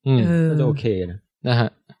เงี้ยก็จะโอเคนะฮะ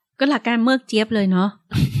ก็หลักการเมือกเจี๊ยบเลยเนาะ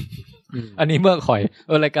อันนี้เมือกหอย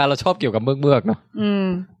รายการเราชอบเกี่ยวกับเมือกเนาะ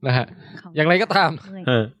นะฮะอย่างไรก็ตาม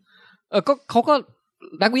ก็เขาก็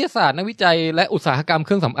นักวิทยาศาสตร์นักวิจัยและอุตสาหกรรมเค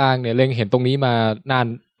รื่องสำอางเนี่ยเล็งเห็นตรงนี้มานาน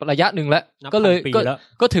ระยะหนึ่งแล้วก็เลย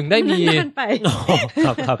ก็ถึงได้มีค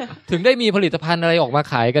รับถึงได้มีผลิตภัณฑ์อะไรออกมา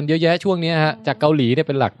ขายกันเยอะแยะช่วงนี้ฮะจากเกาหลีเนี่ยเ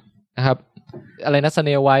ป็นหลักนะครับอะไรนะสเน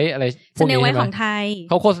ลไวท์อะไรพวกนี้ใช่ไหมของไทย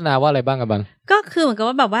เขาโฆษณาว่าอะไรบ้างกันบ้างก็คือเหมือนกับ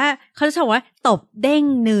ว่าแบบว่าเขาจะบอกว่าตบเด้ง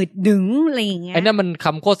หนืดดึงอะไรอย่างเงี้ยไอ้นั่นมันค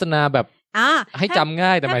ำโฆษณาแบบให้จำง่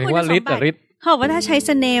ายแต่หมายถึงว่าฤทธิ์แต่ฤทธิ์เขาบอกว่าถ้าใช้ส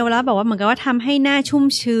เนลแล้วบอกว่าเหมือนกับว่าทำให้หน้าชุ่ม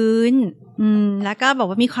ชื้นแล้วก็บอก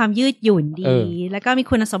ว่ามีความยืดหยุ่นดีแล้วก็มี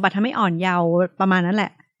คุณสมบัติทำให้อ่อนเยาว์ประมาณนั้นแหล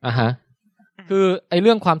ะฮะคือไอ้เ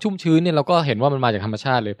รื่องความชุ่มชื้นเนี่ยเราก็เห็นว่ามันมาจากธรรมช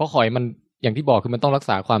าติเลยเพราะหอยมันอย่างที่บอกคือมันต้องรัก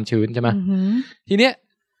ษาความชื้นใช่ไหมทีเนี้ย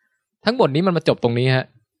ทั้งหมดนี้มันมาจบตรงนี้ฮะ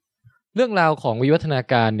เรื่องราวของวิวัฒนา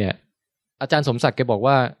การเนี่ยอาจารย์สมศักดิ์แกบอก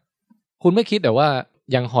ว่าคุณไม่คิดแต่ว่า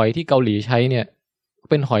อย่างหอยที่เกาหลีใช้เนี่ย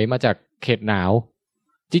เป็นหอยมาจากเขตหนาว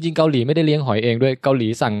จริงๆเกาหลีไม่ได้เลี้ยงหอยเองด้วยเกาหลี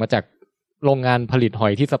สั่งมาจากโรงงานผลิตหอ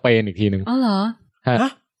ยที่สเปนอีกทีนึงอ๋อเหรอฮะ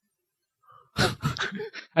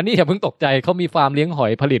อันนี้อย่าเพิ่งตกใจเขามีฟาร์มเลี้ยงหอ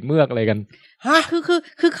ยผลิตเมือกอะไรกันฮะคื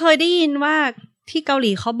อเคยได้ยินว่าที่เกาห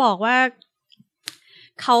ลีเขาบอกว่า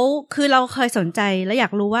เขาคือเราเคยสนใจแล้วอยา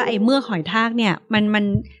กรู้ว่าไอ้เมือกหอยทากเนี่ยมัน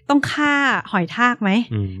ต้องฆ่าหอยทากไหม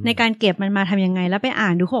ในการเก็บมันมาทำยังไงแล้วไปอ่า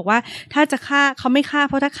นดูเขาบอกว่าถ้าจะฆ่าเขาไม่ฆ่าเ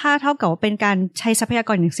พราะถ้าฆ่าเท่ากับว่าเป็นการใช้ทรัพยาก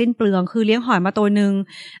รอย่างสิ้นเปลืองคือเลี้ยงหอยมาตัวนึง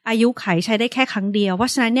อายุไขใช้ได้แค่ครั้งเดียวเพรา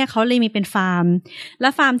ะฉะนั้นเนี่ยเขาเลยมีเป็นฟาร์มและ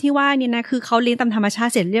ฟาร์มที่ว่าเนี่ยนะคือเขาเลี้ยงตามธรรมชา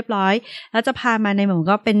ติเสร็จเรียบร้อยแล้วจะพามาในเหมือน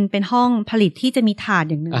ก็เป็นห้องผลิตที่จะมีถาด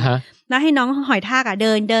อย่างนึงแล้วให้น้องหอยทากเ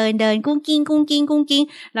ดินกุ้งกิ้ง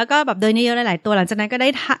แล้วก็แบบเดินเยอะๆหลายๆตัวหลังจากนั้นก็ไ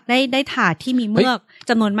ด้ถาดที่มีเมือก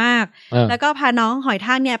จำนวนมากแล้วก็พาน้องหอยท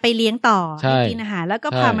ากเนี่ยไปเลี้ยงต่อไปกินอาหารแล้วก็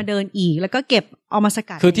พามาเดินอีกแล้วก็เก็บเอามาส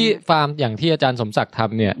กัดคือที่ฟาร์มอย่างที่อาจารย์สมศักดิ์ท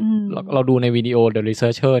ำเนี่ยเราดูในวิดีโอ The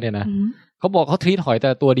Researcher เนี่ยนะเขาบอกเขาทรีตหอยแต่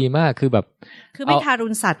ตัวดีมากคือแบบคือไม่ทารุ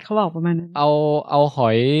ณสัตว์เขาบอกประมาณนั้นเอาห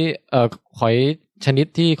อยชนิด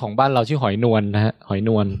ที่ของบ้านเราชื่อหอยนวลนะฮะหอยน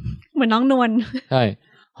วลเหมือนน้องนวลใช่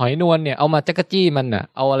หอยนวลเนี่ยเอามาจักรจี้มันน่ะ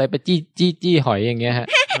เอาอะไรไปจี้หอยอย่างเงี้ยฮะ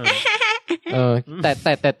แ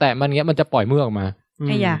ต่มันเงี้ยมันจะปล่อยเมือกออกมา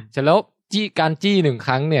เสร็จแล้วการจี้1ค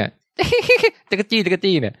รั้งเนี่ยจักรจี้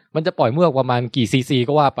เนี่ยมันจะปล่อยเมือกประมาณกี่ซีซี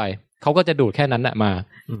ก็ว่าไปเขาก็จะดูดแค่นั้นน่ะมา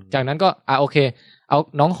จากนั้นก็โอเคเอา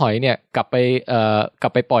น้องหอยเนี่ยกลับ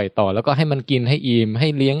ไปปล่อยต่อแล้วก็ให้มันกินให้อิ่มให้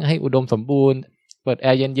เลี้ยงให้อุดมสมบูรณ์เปิดแอ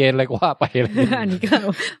ร์เย็นๆอะไรก็ว่าไปอันนี้ก็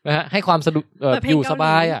นะฮะให้ความสะดวกอยู่สบ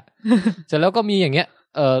ายอ่ะเสร็จแล้วก็มีอย่างเงี้ย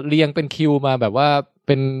เรียงเป็นคิวมาแบบว่าเ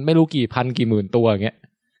ป็นไม่รู้กี่พันกี่หมื่นตัวอย่างเงี้ย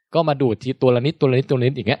ก็มาดูดทีตัวละนิด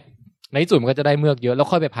อย่างเงี้ยในที่สุดมันก็จะได้เมือกเยอะแล้ว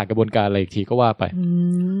ค่อยไปผ่านกระบวนการอะไรอีกทีก็ว่าไป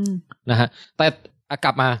นะฮะแต่ก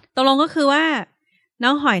ลับมาตกลงก็คือว่าน้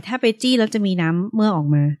องหอยถ้าไปจี้แล้วจะมีน้ำเมือกออก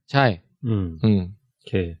มาใช่โอ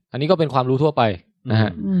เคอันนี้ก็เป็นความรู้ทั่วไปนะฮ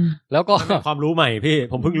ะแล้วก็ความรู้ใหม่พี่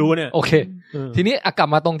ผมเพิ่งรู้เนี่ยโอเคทีนี้กลับ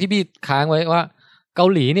มาตรงที่พี่ค้างไว้ว่าเกา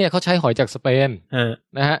หลีเนี่ยเขาใช้หอยจากสเปน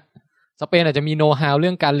นะฮะสเปนอาจจะมีโนว์ฮาวเรื่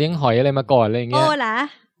องการเลี้ยงหอยอะไรมาก่อนอะไรอย่างเงี้ยโ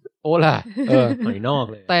อ้ล่ะหอยนอก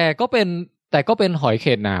เลยแต่ก็เป็นหอยเข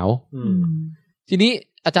ตหนาวทีนี้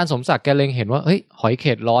อาจารย์สมศักดิ์แกเล็งเห็นว่าเฮ้ยหอยเข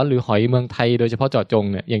ตร้อนหรือหอยเมืองไทยโดยเฉพาะเจาะจง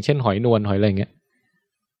เนี่ยอย่างเช่นหอยนวลหอยอะไรเงี้ย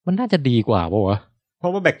มันน่าจะดีกว่าป่ะวะเพรา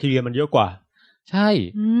ะว่าแบคทีเรียมันเยอะกว่าใช่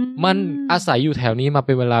มันอาศัยอยู่แถวนี้มาเ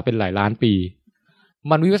ป็นเวลาเป็นหลายล้านปี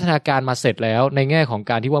มันวิวัฒนาการมาเสร็จแล้วในแง่ของ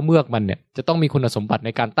การที่ว่าเมือกมันเนี่ยจะต้องมีคุณสมบัติใน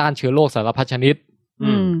การต้านเชื้อโรคสารพัดชนิด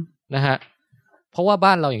นะฮะเพราะว่า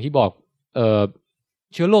บ้านเราอย่างที่บอก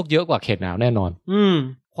เชื้อโรคเยอะกว่าเขตหนาวแน่นอน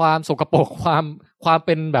ความสกปรกความเ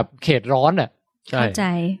ป็นแบบเขตร้อนอ่ะใ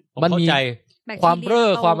ช่มันมีความเบ้อ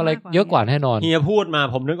ความอะไรเยอะกว่าแน่นอนเฮียพูดมา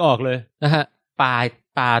ผมนึกออกเลยนะฮะป่า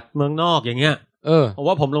เมืองนอกอย่างเงี้ยผม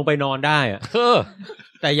ว่าผมลงไปนอนได้อ่ะ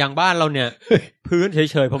แต่อย่างบ้านเราเนี่ยพื้นเฉ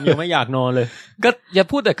ยๆผมยังไม่อยากนอนเลยก็อย่า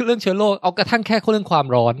พูดแต่เรื่องเชื้อโรคเอากระทั่งแค่เรื่องความ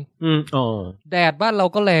ร้อนแดดบ้านเรา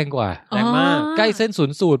ก็แรงกว่าแรงมากใกล้เส้นศู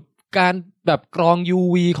นย์สูตรการแบบกรอง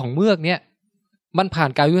UV ของเมือกเนี่ยมันผ่าน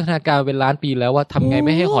การวิวัฒนาการเป็นล้านปีแล้วว่าทำไงไ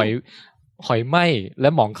ม่ให้หอยไหม้และ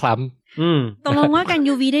หมองคล้ำตกลงว่าการ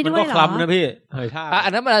UV ได้ด้วยเหรอมันก็คล้ำนะพี่อั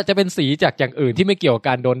นนั้นมันจะเป็นสีจากอย่างอื่นที่ไม่เกี่ยวกับก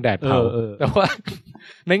ารโดนแดดเผาแต่ว่า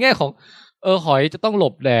ในแง่ของหอยจะต้องหล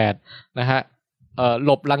บแดดนะฮะห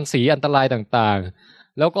ลบรังสีอันตรายต่าง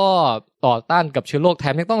ๆแล้วก็ต่อต้านกับเชื้อโรคแถ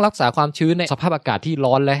มยังต้องรักษาความชื้นในสภาพอากาศที่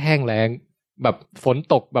ร้อนและแห้งแล้งแบบฝน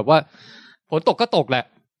ตกแบบว่าฝนตกก็ตกแหละ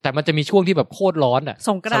แต่มันจะมีช่วงที่แบบโคตรร้อนอ่ะ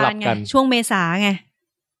สงกรานต์ไงช่วงเมษาไง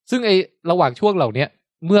ซึ่งไอ้ระหว่างช่วงเหล่านี้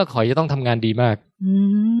เมือกหอยจะต้องทำงานดีมาก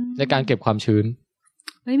ในการเก็บความชื้น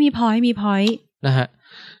เฮ้ยมีพอยต์นะฮะ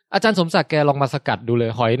อาจารย์สมศักดิ์แกลองมาสกัดดูเลย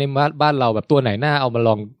หอยในบ้านเราแบบตัวไหนน่าเอามาล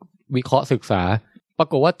องวิเคราะห์ศึกษาปรา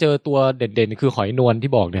กฏว่าเจอตัวเด่นๆคือหอยนวล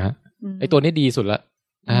ที่บอกเนี่ยฮะไอตัวนี้ดีสุดละ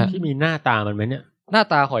นะฮะที่มีหน้าตามันไหมเนี่ยหน้า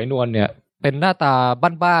ตาหอยนวลเนี่ยเป็นหน้าตา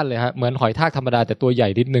บ้านๆเลยฮะเหมือนหอยทากธรรมดาแต่ตัวใหญ่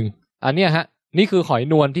นิดนึงอันเนี้ยฮะนี่คือหอย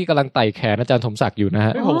นวลที่กำลังไต่แขนอาจารย์สมศักดิ์อยู่นะฮ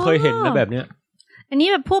ะผมเคยเห็นนะแบบเนี้ยอันนี้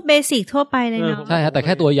แบบพวกเบสิกทั่วไปเลยเนาะใช่ฮะแต่แ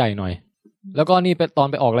ค่ตัวใหญ่หน่อยแล้วก็นี่เป็นตอน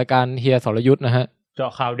ไปออกรายการเฮียสรยุทธนะฮะเจา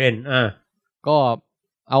ะข่าวเด่นก็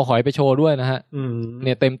เอาหอยไปโชว์ด้วยนะฮะเ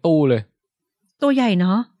นี่ยเต็มตู้เลยตัวใหญ่เน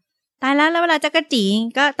าะตายแล้วเวลาจักรจี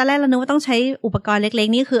ก็ตอนแรกเรานึกว่าต้องใช้อุปกรณ์เล็ก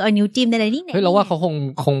ๆนี่คือเอานิ้วจิ้มได้เลยนี่เฮ้ยเราว่าเขา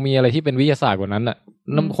คงมีอะไรที่เป็นวิทยาศาสตร์กว่านั้นน่ะ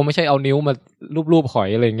คงไม่ใช่เอานิ้วมาลูบๆหอย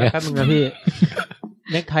อะไรอย่างเงี้ยแป๊บนึงนะพี่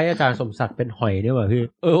เน็กไทอาจารย์สมศักดิ์เป็นหอยด้วยว่ะพี่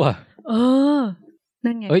ว่ะ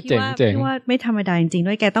นั่นไงพี่ว่าไม่ธรรมดาจริงๆ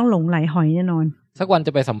ด้วยแกต้องหลงไหลหอยแน่นอนสักวันจ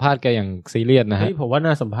ะไปสัมภาษณ์แกอย่างซีเรียสนะฮะผมว่า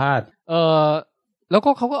น่าสัมภาษณ์แล้วก็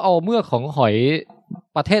เขาก็เอาเมือกของหอย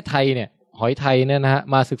ประเทศไทยเนี่ยหอยไทยเนี่ยนะฮะ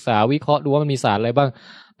มาศึกษาวิเคราะห์ดูว่ามันมีสารอะไรบ้าง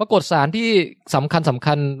ปรากฏสารที่สำ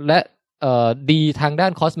คัญและดีทางด้า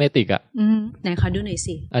นคอสเมติกอ่ะไหนขอดูหน่อย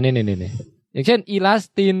สิอันนี้อย่างเช่นอีลาส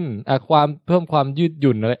ตินความเพิ่มความยืดห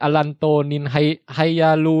ยุ่นอะไรอะลันโตนินไฮย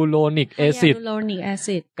าลูโรนิกแอซิด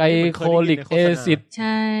ไกโคลิกแอซิดใ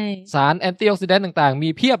ช่สารแอนตี้ออกซิแดนต์ต่างๆมี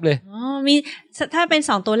เพียบเลยมีถ้าเป็น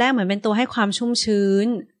2ตัวแรกเหมือนเป็นตัวให้ความชุ่มชื้น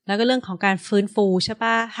แล้วก็เรื่องของการฟื้นฟูใช่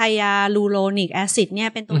ป่ะไฮยาลูโรนิกแอซิดเนี่ย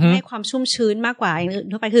เป็นตัวให้ความชุ่มชื้นมากกว่าอย่างอื่น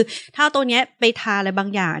ทั่วไปคือถ้าตัวเนี้ยไปทาอะไรบาง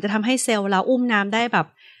อย่างจะทำให้เซลล์เราอุ้มน้ำได้แบบ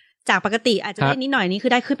จากปกติอาจจะได้นิดหน่อยนี้คื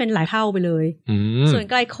อได้ขึ้นเป็นหลายเท่าไปเลยส่วน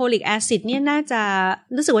ไกลโคลิกแอซิดเนี่ยน่าจะ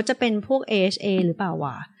รู้สึกว่าจะเป็นพวก AHA หรือเปล่าว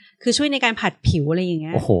ะคือช่วยในการผัดผิวอะไรอย่างเ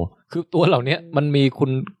งี้ยโอ้โหคือตัวเหล่านี้มันมีคุ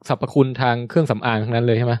ณสรรพคุณทางเครื่องสำอางทั้งนั้นเ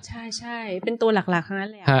ลยใช่ไหมใช่เป็นตัวหลักๆทั้งนั้น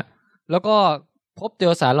เลยฮะแล้วก็พบเจ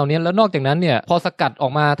อสารเหล่านี้แล้วนอกจากนั้นเนี่ยพอสกัดออ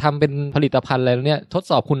กมาทำเป็นผลิตภัณฑ์อะไรเนี่ยทด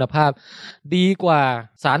สอบคุณภาพดีกว่า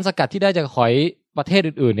สารสกัดที่ได้จากหอยประเทศ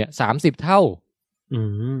อื่นๆเนี่ย30 เท่า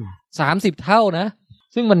30 เท่านะ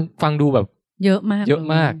ซึ่งมันฟังดูแบบเยอะมา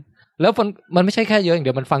กแล้วมันไม่ใช่แค่เยอะอย่างเ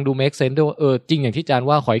ดียวมันฟังดู make sense ด้วยว่าจริงอย่างที่อาจารย์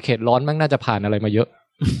ว่าหอยเขตร้อนมั่งน่าจะผ่านอะไรมาเยอะ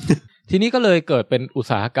ทีนี้ก็เลยเกิดเป็นอุต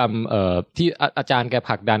สาหกรรมที่อาจารย์แกผ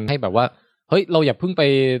ลักดันให้แบบว่าเฮ้ยเราอย่าเพิ่งไป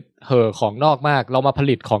เห่อของนอกมากเรามาผ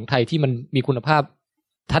ลิตของไทยที่มันมีคุณภาพ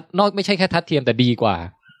นอกไม่ใช่แค่ทัดเทียมแต่ดีกว่า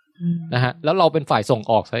นะฮะแล้วเราเป็นฝ่ายส่ง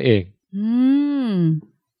ออกซะเอง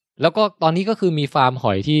แล้วก็ตอนนี้ก็คือมีฟาร์มห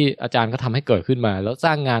อยที่อาจารย์ก็ทำให้เกิดขึ้นมาแล้วส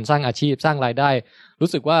ร้างงานสร้างอาชีพสร้างรายได้รู้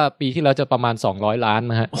สึกว่าปีที่แล้วจะประมาณ200 ล้าน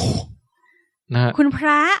นะฮะคุณพร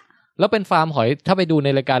ะแล้วเป็นฟาร์มหอยถ้าไปดูใน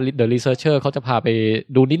รายการ The Researcher เขาจะพาไป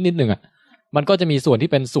ดูนิดนึงอ่ะมันก็จะมีส่วนที่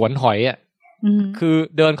เป็นสวนหอยอ่ะคือ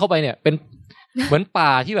เดินเข้าไปเนี่ยเป็นเหมือนป่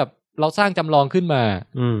าที่แบบเราสร้างจำลองขึ้นมา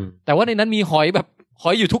แต่ว่าในนั้นมีหอยแบบห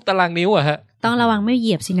อยอยู่ทุกตารางนิ้วอะฮะต้องระวังไม่เห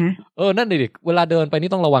ยียบสินะนั่นดิเวลาเดินไปนี่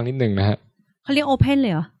ต้องระวังนิดนึงนะฮะเขาเรียกโอเพนเล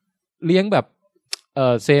ยเหรอเลี้ยงแบบ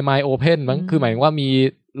เซมายโอเพนมั้งคือหมายถึงว่ามี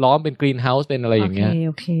ล้อมเป็นกรีนเฮาส์เป็นอะไรอย่างเงี้ย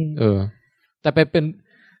โอเคแต่เป็น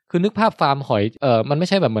คือนึกภาพฟาร์มหอยมันไม่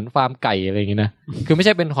ใช่แบบเหมือนฟาร์มไก่อะไรอย่างงี้นะคือไม่ใ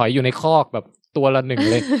ช่เป็นหอยอยู่ในคอกแบบตัวละหนึ่ง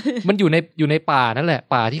เลย มันอยู่ในป่านั่นแหละ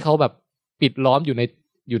ป่าที่เขาแบบปิดล้อมอยู่ใ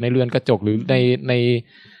นเรือนกระจกหรือใน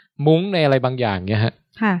มุ้งในอะไรบางอย่างเงี้ยฮะ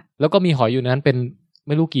ค่ะแล้วก็มีหอยอยู่นั้นเป็นไ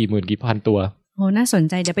ม่รู้กี่หมื่นกี่พันตัวโอ้น่าสน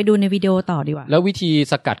ใจเดี๋ยวไปดูในวิดีโอต่อดีกว่าแล้ววิธี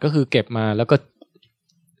สกัดก็คือเก็บมาแล้วก็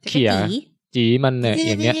เขี่ยจีมันเนี่ย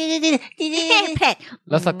อย่างเงี้ย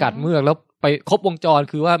แล้วสกัดเมือกแล้วไปครบวงจร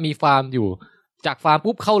คือว่ามีฟาร์มอยู่จากฟาร์ม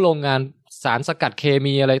ปุ๊บเข้าโรงงานสารสกัดเค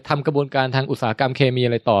มีอะไรทำกระบวนการทางอุตสาหกรรมเคมีอ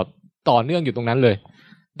ะไรต่อเนื่องอยู่ตรงนั้นเลย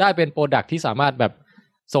ได้เป็นโปรดักที่สามารถแบบ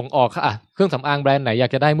ส่งออกค่ะเครื่องสำอางแบรนด์ไหนอยา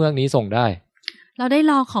กจะได้เมือกนี้ส่งได้เราได้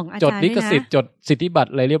ลองของอาจารย์จดลิขสิทธิ์จดสิทธิบัต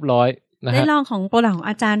รอะไรเรียบร้อยนะฮะได้ลองของโปรดักของ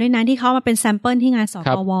อาจารย์ด้วยนะที่เขามาเป็นแซมเปิลที่งานส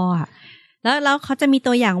กวอ่ะแล้วเขาจะมี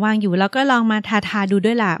ตัวอย่างวางอยู่แล้วก็ลองมาทาดู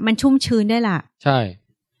ด้วยล่ะมันชุ่มชื้นได้ล่ะใช่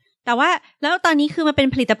แต่ว่าแล้วตอนนี้คือมันเป็น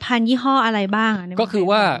ผลิตภัณฑ์ยี่ห้ออะไรบ้างก็คือ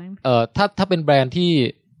ว่าถ้าเป็นแบรนด์ที่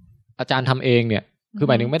อาจารย์ทำเองเนี่ยคือห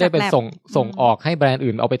มายถึงไม่ได้เป็นส่งออกให้แบรนด์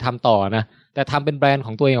อื่นเอาไปทำต่อนะแต่ทำเป็นแบรนด์ข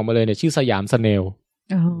องตัวเองออกมาเลยเนี่ยชื่อสยามสเนล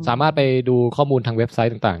สามารถไปดูข้อมูลทางเว็บไซ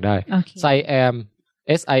ต์ต่างๆได้ไซแอม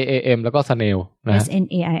SIAM แล้วก็สเนลนะ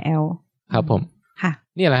SNAIL ครับผมค่ะ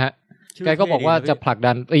นี่แหละฮะแกก็บอกว่าจะผลัก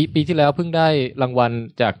ดันปีที่แล้วเพิ่งได้รางวัล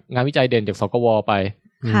จากงานวิจัยเด่นจากสกวไป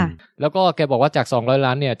ค่ะแล้วก็แกบอกว่าจาก200 ล้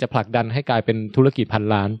านเนี่ยจะผลักดันให้กลายเป็นธุรกิจพัน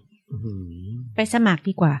ล้านไปสมัคร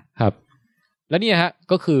ดีกว่าครับและนี่ฮะ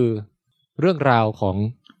ก็คือเรื่องราวของ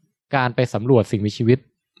การไปสำรวจสิ่งมีชีวิต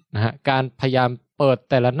นะฮะการพยายามเปิด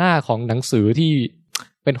แต่ละหน้าของหนังสือที่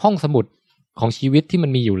เป็นห้องสมุดของชีวิตที่มั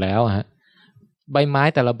นมีอยู่แล้วฮะใบไม้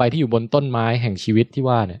แต่ละใบที่อยู่บนต้นไม้แห่งชีวิตที่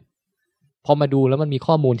ว่าเนี่ยพอมาดูแล้วมันมี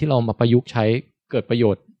ข้อมูลที่เรามาประยุกต์ใช้เกิดประโย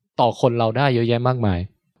ชน์ต่อคนเราได้เยอะแยะมากมาย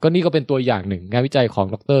ก็นี่ก็เป็นตัวอย่างหนึ่งงานวิจัยของ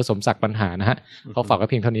ดร.สมศักดิ์ปัญหานะฮะเขาฝากไว้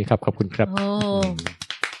เพียงเท่านี้ครับขอบคุณครับ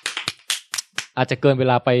อาจจะเกินเว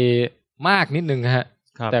ลาไปมากนิดนึงฮะ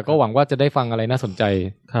แต่ก็หวังว่าจะได้ฟังอะไรน่าสนใจ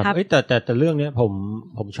ครับแต่เรื่องนี้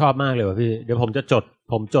ผมชอบมากเลยว่ะพี่เดี๋ยวผมจ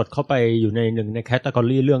ดเข้าไปอยู่ในหนึ่งในแคตตาก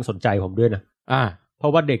รีเรื่องสนใจผมด้วยนะเพรา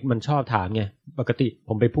ะว่าเด็กมันชอบถามไงปกติผ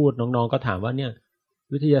มไปพูดน้องๆก็ถามว่าเนี่ย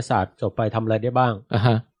วิทยาศาสตร์จบไปทำอะไรได้บ้าง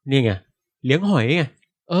นี่ไงเลี้ยงหอยไง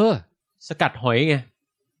สกัดหอยไง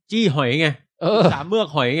จี้หอยไงสามเมือก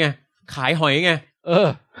หอยไงขายหอยไง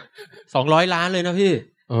200 ล้านเลยนะพี่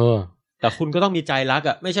แต่คุณก็ต้องมีใจรัก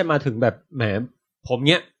อ่ะไม่ใช่มาถึงแบบแหมผม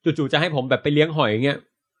เนี้ยจู่ๆจะให้ผมแบบไปเลี้ยงหอยเงี้ย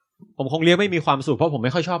ผมคงเลี้ยงไม่มีความสุขเพราะผมไ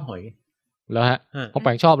ม่ค่อยชอบหอยแล้วฮะพ่อแป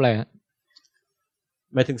งชอบอะไรฮะ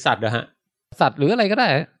หมายถึงสัตว์เหรอฮะสัตว์หรืออะไรก็ได้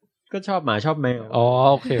ก็ชอบหมาชอบแมว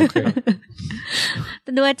โอเคแ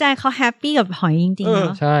ต่ดูอาจารย์เขาแฮปปี้กับหอยจริงๆเน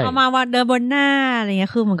าะเขามาว่าเดินบนหน้าอะไรเงี้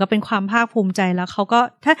ยคือเหมือนก็เป็นความภาคภูมิใจแล้วเขาก็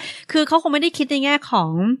คือเขาคงไม่ได้คิดในแง่ขอ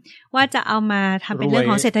งว่าจะเอามาทำเป็นเรื่อง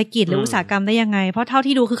ของเศรษฐกิจหรืออุตสาหกรรมได้ยังไงเพราะเท่า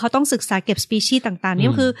ที่ดูคือเขาต้องศึกษาเก็บสปีชีส์ต่างๆนี่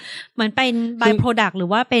ก็คือเหมือนเป็น by product หรือ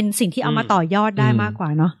ว่าเป็นสิ่งที่เอามาต่อยอดได้มากกว่า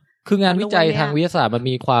เนาะคืองานวิจัยทางวิทยาศาสตร์มัน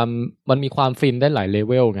มีความฟินได้หลายเล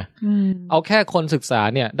เวลไงเอาแค่คนศึกษา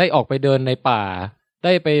เนี่ยได้ออกไปเดินในป่าไ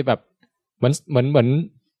ด้ไปแบบเหมือน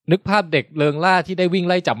นึกภาพเด็กเริงล่าที่ได้วิ่ง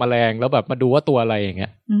ไล่จับแมลงแล้วแบบมาดูว่าตัวอะไรอย่างเงี้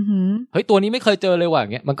ยเฮ้ยตัวนี้ไม่เคยเจอเลยว่ะอย่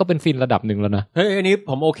างเงี้ยมันก็เป็นฟินระดับหนึ่งแล้วนะเฮ้ยอันนี้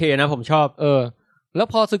ผมโอเคนะผมชอบแล้ว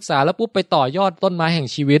พอศึกษาแล้วปุ๊บไปต่อยอดต้นไม้แห่ง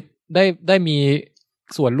ชีวิตได้มี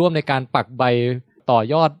ส่วนร่วมในการปักใบต่อ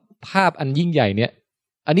ยอดภาพอันยิ่งใหญ่เนี่ย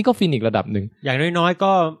อันนี้ก็ฟินอีกระดับหนึ่งอย่างน้อยๆ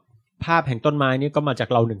ก็ภาพแห่งต้นไม้นี้ก็มาจาก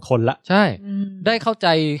เรา1คนละใช่ได้เข้าใจ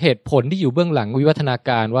เหตุผลที่อยู่เบื้องหลังวิวัฒนา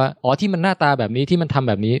การว่าที่มันหน้าตาแบบนี้ที่มันทำ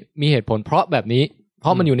แบบนี้มีเหตุผลเพราะแบบนี้เพรา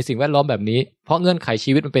ะมันอยู่ในสิ่งแวดล้อมแบบนี้เพราะเงื่อนไข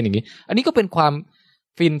ชีวิตมันเป็นอย่างนี้อันนี้ก็เป็นความ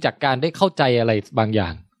ฟินจากการได้เข้าใจอะไรบางอย่า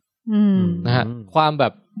งนะฮะความแบ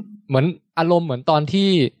บเหมือนอารมณ์เหมือนตอนที่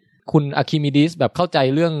คุณอะคิมิดิสแบบเข้าใจ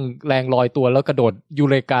เรื่องแรงลอยตัวแล้วกระโดดยู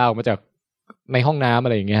เรกาออกมาจากในห้องน้ำอะ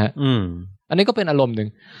ไรอย่างเงี้ยฮะอันนี้ก็เป็นอารมณ์หนึ่ง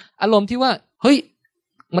อารมณ์ที่ว่าเฮ้ย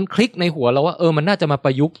มันคลิกในหัวเราว่ามันน่าจะมาป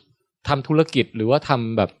ระยุกต์ทำธุรกิจหรือว่าท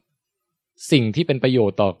ำแบบสิ่งที่เป็นประโยช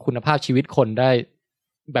น์ต่อคุณภาพชีวิตคนได้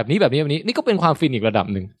แบบนี้นี่ก็เป็นความฟินอีกระดับ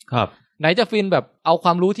หนึ่งครับไหนจะฟินแบบเอาคว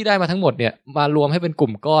ามรู้ที่ได้มาทั้งหมดเนี่ยมารวมให้เป็นกลุ่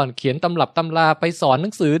มก้อนเขียนตำรับตำราไปสอนห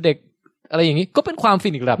นังสือเด็กอะไรอย่างนี้ก็เป็นความฟิ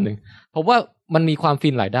นอีกระดับหนึ่งผมว่ามันมีความฟิ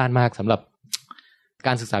นหลายด้านมากสำหรับก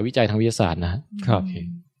ารศึกษาวิจัยทางวิทยาศาสตร์นะครับ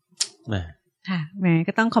ค่ะแหม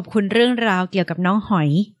ก็ต้องขอบคุณเรื่องราวเกี่ยวกับน้องหอย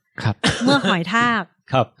ครับเมื่อหอยทาก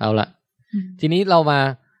ครับเอาละทีนี้เรามา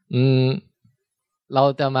เรา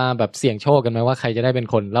จะมาแบบเสี่ยงโชคกันไหมว่าใครจะได้เป็น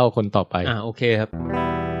คนเล่าคนต่อไปโอเคครับ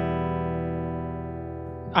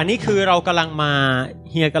อันนี้คือเรากำลังมา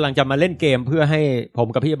เฮียกำลังจะมาเล่นเกมเพื่อให้ผม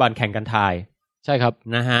กับพี่บันแข่งกันทายใช่ครับ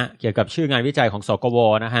นะฮะเกี่ยวกับชื่องานวิจัยของสกว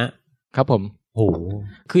นะฮะครับผมโห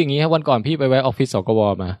คืออย่างนี้ครับวันก่อนพี่ไปแวะออฟฟิศสกว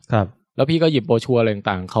มาครับแล้วพี่ก็หยิบโบรชัวร์อะไร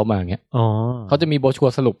ต่างๆเข้ามาอย่างเงี้ยเขาจะมีโบรชัว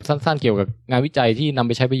ร์สรุปสั้นๆเกี่ยวกับงานวิจัยที่นำไ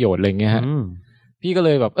ปใช้ประโยชน์อะไรเงี้ยฮะพี่ก็เล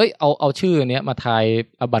ยแบบเอาชื่อเนี้ยมาทาย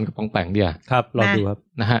อบันกับปองแปงเดียวครับลองดูครับ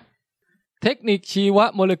นะฮะเทคนิคชีว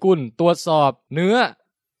โมเลกุลตรวจสอบเนื้อ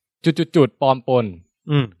จุดๆปลอมปน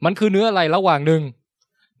มันคือเนื้ออะไรระหว่างหนึ่ง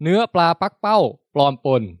เนื้อปลาปักเป้าปลอมป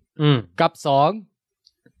นกับ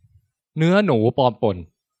2เนื้อหนูปลอมปน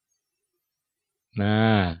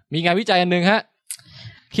มีงานวิจัยอันนึงฮะ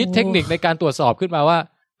คิดเทคนิคในการตรวจสอบขึ้นมาว่า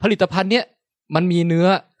ผลิตภัณฑ์เนี้ยมันมีเนื้อ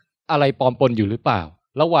อะไรปลอมปนอยู่หรือเปล่า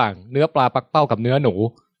ระหว่างเนื้อปลาปักเป้ากับเนื้อหนู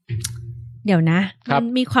เดี๋ยวนะมัน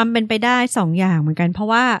มีความเป็นไปได้2อย่างเหมือนกันเพราะ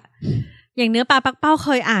ว่าอย่างเนื้อปลาปักเป้าเค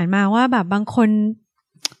ยอ่านมาว่าแบบบางคน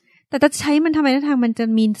แต่จะใช้มันทำไมทางมันจะ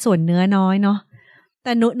มีส่วนเนื้อน้อยเนาะแ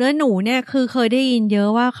ต่เนื้อหนูเนี่ยคือเคยได้ยินเยอะ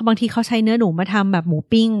ว่าบางทีเขาใช้เนื้อหนูมาทำแบบหมู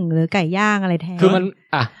ปิ้งหรือไก่ย่างอะไรแทนคือมัน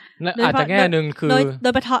อาจจะแง่นึงคือ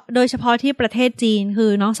โดยเฉพาะที่ประเทศจีนคือ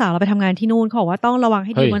น้องสาวเราไปทำงานที่นู่นเขาบอกว่าต้องระวังใ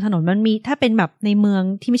ห้ดีบนถนนมันมีถ้าเป็นแบบในเมือง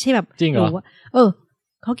ที่ไม่ใช่แบบจริงเหรอ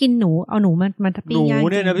เขากินหนูเอาหนูมันปิ้งย่างหนู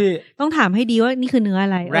เนี่ยนะพี่ต้องถามให้ดีว่านี่คือเนื้ออะ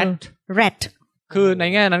ไรrat คือใน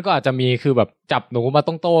แง่นั้นก็อาจจะมีคือแบบจับหนูมา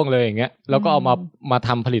ต้งๆเลยอย่างเงี้ยแล้วก็เอามาท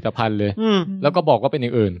ำผลิตภัณฑ์เลยแล้วก็บอกว่าเป็นอย่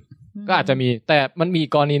างอื่นก็อาจจะมีแต่มันมี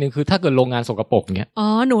กรณีนึงคือถ้าเกิดโรงงานสกปรกเงี้ย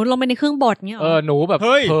หนูลงไปในเครื่องบดเงี้ยหนูแบบ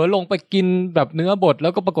เผลอลงไปกินแบบเนื้อบดแล้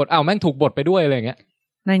วก็ปรากฏแม่งถูกบดไปด้วยอะไรอย่างเงี้ย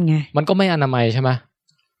นั่นไงมันก็ไม่อนามัยใช่ไหม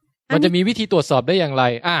มันจะมีวิธีตรวจสอบได้อย่างไร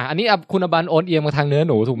อันนี้คุณอบันโอนเอียงมาทางเนื้อ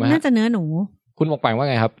หนูถูกไหมน่าจะเนื้อหนูคุณบอกไปว่า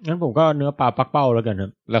ไงครับงั้นผมก็เนื้อปลาปักเป้าแล้วกันครั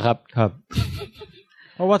บแล้วครับ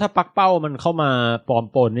เพราะว่าถ้าปักเป้ามันเข้ามาปลอม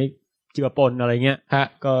ปนนี่เจือปนอะไรเงี้ย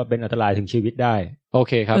ก็เป็นอันตรายถึงชีวิตได้โอ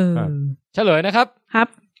เคครับเฉลยนะครับครับ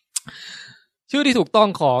ชื่อที่ถูกต้อง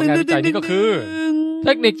ของงานวิจัยนี้ก็คือเท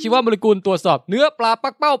คนิคชีวโมเลกุลตรวจสอบเนื้อปลาปั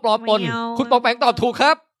กเป้าปลอมปนคุณปองแปงตอบถูกค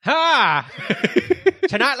รับ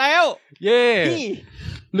ชนะแล้ว เย่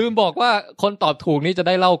ลืมบอกว่าคนตอบถูกนี่จะไ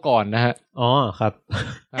ด้เล่าก่อนนะฮะอ๋อครับ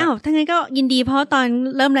อ้าวถ้างั้นก็ยินดีเพราะตอน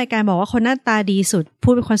เริ่มรายการบอกว่าคนหน้าตาดีสุดพู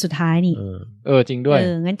ดเป็นคนสุดท้ายนี่จริงด้วย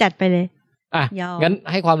งั้นจัดไปเลยงั้น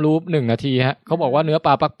ให้ความรู้1 นาทีฮะเขาบอกว่าเนื้อป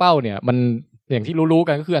ลาปักเป้าเนี่ยมันอย่างที่รู้ๆ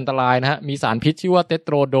กันก็คืออันตรายนะฮะมีสารพิษชื่อว่าเตโต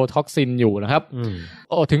รโดท็อกซินอยู่นะครับ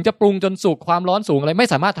ถึงจะปรุงจนสุกความร้อนสูงอะไรไม่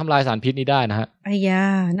สามารถทำลายสารพิษนี้ได้นะฮะอ้ยา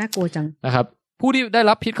น่ากลัวจังนะครับผู้ที่ได้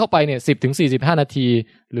รับพิษเข้าไปเนี่ย10 ถึง 45 นาที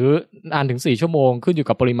หรือนานถึง4 ชั่วโมงขึ้นอยู่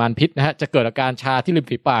กับปริมาณพิษนะฮะจะเกิดอาการชาที่ริม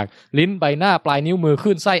ฝีปากลิ้นใบหน้าปลายนิ้วมือค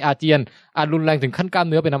ลื่นไส้อาเจียนอาจรุนแรงถึงขั้นกล้าม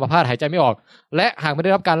เนื้อเป็นอัมพาตหายใจไม่ออกและหากไม่ไ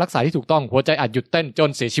ด้รับการรักษาที่ถูกต้องหัวใจอาจหยุดเต้นจน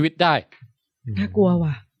เสียชีวิตได้น่ากลัว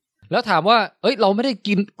ว่ะแล้วถามว่าเราไม่ได้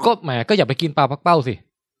กินก็แหมก็อย่าไปกินปลาปักเป้าสิ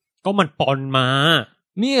ก็มันปนมา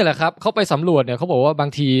นี่แหละครับเขาไปสำรวจเนี่ยเขาบอกว่าบา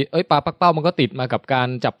งทีปลาปักเป้ามันก็ติดมากับการ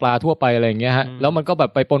จับปลาทั่วไปอะไรอย่างเงี้ยฮะแล้วมันก็แบ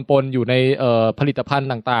บไปปนอยู่ในผลิตภัณฑ์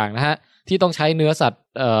ต่างๆนะฮะที่ต้องใช้เนื้อสัตว์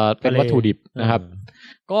เป็นวัตถุดิบนะครับ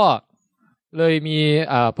ก็เลยมี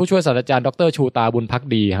ผู้ช่วยศาสตราจารย์ดร.ชูตาบุญภัก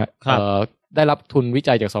ดีฮะได้รับทุนวิ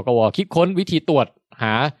จัยจากสกว.คิดค้นวิธีตรวจห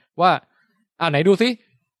าว่าไหนดูซิ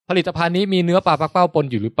ผลิตภัณฑ์นี้มีเนื้อปลาปักเป้าปน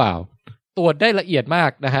อยู่หรือเปล่าตรวจได้ละเอียดมาก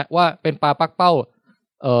นะฮะว่าเป็นปลาปักเป้า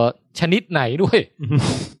ชนิดไหนด้วย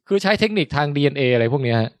คือใช้เทคนิคทาง DNA อะไรพวก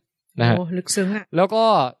นี้นะฮะโอ้ลึกซึ้งอ่ะแล้วก็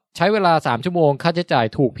ใช้เวลา3 ชั่วโมงค่าใช้จ่าย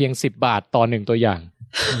ถูกเพียง10 บาทต่อ1ตัวอย่าง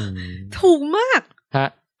ถูกมากฮะ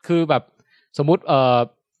คือแบบสมมุติ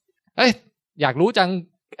อยากรู้จัง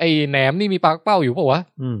ไอ้แหนมนี่มีปลาเป้าอยู่เปล่าวะ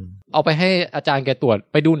เอาไปให้อาจารย์แกตรวจ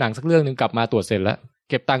ไปดูหนังสักเรื่องนึงกลับมาตรวจเสร็จแล้ว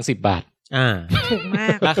เก็บตังค์10 บาทถูกมา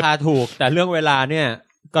กราคาถูกแต่เรื่องเวลาเนี่ย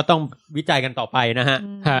ก็ต้องวิจัยกันต่อไปนะฮะ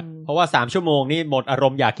เพราะว่า3 ชั่วโมงนี่หมดอาร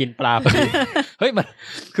มณ์อยากกินปลาพอดีเฮ้ยมัน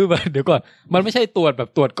คือเดี๋ยวก่อนมันไม่ใช่ตรวจแบบ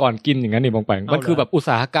ตรวจก่อนกินอย่างนั้นนี่บองแปงมันคือแบบอุตส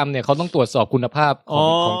าหกรรมเนี่ยเขาต้องตรวจสอบคุณภาพ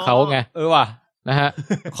ของเขาไงว่ะนะฮะ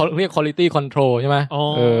เขาเรียก quality control ใช่ไหม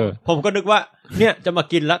ผมก็นึกว่าเนี่ยจะมา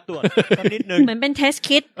กินละตรวจนิดนึงเหมือนเป็น test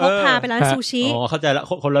kit พกพาไปร้านซูชิเข้าใจละ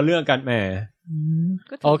คนละเรื่องกันแหม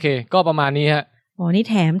โอเคก็ประมาณนี้ฮะนี่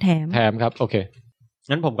แถมครับโอเค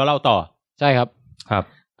งั้นผมก็เล่าต่อใช่ครับ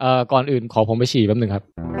ก่อนอื่นขอผมไปฉี่แป๊บนึงครับ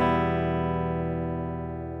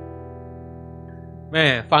แม่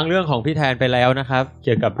ฟังเรื่องของพี่แทนไปแล้วนะครับเ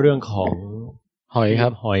กี่ยวกับเรื่องของหอยครั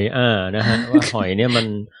บหอยนะฮะ ว่าหอยเนี่ยมัน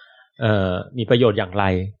มีประโยชน์อย่างไร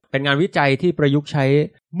เป็นงานวิจัยที่ประยุกต์ใช้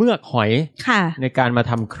เมือกหอยในการมา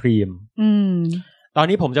ทำครีมตอน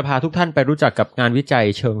นี้ผมจะพาทุกท่านไปรู้จักกับงานวิจัย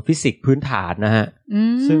เชิงฟิสิกส์พื้นฐานนะฮะ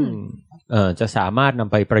ซึ่งจะสามารถน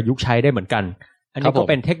ำไปประยุกต์ใช้ได้เหมือนกันอันนี้ก็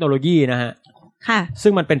เป็นเทคโนโลยีนะฮะซึ่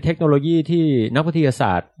งมันเป็นเทคโนโลยีที่นักวิทยาศ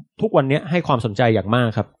าสตร์ทุกวันนี้ให้ความสนใจอย่างมาก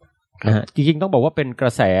ครับนะฮะจริงๆต้องบอกว่าเป็นกร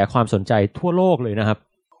ะแสความสนใจทั่วโลกเลยนะครับ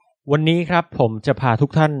วันนี้ครับผมจะพาทุ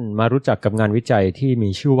กท่านมารู้จักกับงานวิจัยที่มี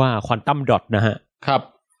ชื่อว่าควอนตัมดอทนะฮะครับ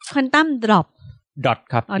ควอนตัมดอทดอท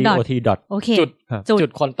ครับ DOT ดอทจุ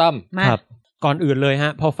ดควอนตัมครับก่อนอื่นเลยฮ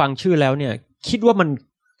ะพอฟังชื่อแล้วเนี่ยคิดว่ามัน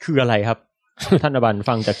คืออะไรครับ ท่านอบัน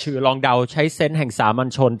ฟังจากชื่อลองเดาใช้เซนส์แห่งสามัญ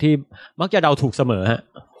ชนที่มักจะเดาถูกเสมอฮะ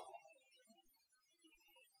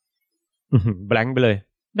แบงค์ไปเล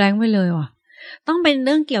ยว่ะต้องเป็นเ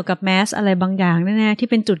รื่องเกี่ยวกับแมสอะไรบางอย่างแน่ๆที่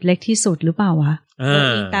เป็นจุดเล็กที่สุดหรือเปล่าวะ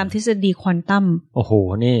ตามทฤษฎีควอนตัมโอ้โห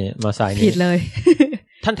นี่มาสายนี้ผิดเลย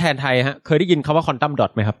ท่านแทนไทยฮะเคยได้ยินคำว่าควอนตัมดอ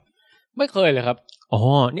ทไหมครับไม่เคยเลยครับอ๋อ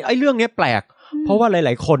นี่ไอ้เรื่องนี้แปลกเพราะว่าหล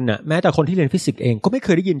ายๆคนน่ะแม้แต่คนที่เรียนฟิสิกส์เองก็ไม่เค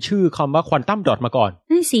ยได้ยินชื่อคำว่าควอนตัมดอทมาก่อน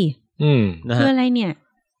นั่นสินะฮะคืออะไรเนี่ย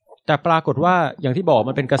แต่ปรากฏว่าอย่างที่บอก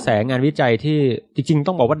มันเป็นกระแสงานวิจัยที่จริงๆ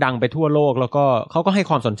ต้องบอกว่าดังไปทั่วโลกแล้วก็เขาก็ให้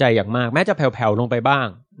ความสนใจอย่างมากแม้จะแผ่วๆลงไปบ้าง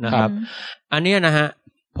นะครับอันนี้นะฮะ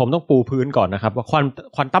ผมต้องปูพื้นก่อนนะครับว่าค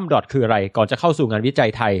วอนตัมดอทคืออะไรก่อนจะเข้าสู่งานวิจัย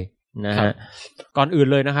ไทยนะฮะก่อนอื่น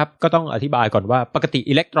เลยนะครับก็ต้องอธิบายก่อนว่าปกติ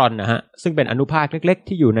อิเล็กตรอนนะฮะซึ่งเป็นอนุภาคเล็กๆ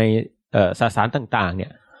ที่อยู่ในสสารต่างๆเนี่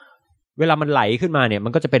ยเวลามันไหลขึ้นมาเนี่ยมั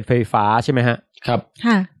นก็จะเป็นไฟฟ้าใช่ไหมฮะครับ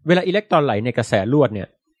เวลาอิเล็กตรอนไหลในกระแสลวดเนี่ย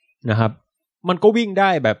นะครับมันก็วิ่งได้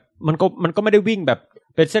แบบมันก็ไม่ได้วิ่งแบบ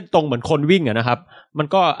เป็นเส้นตรงเหมือนคนวิ่งอะนะครับมัน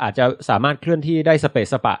ก็อาจจะสามารถเคลื่อนที่ได้สเปซ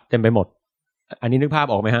สปะเต็มไปหมดอันนี้นึกภาพ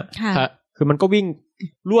ออกไหมฮะคือมันก็วิ่ง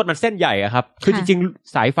ลวดมันเส้นใหญ่อะครับคือจริง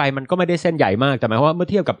ๆสายไฟมันก็ไม่ได้เส้นใหญ่มากแต่หมายความว่าเมื่อ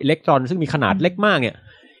เทียบกับอิเล็กตรอนซึ่งมีขนาดเล็กมากเนี่ย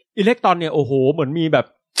อิเล็กตรอนเนี่ยโอ้โหเหมือนมีแบบ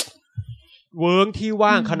เวิร์งที่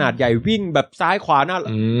ว่างขนาดใหญ่วิ่งแบบซ้ายขวาหน้า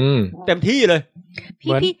เต็มที่เลย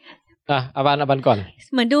พี่อาบันก่อน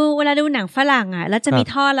เหมือนเวลาดูหนังฝรั่งอ่ะแล้วจะมี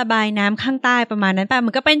ท่อระบายน้ำข้างใต้ประมาณนั้นป่ะมั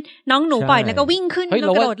นก็เป็นน้องหนูปล่อยแล้วก็วิ่งขึ้นแ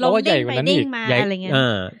ล้วกระโดดลงเด้งไปเด้งมาอะไรเงี้ย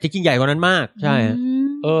จริงๆใหญ่กว่านั้นมากใช่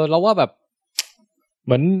เราว่าแบบเห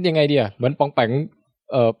มือนยังไงดีอ่ะเหมือนปองแปง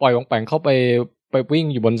ปล่อยปองแปงเข้าไปวิ่ง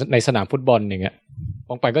อยู่บนในสนามฟุตบอลอย่างเงี้ยป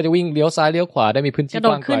องแปงก็จะวิ่งเลี้ยวซ้ายเลี้ยวขวาได้มีพื้นที่ก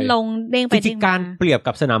ว้างไกลกระโดดขึ้นลงเด้งไปเด้งมาจริงๆการเปรียบ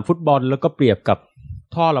กับสนามฟุตบอลแล้วก็เปรียบกับ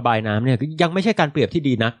ท่อระบายน้ำเนี่ยยังไม่ใช่การเปรียบที่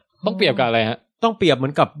ดีนะต้องเปรียบกับอะไรฮะต้องเปรียบเหมื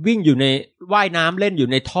อนกับวิ่งอยู่ในว่ายน้ำเล่นอยู่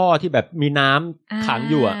ในท่อที่แบบมีน้ำขัง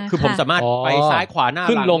อยู่อ่ะคือผมสามารถไปซ้ายขวาหน้าหลัง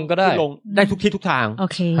ขึ้นลงก็ได้ลงได้ทุกที่ทุกทางโอ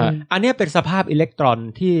เคอันนี้เป็นสภาพอิเล็กตรอน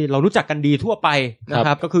ที่เรารู้จักกันดีทั่วไปนะค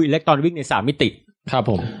รับก็คืออิเล็กตรอนวิ่งใน3มิติครับ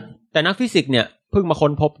ผมแต่นักฟิสิกส์เนี่ยเพิ่งมาค้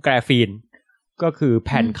นพบแกรฟีนก็คือแ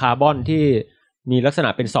ผ่นคาร์บอนที่มีลักษณะ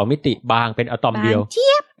เป็น2มิติบางเป็นอะตอมเดียว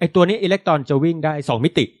ไอตัวนี้อิเล็กตรอนจะวิ่งได้2มิ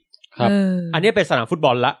ติครับอันนี้เป็นสนามฟุตบ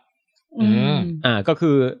อลละก็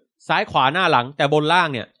คือซ้ายขวาหน้าหลังแต่บนล่าง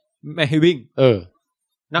เนี่ยไม่ให้วิ่ง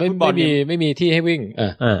นักฟุตบอลไม่มีที่ให้วิ่ง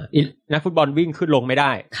นักฟุตบอลวิ่งขึ้นลงไม่ไ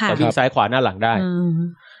ด้แต่วิ่งซ้ายขวาหน้าหลังได้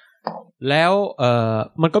แล้ว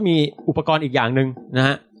มันก็มีอุปกรณ์อีกอย่างนึงนะฮ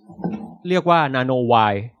ะเรียกว่านาโนไว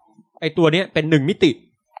ร์ไอตัวเนี้ยเป็น1มิติ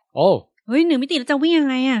โอ้เฮ้ย1มิติแล้วจะวิ่งยัง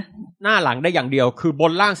ไงอ่ะหน้าหลังได้อย่างเดียวคือบ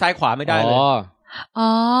นล่างซ้ายขวาไม่ได้เลยอ๋อ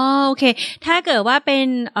โอเคถ้าเกิดว่าเป็น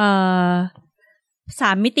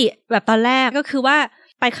3มิติแบบตอนแรกก็คือว่า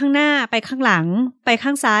ไปข้างหน้าไปข้างหลังไปข้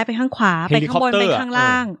างซ้ายไปข้างขวาไปข้างบนไปข้าง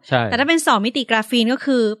ล่างแต่ถ้าเป็น2มิติกราฟีนก็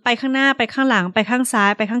คือไปข้างหน้าไปข้างหลังไปข้างซ้า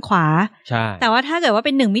ยไปข้างขวาใช่แต่ว่าถ้าเกิดว่าเ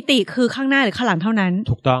ป็น1มิติคือข้างหน้าหรือข้างหลังเท่านั้น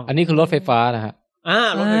ถูกต้องอันนี้คือรถไฟฟ้านะฮะ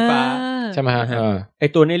รถไฟฟ้าใช่ไหมฮะไอ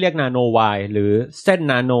ตัวนี้เรียกนาโนไวร์หรือเส้น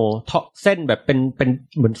นาโนเส้นแบบเป็น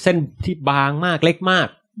เหมือนเส้นที่บางมากเล็กมาก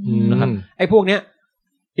นะครับไอพวกเนี้ย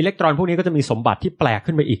อิเล็กตรอนพวกนี้ก็จะมีสมบัติที่แปลก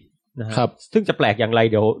ขึ้นไปอีกนะครับซึ่งจะแปลกอย่างไร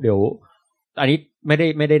เดี๋ยวอันนี้ไม่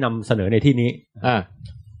ได้นำเสนอในที่นี้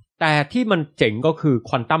แต่ที่มันเจ๋งก็คือ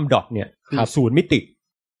ควอนตัมดอทเนี่ยคือ0มิติ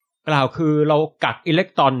กล่าวคือเรากักอิเล็ก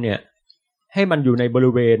ตรอนเนี่ยให้มันอยู่ในบ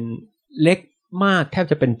ริเวณเล็กมากแทบ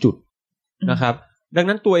จะเป็นจุดนะครับดัง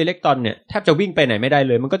นั้นตัวอิเล็กตรอนเนี่ยแทบจะวิ่งไปไหนไม่ได้เ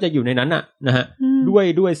ลยมันก็จะอยู่ในนั้นนะฮะ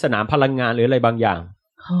ด้วยสนามพลังงานหรืออะไรบางอย่าง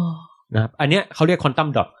นะครับอันเนี้ยเขาเรียกควอนตัม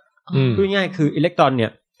ดอทพูดง่ายๆคืออิเล็กตรอนเนี่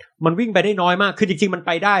ยมันวิ่งไปได้น้อยมากคือจริงๆมันไ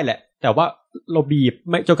ปได้แหละแต่ว่าเราบีบ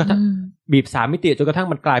ไม่จนกระทั่งบีบ3มิติจนกระทั่ง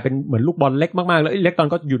มันกลายเป็นเหมือนลูกบอลเล็กมากๆแล้วอิเล็กตรอน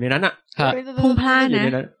ก็อยู่ในนั้นอ่ะพุ่งพล่าน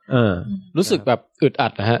นะรู้สึกแบบอึดอั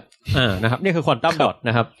ดนะฮะนะครับนี่คือควอนตัมดอทน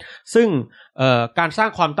ะครับซึ่งการสร้าง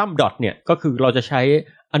ควอนตัมดอทเนี่ยก็คือเราจะใช้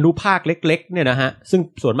อนุภาคเล็กๆเนี่ยนะฮะซึ่ง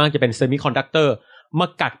ส่วนมากจะเป็นเซมิคอนดักเตอร์มา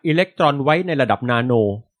กักอิเล็กตรอนไว้ในระดับนาโน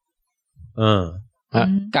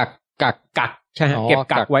กักใช่ฮะเก็บ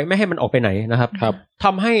กักไว้ไม่ให้มันออกไปไหนนะครับท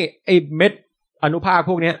ำให้ไอ้เม็ดอนุภาค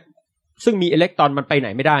พวกนี้ซึ่งมีอิเล็กตรอนมันไปไหน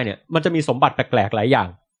ไม่ได้เนี่ยมันจะมีสมบัติแปลกๆหลายอย่าง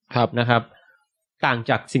นะครับต่าง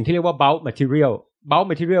จากสิ่งที่เรียกว่า bulk material bulk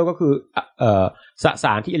material ก็คือสส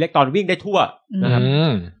ารที่อิเล็กตรอนวิ่งได้ทั่วนะครับ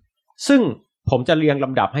ซึ่งผมจะเรียงล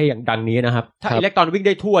ำดับให้อย่างดังนี้นะครับถ้าอิเล็กตรอนวิ่งไ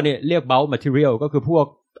ด้ทั่วเนี่ยเรียก bulk material ก็คือพวก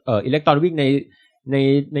อิเล็กตรอนวิ่ง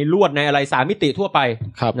ในลวดในอะไร3มิติทั่วไป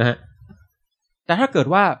นะฮะแต่ถ้าเกิด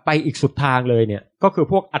ว่าไปอีกสุดทางเลยเนี่ยก็คือ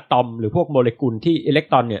พวกอะตอมหรือพวกโมเลกุลที่อิเล็ก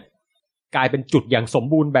ตรอนเนี่ยกลายเป็นจุดอย่างสม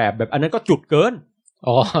บูรณ์แบบอันนั้นก็จุดเกิน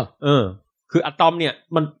คืออะตอมเนี่ย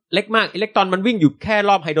มันเล็กมากอิเล็กตรอนมันวิ่งอยู่แค่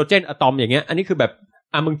รอบไฮโดรเจนอะตอมอย่างเงี้ยอันนี้คือแบบ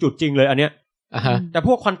มึงจุดจริงเลยอันเนี้ยแต่พ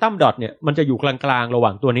วกควอนตัมดอทเนี่ยมันจะอยู่กลางๆระหว่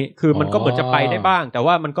างตัวนี้คือมันก็เหมือนจะไปได้บ้างแต่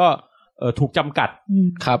ว่ามันก็ถูกจำกัด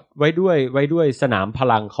ครับไว้ด้วยสนามพ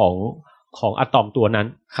ลังของอะตอมตัวนั้น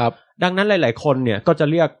ครับดังนั้นหลายๆคนเนี่ยก็จะ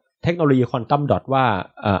เรียกเทคโนโลยีควอนตัมดอทว่า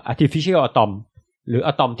artificial atom หรืออ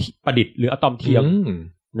ะตอมประดิษฐ์หรืออะตอมเทียม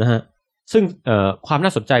นะฮะซึ่งความน่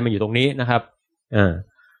าสนใจมันอยู่ตรงนี้นะครับ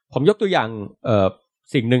ผมยกตัวอย่าง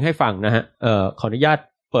สิ่งหนึ่งให้ฟังนะฮะขออนุญาต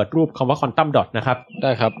เปิดรูปคำว่าควอนตัมดอทนะครับไ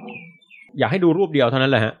ด้ครับอยากให้ดูรูปเดียวเท่านั้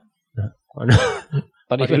นแหละฮะ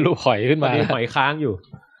ตอนนี้เป็นรูปหอยขึ้นมาหอยค้างอยู่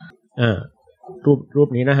รูป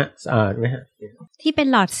นี้นะฮะไหมฮะที่เป็น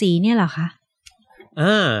หลอดสีเนี่ยเหรอคะ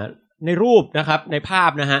ในรูปนะครับในภาพ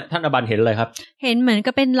นะฮะท่านอบันเห็นอะไรครับเห็นเหมือน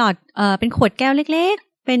กับเป็นหลอดเป็นขวดแก้วเล็ก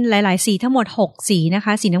ๆเป็นหลายๆสีทั้งหมด6สีนะค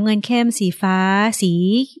ะสีน้ำเงินเข้มสีฟ้าสี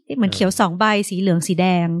เหมือนเขียว2ใบสีเหลืองสีแด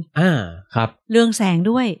งครับเรืองแสง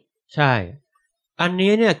ด้วยใช่อัน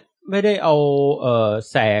นี้เนี่ยไม่ได้เอา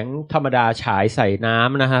แสงธรรมดาฉายใส่น้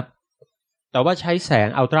ำนะครับแต่ว่าใช้แสง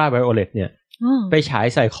อัลตราไวโอเลตเนี่ยไปฉาย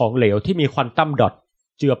ใส่ของเหลวที่มีควอนตัมดอท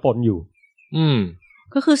เจือปนอยู่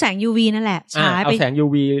ก็คือแสง UV นั่นแหละฉายไปเอาแสง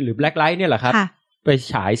UV หรือ black light เนี่ยแหละครับไป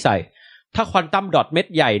ฉายใส่ถ้าควอนตัมดอทเม็ด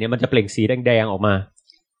ใหญ่เนี่ยมันจะเปล่งสีแดงๆออกมา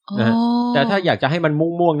นะแต่ถ้าอยากจะให้มัน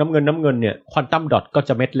ม่วงๆน้ำเงินเนี่ยควอนตัมดอทก็จ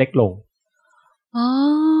ะเม็ดเล็กลง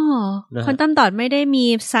ควอนตัมดอทไม่ได้มี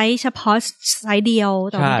ไซส์เฉพาะไซส์เดียว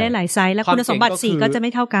แต่มีได้หลายไซส์และคุณสมบัติสีก็จะไม่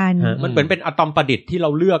เท่ากันมันเหมือนเป็นอะตอมประดิษฐ์ที่เรา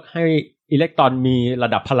เลือกให้อิเล็กตรอนมีระ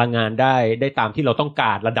ดับพลังงานได้ตามที่เราต้องก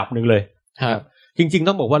ารระดับนึงเลยครับจริงๆ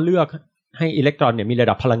ต้องบอกว่าเลือกให้อิเล็กตรอนเนี่ยมีระ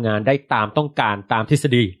ดับพลังงานได้ตามต้องการตามทฤษ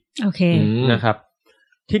ฎีโอเคนะครับ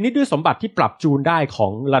ทีนี้ด้วยสมบัติที่ปรับจูนได้ขอ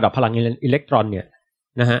งระดับพลังอิเล็กตรอนเนี่ย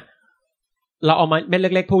นะฮะเราเอาเม็ดเ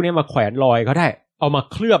ล็กๆพวกนี้มาแขวนลอยก็ได้ เอามา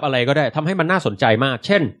เคลือบอะไรก็ได้ทำให้มันน่าสนใจมากเ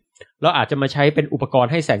ช่นเราอาจจะมาใช้เป็นอุปกร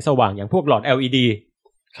ณ์ให้แสงสว่างอย่างพวกหลอด LED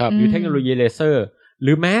ครับหรือเทคโนโลยีเลเซอร์ห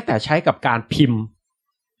รือแม้แต่ใช้กับการพิมพ์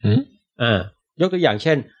ยกตัวอย่างเ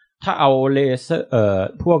ช่นถ้าเอาเลเซอร์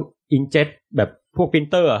พวกอิงเจ็ตแบบพวกปริน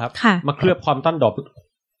เตอร์ครับมาเคลือบควอนตัมดอ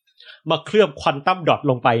ท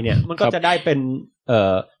ลงไปเนี่ยมันก็จะได้เป็น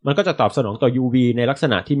มันก็จะตอบสนองต่อ UV ในลักษ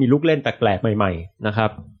ณะที่มีลูกเล่นแปลกๆใหม่ๆนะครั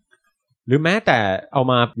บหรือแม้แต่เอา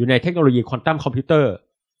มาอยู่ในเทคโนโลยีควอนตัมคอมพิวเตอร์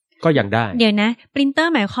ก็ยังได้เดี๋ยวนะปรินเตอ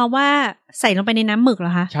ร์หมายความว่าใส่ลงไปในน้ำหมึกเหร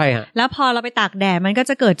อคะใช่ฮะแล้วพอเราไปตากแดดมันก็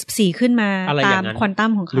จะเกิดสีขึ้นมาตามควอนตั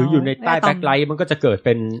มของเขาหรืออยู่ในใต้แบ็คไลท์มันก็จะเกิดเ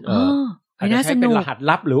ป็นอาจจะใช้เป็นรหัส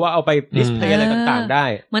ลับหรือว่าเอาไปดิสเพลย์อะไรต่างๆได้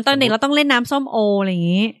เหมือนตอนเด็กเราต้องเล่นน้ำส้มโออะไรอย่าง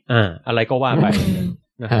งี้อะไรก็ว่าไป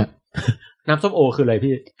นะฮะน้ำส้มโอคืออะไร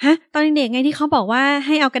พี่ฮะตอนเด็กไงที่เขาบอกว่าใ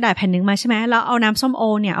ห้เอากระดาษแผ่นนึงมาใช่ไหมแล้วเอาน้ำส้มโอ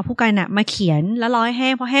เนี่ยเอาผู้กันน่ะมาเขียนแล้วรอให้แห้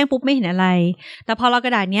งพอแห้งปุ๊บไม่เห็นอะไรแต่พอเรากร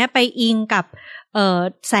ะดาษเนี้ยไปอิงกับ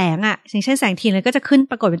แสงอ่ะอย่างเช่นแสงเทียนเลยก็จะขึ้น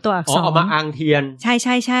ปรากฏเป็นตัวอักษรเอามาอังเทียนใช่ใ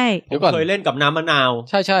ช่ใช่ผมเคยเล่นกับน้ำมะนาว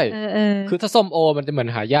ใช่ใช่คือถ้าส้มโอมันจะเหมือน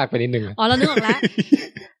หายากไปนิดนึงอ๋อเรานึกออกแล้ว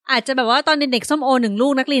อาจจะแบบว่าตอนเด็กๆส้มโอ1ลู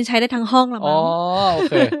กนักเรียนใช้ได้ทั้งห้องแล้วมั้งอ๋อโอ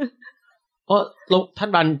เคท่าน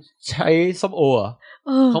บันใช้ส้มโอ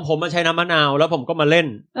ของผมมาใช้น้ำมะนาวแล้วผมก็มาเล่น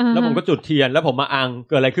แล้วผมก็จุดเทียนแล้วผมมาอัง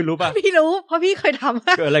เกิดอะไรขึ้นรู้ป่ะพี่รู้เพราะพี่เคยท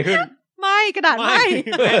ำเกิดอะไรขึ้นไม่กระดาษไม่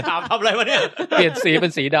ถามทำอะไรวะเนี่ยเปลี่ยนสีเป็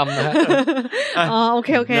นสีดำนะฮะอ๋อโอเ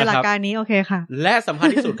คหลักการนี้โอเคค่ะและสำคัญ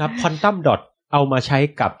ที่สุดครับควอนตัมดอทเอามาใช้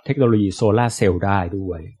กับเทคโนโลยีโซลาร์เซลล์ได้ด้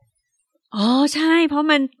วยอ๋อใช่เพราะ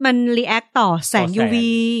มันรีแอคต่อแสง UV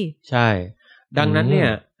ใช่ดังนั้นเนี่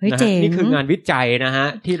ยนี่คืองานวิจัยนะฮะ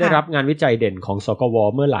ที่ได้รับงานวิจัยเด่นของสกว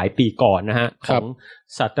เมื่อหลายปีก่อนนะฮะของ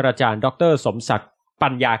ศาสตราจารย์ดร.สมศักดิ์ปั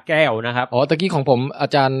ญญาแก้วนะครับอ๋อตะกี้ของผมอา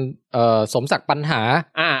จารย์สมศักดิ์ปัญหา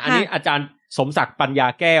อันนี้อาจารย์สมศักดิ์ปัญญา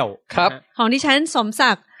แก้วครับของดิฉันสม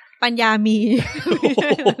ศักดิ์ปัญญามี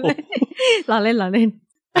ล้อเล่น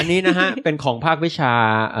อันนี้นะฮะเป็นของภาควิชา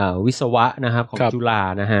วิศวะนะครับของจุฬา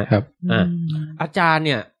นะฮะอาจารย์เ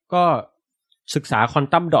นี่ยก็ศึกษาควอน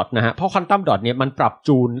ตัมดอทนะฮะเพราะควอนตัมดอทเนี่ยมันปรับ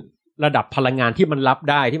จูนระดับพลังงานที่มันรับ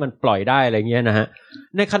ได้ที่มันปล่อยได้อะไรเงี้ยนะฮะ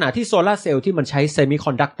ในขณะที่โซลาร์เซลล์ที่มันใช้เซมิค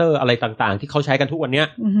อนดักเตอร์อะไรต่างๆที่เขาใช้กันทุกวันเนี้ย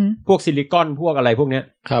พวกซิลิคอนพวกอะไรพวกเนี้ย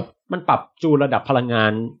ครับมันปรับจูนระดับพลังงา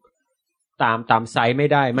นตามไซส์ไม่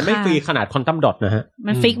ได้มันไม่ฟรีขนาดควอนตัมดอทนะฮะ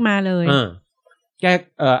มันฟิกมาเลย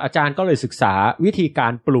อาจารย์ก็เลยศึกษาวิธีกา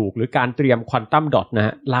รปลูกหรือการเตรียมควอนตัมดอทนะฮ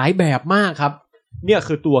ะหลายแบบมากครับเนี่ย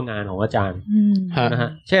คือตัวงานของอาจารย์นะฮะ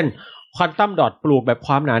เช่นควอนตัมดอทปลูกแบบค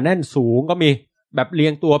วามหนาแน่นสูงก็มีแบบเรีย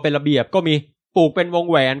งตัวเป็นระเบียบก็มีปลูกเป็นวง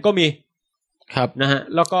แหวนก็มีครับนะฮะ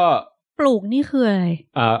แล้วก็ปลูกนี่คืออะไร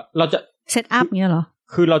เราจะเซตอัพเงี้ยเหรอ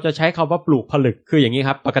คือเราจะใช้คำว่าปลูกผลึกคืออย่างนี้ค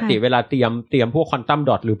รับปกติเวลาเตรียมพวกควอนตัม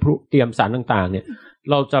ดอทหรือเตรียมสารต่างๆเนี่ย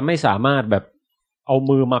เราจะไม่สามารถแบบเอา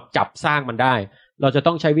มือมาจับสร้างมันได้เราจะ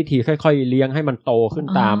ต้องใช้วิธีค่อยๆเลี้ยงให้มันโตขึ้น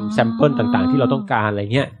ตามแซมเปิลต่างๆที่เราต้องการอะไร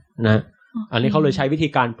เงี้ยนะอันนี้เขาเลยใช้วิธี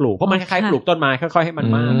การปลูกเพราะมันคล้ายๆปลูกต้นไม้ค่อยๆให้มัน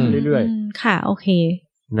มากขึ้นเรื่อยๆค่ะโอเค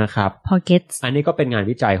นะครับพอเก็ตอันนี้ก็เป็นงาน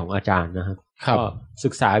วิจัยของอาจารย์นะครับก็ศึ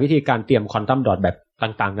กษาวิธีการเตรียมควอนตัมดอทแบบ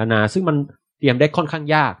ต่างๆนานาซึ่งมันเตรียมได้ค่อนข้าง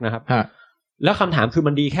ยากนะครับแล้วคำถามคือ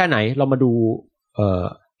มันดีแค่ไหนเรามาดู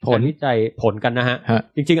ผลวิจัยผลกันนะฮะ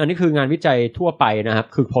จริงๆอันนี้คืองานวิจัยทั่วไปนะครับ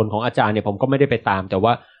คือผลของอาจารย์เนี่ยผมก็ไม่ได้ไปตามแต่ว่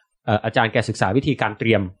าอาจารย์แกศึกษาวิธีการเต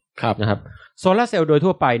รียมนะครับโซลาร์เซลล์โดย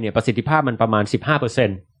ทั่วไปเนี่ยประสิทธิภาพมันประมาณ 15% น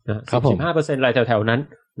ะครับ 15% อะไรแถวๆนั้น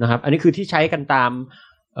นะครับอันนี้คือที่ใช้กันตาม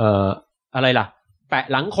อะไรล่ะแปะ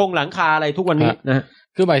หลังคาอะไรทุกวันนี้นะ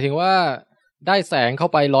คือหมายถึงว่าได้แสงเข้า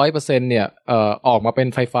ไป 100% เนี่ยออกมาเป็น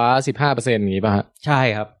ไฟฟ้า 15% อย่างงี้ป่ะฮะใช่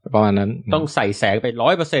ครับประมาณนั้นต้องใส่แสงไป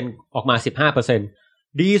 100% ออกมา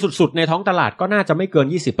 15% ดีสุดๆในท้องตลาดก็น่าจะไม่เกิน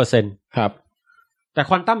 20% ครับแต่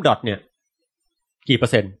ควอนตัมดอทเนี่ยกี่เปอ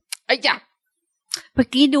ร์เซ็นต์ไอ้จ๊ะเมื่อ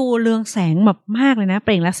กี้ดูเรืองแสงแบบมากเลยนะเป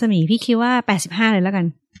ล่งรัศมีพี่คิดว่า85เลยแล้วกัน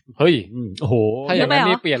เฮ้ยโอ้โหถ้าอย่างนั้น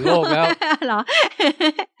นี่เปลี่ยนโลกแล้วเหรอ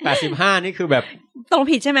85นี่คือแบบตรง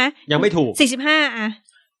ผิดใช่ไหมยังไม่ถูก45อ่ะ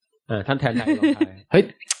ท่านแทนไทยลองทายเฮ้ย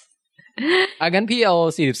งั้นพี่เอา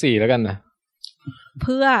44แล้วกันนะเ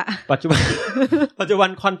พื่อปัจจุบัน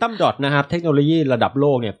ควอนตัมดอทนะครับเทคโนโลยีระดับโล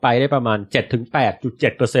กเนี่ยไปได้ประมาณ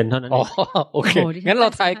 7-8.7% เท่านั้นอ๋อโอเคงั้นเรา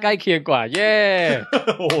ทายใกล้เคียงกว่าเย้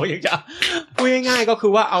โอ้โหยังจะพูดง่ายๆก็คื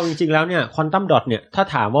อว่าเอาจริงๆแล้วเนี่ยควอนตัมดอทเนี่ยถ้า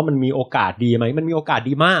ถามว่ามันมีโอกาสดีไหมมันมีโอกาส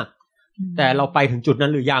ดีมากแต่เราไปถึงจุดนั้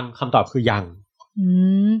นหรือยังคำตอบคือยัง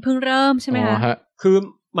เพิ่งเริ่มใช่ไหมคะคือ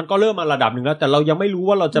มันก็เริ่มมาระดับหนึ่งแล้วแต่เรายังไม่รู้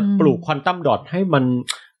ว่าเราจะปลูกควอนตัมดอทให้มัน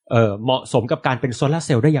เหมาะสมกับการเป็นโซลาร์เซ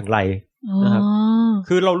ลล์ได้อย่างไรนะครับ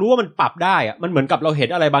คือเรารู้ว่ามันปรับได้อะมันเหมือนกับเราเห็น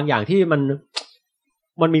อะไรบางอย่างที่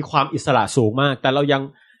มันมีความอิสระสูงมากแต่เรา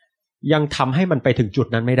ยังทำให้มันไปถึงจุด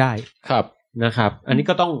นั้นไม่ได้ครับ นะครับอันนี้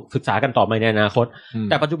ก็ต้องศึกษากันต่อไปในอนาคต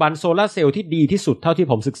แต่ปัจจุบันโซลาร์เซลล์ที่ดีที่สุดเท่าที่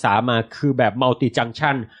ผมศึกษามาคือแบบมัลติจัง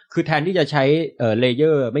ชันคือแทนที่จะใช้เลเย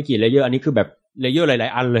อร์ไม่กี่เลเยอร์อันนี้คือแบบเลเยอร์หลา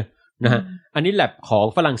ยๆอันเลยนะฮะอันนี้แลบของ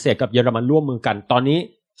ฝรั่งเศสกับเยอรมันร่วมมือกันตอนนี้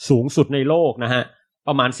สูงสุดในโลกนะฮะป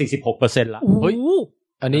ระมาณ 46% ละเฮ้ย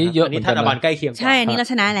อันนี้เยอะอันนี้ธนบัตรใกล้เคียงใช่อันนี้เรา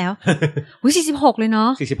ชนะแล้วอุ้ย46เลยเนาะ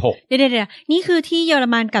46เดี๋ยวนี่คือที่เยอร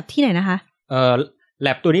มันกับที่ไหนนะคะแล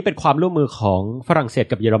บตัวนี้เป็นความร่วมมือของฝรั่งเศส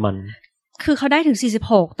กับเยอรมันคือเขาได้ถึง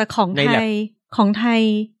46แต่ของไทย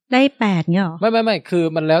ได้8เนี่ยหรอไม่คือ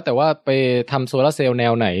มันแล้วแต่ว่าไปทำโซลาร์เซลล์แน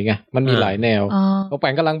วไหนไงมันมีหลายแนวน้องแป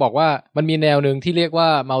งกำลังบอกว่ามันมีแนวนึงที่เรียกว่า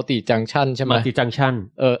มัลติจังชันใช่ไหมมัลติจังชัน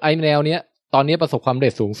ไอแนวเนี้ยตอนนี้ประสบความสำเ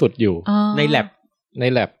ร็จสูงสุดอยู่ในแลบ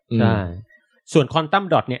ใช่ส่วนควอนตัม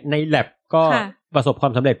ดอทเนี่ยในแลบก็ประสบควา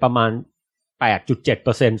มสำเร็จประมาณ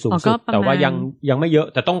 8.7% สูงสุดแต่ว่ายังไม่เยอะ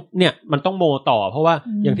แต่ต้องเนี่ยมันต้องโมต่อเพราะว่า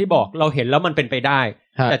อย่างที่บอกเราเห็นแล้วมันเป็นไปได้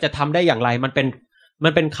แต่จะทำได้อย่างไรมันเ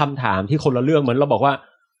ป็นคำถามที่คนละเรื่องเหมือนเราบอกว่า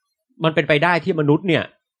มันเป็นไปได้ที่มนุษย์เนี่ย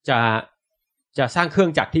จะสร้างเครื่อ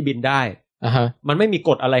งจักรที่บินได้มันไม่มีก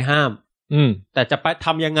ฎอะไรห้ามแต่จะไปท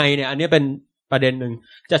ำยังไงเนี่ยอันนี้เป็นประเด็นหนึ่ง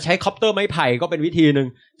จะใช้คอปเตอร์ไม้ไผ่ก็เป็นวิธีหนึ่ง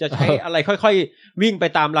จะใช้อะไรค่อยๆวิ่งไป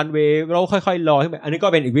ตามรันเวย์แล้วค่อยๆลอยขึ้นไปอันนี้ก็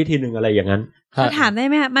เป็นอีกวิธีหนึ่งอะไรอย่างนั้นเขาถามได้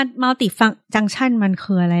ไหมคะมันมัลติฟังจังชันมัน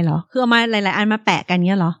คืออะไรเหรอคือเอามาหลายๆอันมาแปะกันเ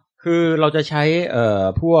งี้ยเหรอคือเราจะใช้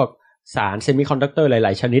พวกสารเซมิคอนดักเตอร์หล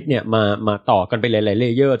ายๆชนิดเนี่ยมาต่อกันไปหลายๆเล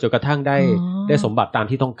เยอร์จนกระทั่งได้สมบัติตาม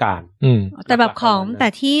ที่ต้องการแต่แบบของแต่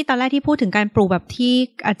ที่ตอนแรกที่พูดถึงการปลูกแบบที่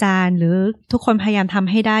อาจารย์หรือทุกคนพยายามทำ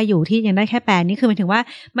ให้ได้อยู่ที่ยังได้แค่8นี่คือหมายถึงว่า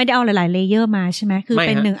ไม่ได้เอาหลายๆเลเยอร์มาใช่ไหมคือเ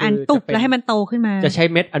ป็น1อันตุบแล้วให้มันโตขึ้นมาจะใช้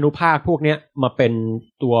เม็ดอนุภาคพวกเนี้ยมาเป็น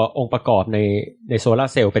ตัวองค์ประกอบในโซลา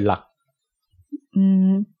ร์เซลล์เป็นหลัก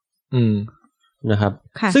นะครับ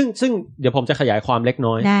ซึ่งเดี๋ยวผมจะขยายความเล็ก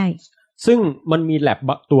น้อยได้ซึ่งมันมีแลบ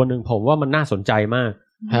ตัวหนึ่งผมว่ามันน่าสนใจมาก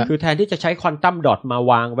คือแทนที่จะใช้ควอนตัมดอทมา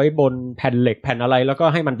วางไว้บนแผ่นเหล็กแผ่นอะไรแล้วก็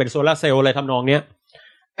ให้มันเป็นโซลาร์เซลล์อะไรทำนองเนี้ย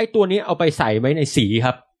ไอ้ตัวนี้เอาไปใส่ไว้ในสีค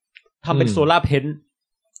รับทำเป็นโซลาร์เพนท์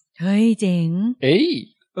เฮ้ยเจ๋ง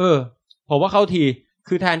ผมว่าเข้าที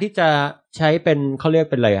คือแทนที่จะใช้เป็นเขาเรียก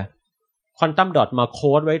เป็นอะไรอะควอนตัมดอทมาโ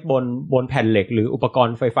ค้ดไว้บนแผ่นเหล็กหรืออุปกร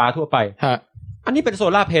ณ์ไฟฟ้าทั่วไปอันนี้เป็นโซ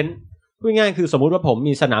ลาร์เพนท์พูดง่ายๆคือสมมุติว่าผม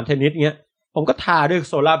มีสนามเทนนิสเงี้ยผมก็ทาด้วย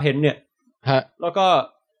โซลาร์เพนท์เนี่ยแล้วก็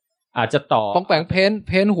อาจจะต่อต้องแปลงเ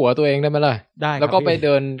พ้นหัวตัวเองได้ไหมล่ะได้แล้วก็ไปเ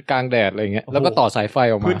ดินกลางแดดอะไรเงี้ยแล้วก็ต่อสายไฟ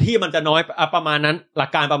ออกมาพื้นที่มันจะน้อยประมาณนั้นหลัก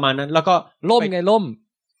การประมาณนั้นแล้วก็ล่มไงล่ม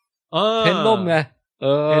เพ้นล่มไง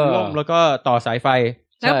เพ้นล่มแล้วก็ต่อสายไฟ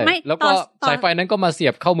ใช่แล้วก็สายไฟนั้นก็มาเสี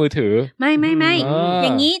ยบเข้ามือถือไม่อ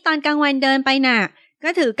ย่างนี้ตอนกลางวันเดินไปน่ะ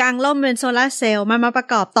ก็ถือกลางร่มเป็นโซลาร์เซลล์มาประ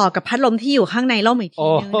กอบต่อกับพัดลมที่อยู่ข้างในร่มอีกที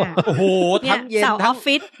นึงอ่ะโอ้โหทั้งเย็นทั้งออฟ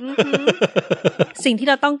ฟิศสิ่งที่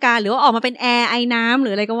เราต้องการหรือว่าออกมาเป็นแอร์ไอน้ำหรื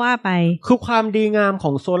ออะไรก็ว่าไปคือความดีงามข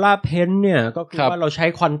องโซลาร์เพนท์เนี่ยก็คือว่าเราใช้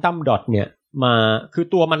ควอนตัมดอทเนี่ยมาคือ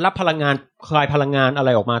ตัวมันรับพลังงานคลายพลังงานอะไร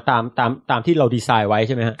ออกมาตามที่เราดีไซน์ไว้ใ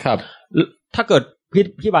ช่ไหมครับถ้าเกิด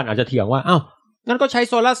พี่บานอาจจะเถียงว่าอ้าวงั้นก็ใช้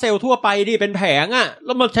โซลาร์เซลล์ทั่วไปดิเป็นแผงอ่ะแ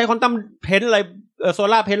ล้วมาใช้ควอนตัมเพนท์อะไรโซ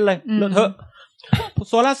ลาร์เพนท์เลยแล้วเถอะ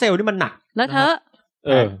โซลาร์เซลล์นี่มันหนักแล้วเธอ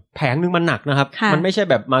แผงนึงมันหนักนะครับมันไม่ใช่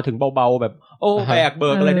แบบมาถึงเบาๆแบบโอ้แบกเบิ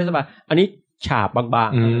กอะไรได้สบายอันนี้ฉาบบา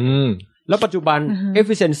งๆแล้วปัจจุบัน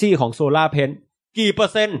efficiency ของโซลาร์เพนท์กี่เปอ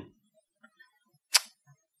ร์เซ็นต์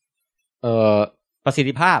ประสิท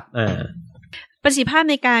ธิภาพประสิทธิภาพ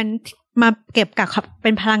ในการมาเก็บกักเป็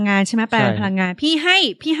นพลังงานใช่ไหมแปลงพลังงานพี่ใ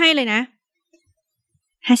ห้เลยนะ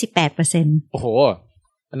 58% โอ้โห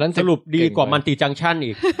อันนั้นสรุปดีกว่ามัลติจังชัน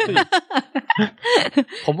อีก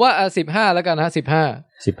ผมว่า15แล้วกันนะ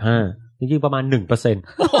15จริงๆประมาณ 1%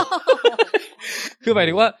 คือหมาย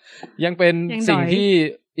ถึงว่ายังเป็นสิ่งที่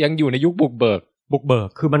ยังอยู่ในยุคบุกเบิก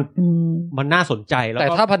คือมันน่าสนใจแล้วแต่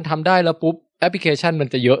ถ้าพันทำได้แล้วปุ๊บแอปพลิเคชันมัน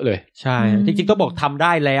จะเยอะเลยใช่จริงๆต้องบอกทำไ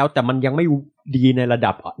ด้แล้วแต่มันยังไม่ดีในระ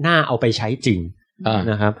ดับน่าเอาไปใช้จริง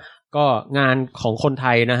นะครับก็งานของคนไท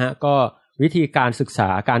ยนะฮะก็วิธีการศึกษา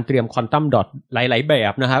การเตรียมควอนตัมดอทหลายๆแบ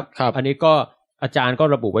บนะครับอันนี้ก็อาจารย์ก็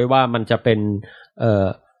ระบุไว้ว่ามันจะเป็น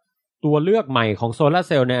ตัวเลือกใหม่ของโซลาร์เ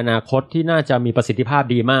ซลล์ในอนาคตที่น่าจะมีประสิทธิภาพ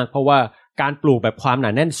ดีมากเพราะว่าการปลูกแบบความหน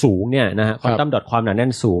าแน่นสูงเนี่ยนะฮะควอนตัมดอทความหนาแน่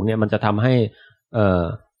นสูงเนี่ยมันจะทำให้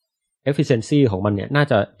efficiency ของมันเนี่ยน่า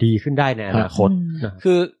จะดีขึ้นได้ในอนาคต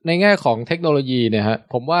คือในแง่ของเทคโนโลยีเนี่ยฮะ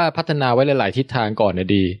ผมว่าพัฒนาไว้หลายๆทิศทางก่อนเนี่ย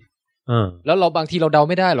ดีแล้วเราบางทีเราเดา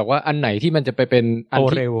ไม่ได้หรอกว่าอันไหนที่มันจะไปเป็นอัน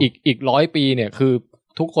ที่อีก100 ปีเนี่ยคือ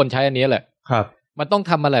ทุกคนใช้อันนี้แหละครับมันต้อง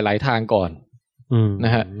ทำมาหลายๆทางก่อนน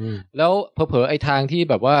ะฮะแล้วเผลอๆไอ้ทางที่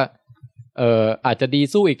แบบว่าอาจจะดี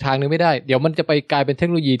สู้อีกทางนึงไม่ได้เดี๋ยวมันจะไปกลายเป็นเทค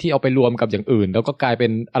โนโลยีที่เอาไปรวมกับอย่างอื่นแล้วก็กลายเป็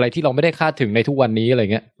นอะไรที่เราไม่ได้คาดถึงในทุกวันนี้อะไร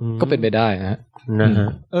เงี้ยก็เป็นไปได้นะฮะ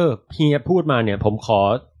เฮียพูดมาเนี่ยผมขอ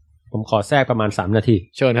ผมขอแทรกประมาณ3นาที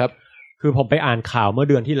เชิญครับคือผมไปอ่านข่าวเมื่อ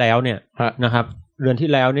เดือนที่แล้วเนี่ยนะครับเดือนที่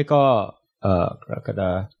แล้วนี่ก็กรกฎ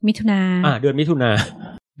าคมมิถุนาเดือนมิถุน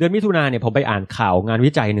าเนี่ยผมไปอ่านข่าวงาน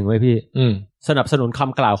วิจัยหนึ่งไว้พี่สนับสนุนค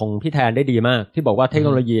ำกล่าวของพี่แทนได้ดีมากที่บอกว่าเทคโน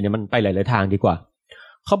โลยีเนี่ยมันไปหลายๆทางดีกว่า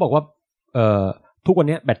เขาบอกว่าทุกวัน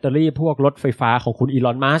นี้แบตเตอรี่พวกรถไฟฟ้าของคุณอีล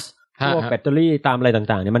อนมัสก์พวกแบตเตอรี่ตามอะไร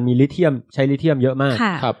ต่างๆเนี่ยมันมีลิเธียมใช้ลิเธียมเยอะมาก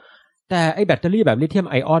ครับแต่ไอ้แบตเตอรี่แบบลิเธียม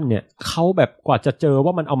ไอออนเนี่ยเขาแบบกว่าจะเจอว่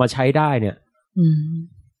ามันเอามาใช้ได้เนี่ย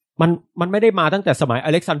มันไม่ได้มาตั้งแต่สมัยอ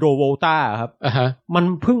เล็กซานโดรโวลตาครับมัน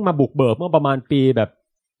เพิ่งมาบุกเบิกเมื่อประมาณปีแบบ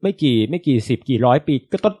ไม่กี่สิบกี่ร้อยปี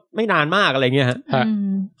ก็ต้นไม่นานมากอะไรเงี้ยฮะ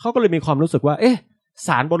เขาก็เลยมีความรู้สึกว่าส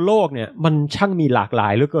ารบนโลกเนี่ยมันช่างมีหลากหลา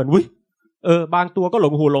ยเหลือเกินบางตัวก็หล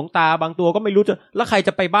งหูหลงตาบางตัวก็ไม่รู้จะแล้วใครจ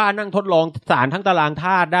ะไปบ้านนั่งทดลองสารทั้งตารางธ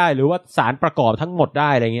าตุได้หรือว่าสารประกอบทั้งหมดได้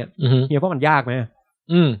อะไรเงี้ยเนี่ยเพราะมันยากไหม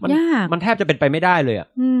มันแทบจะเป็นไปไม่ได้เลยอ่ะ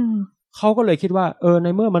เขาก็เลยคิดว่าใน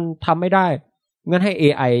เมื่อมันทำไม่ได้งั้นให้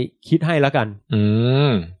AI คิดให้แล้วกัน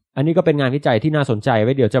อันนี้ก็เป็นงานวิจัยที่น่าสนใจไ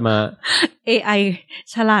ว้เดี๋ยวจะมา AI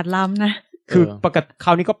ฉลาดล้ำนะคือปกติคร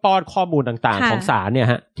าวนี้ก็ป้อนข้อมูลต่างๆของสารเนี่ย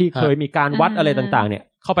ฮะที่เคยมีการวัดอะไรต่างๆเนี่ย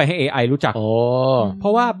เข้าไปให้ AI รู้จักเพรา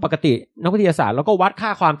ะว่าปกตินักวิทยาศาสตร์เราก็วัดค่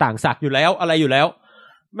าความต่างศักย์อยู่แล้วอะไรอยู่แล้ว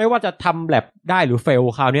ไม่ว่าจะทำแลบได้หรือเฟล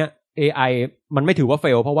คราวนี้ AI มันไม่ถือว่าเฟ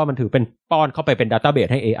ลเพราะว่ามันถือเป็นป้อนเข้าไปเป็นดัตต้าเบ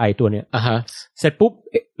สให้ AI ตัวเนี้ยเสร็จปุ๊บ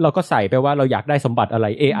เราก็ใส่ไปว่าเราอยากได้สมบัติอะไร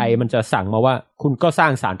AI มันจะสั่งมาว่าคุณก็สร้า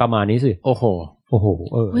งสารประมาณนี้สิโอ้โห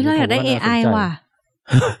เราอยากได้ AI ว่ะ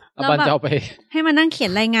เราแบบจะเอาไปให้มันนั่งเขีย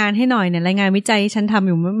นรายงานให้หน่อยเนี่ยรายงานวิจัยฉันทำอ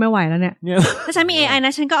ยู่ไม่ไหวแล้วเนี่ยถ้าฉันมี AI น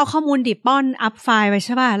ะฉันก็เอาข้อมูลดิบป้อนอัพไฟล์ไปใ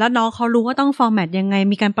ช่ป่ะแล้วน้องเขารู้ว่าต้องฟอร์แมตยังไง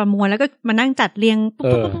มีการประมวลแล้วก็มานั่งจัดเรียงปุ๊บ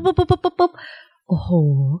โอ้โห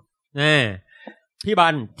แน่พี่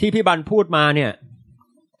บันพูดมาเนี่ย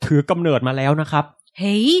ถือกำเนิดมาแล้วนะครับเ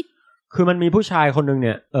ฮ้ยคือมันมีผู้ชายคนนึงเ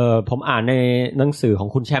นี่ยผมอ่านในหนังสือของ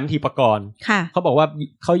คุณแชมป์ทีปกรณ์เขาบอกว่า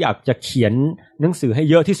เขาอยากจะเขียนหนังสือให้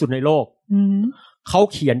เยอะที่สุดในโลกเขา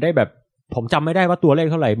เขียนได้แบบผมจำไม่ได้ว่าตัวเลข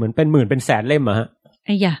เท่าไหร่เหมือนเป็นหมื่นเป็นแสนเล่มอะฮะไ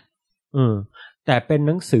อ้ยะแต่เป็นห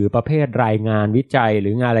นังสือประเภทรายงานวิจัยหรื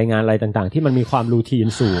องานรายงานอะไรต่างๆที่มันมีความรูทีน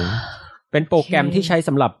สูงเป็นโปรแกรมที่ใช้ส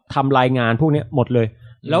ำหรับทำรายงานพวกนี้หมดเลย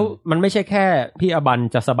แล้วมันไม่ใช่แค่พี่อบัน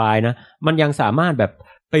จะสบายนะมันยังสามารถแบบ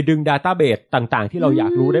ไปดึงดาต้าเบสต่างๆที่เราอยา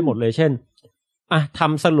กรู้ได้หมดเลยเช่นท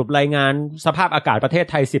ำสรุปรายงานสภาพอากาศประเทศ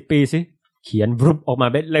ไทย10 ปีสิเขียนรุบออกมา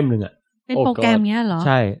เป็นเล่มนึงอ่ะเป็นโปรแกรมเนี้ยเหรอใ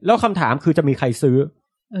ช่แล้วคำถามคือจะมีใครซื้อ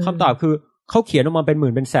คำตอบคือเขาเขียนออกมาเป็นห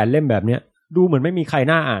มื่นเป็นแสนเล่มแบบเนี้ยดูเหมือนไม่มีใคร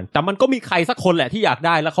น่าอ่านแต่มันก็มีใครสักคนแหละที่อยากไ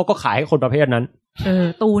ด้แล้วเขาก็ขายให้คนประเภทนั้น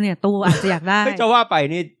ตูอาจจะอยากได้จะว่าไป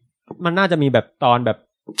นี่มันน่าจะมีแบบตอนแบบ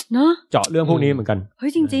เนาะเจาะเรื่องพวกนี้เหมือนกันเฮ้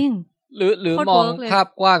ยจริงๆหรือมองภาพ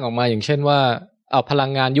กว้างออกมาอย่างเช่นว่าเอาพลั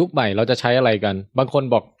งงานยุคใหม่เราจะใช้อะไรกันบางคน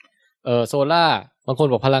บอกโซล่าบางคน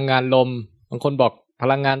บอกพลังงานลมบางคนบอกพ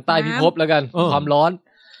ลังงานใต้พิภพแล้วกันความร้อน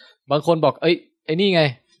บางคนบอกไอ้นี่ไง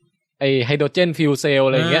ไอ้ไฮโดรเจนฟิวเซลอ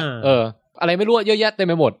ะไรอย่างเงี้ยอะไรไม่รู้เยอะแยะเต็ม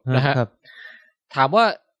ไปหมดนะฮะถามว่า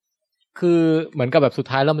คือเหมือนกับแบบสุด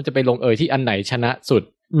ท้ายแล้วมันจะไปลงที่อันไหนชนะสุด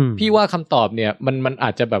พี่ว่าคำตอบเนี่ยมันอา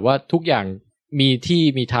จจะแบบว่าทุกอย่างมีที่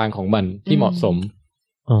มีทางของมันที่เหมาะสม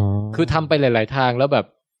คือทำไปหลายๆทางแล้วแบบ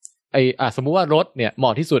สมมุติว่ารถเนี่ยเหมา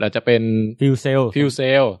ะที่สุดอาจจะเป็นฟิวเซ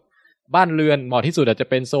ลบ้านเรือนเหมาะที่สุดอาจจะ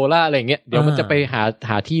เป็นโซล่าอะไรอย่างเงี้ยเดี๋ยวมันจะไป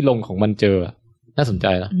หาที่ลงของมันเจอน่าสนใจ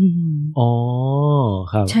นะ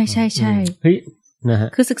ครับใช่ๆๆเฮ้ยนะฮะ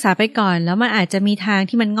คือศึกษาไปก่อนแล้วมันอาจจะมีทาง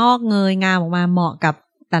ที่มันงอกเงยงามออกมาเหมาะกับ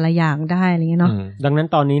แต่ละอย่างได้อะไรเงี้ยเนาะดังนั้น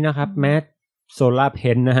ตอนนี้นะครับแม้โซล่าเพ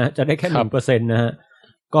นนะฮะจะได้แค่ 1% นะฮะ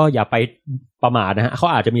ก็อย่าไปประมาทนะฮะเขา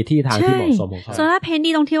อาจจะมีที่ทางที่เหมาะสมของเขาโซล่าเพนดี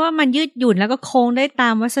ตรงที่ว่ามันยืดหยุ่นแล้วก็โค้งได้ตา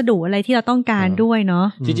มวัสดุอะไรที่เราต้องการด้วยเนาะ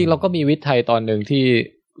จริงๆเราก็มีวิทย์ไทยตอนนึงที่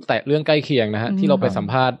แตะเรื่องใกล้เคียงนะฮะที่เราไปสัม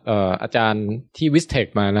ภาษณ์อาจารย์ที่วิสเทค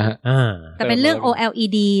มานะฮะแต่เป็นเรื่อง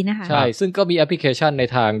OLED นะคะใช่ซึ่งก็มีแอปพลิเคชันใน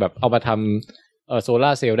ทางแบบเอามาทำโซล่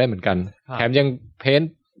าเซลล์ได้เหมือนกันแถมยังเ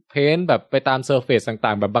พ้นแบบไปตามเซอร์เฟซต่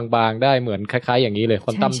างๆแบบบางๆได้เหมือนคล้ายๆอย่างนี้เลยคว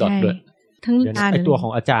อนตัมดอทด้วยทั้งไอตัวขอ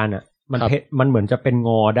งอาจารย์อ่ะมันเหมือนจะเป็นง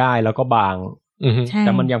อได้แล้วก็บางแ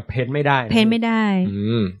ต่มันยังเพ้นไม่ได้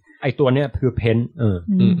ไอตัวเนี้ยคือเพ้น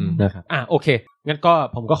นะครับโอเคงั้นก็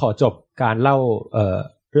ผมก็ขอจบการเล่า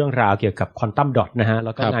เรื่องราวเกี่ยวกับควอนตัมดอทนะฮะแ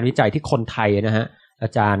ล้วก็งานวิจัยที่คนไทยนะฮะอา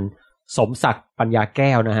จารย์สมศักดิ์ปัญญาแ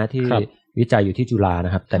ก้วนะฮะที่วิจัยอยู่ที่จุฬาน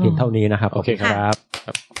ะครับแต่เพียงเท่านี้นะครับโอเคครับ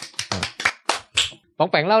ป๋อง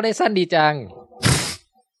แปงเล่าได้สั้นดีจัง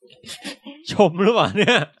ชมหรือเปล่าเ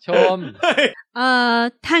นี่ยชม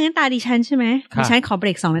ถ้างั้นตาดิฉันใช่ไหมดิฉันขอเบร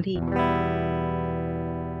ก2 นาที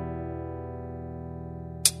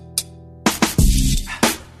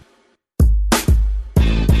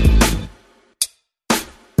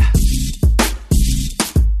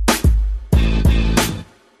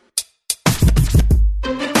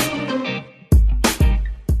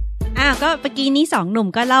เมื่อกี้นี้2หนุ่ม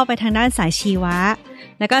ก็เล่าไปทางด้านสายชีวะ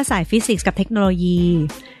แล้วก็สายฟิสิกส์กับเทคโนโลยี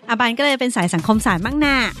อาบันก็เลยเป็นสายสังคมศาสตร์มากห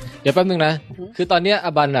น้าเดี๋ยวแป๊บนึงนะคือตอนเนี้ยอ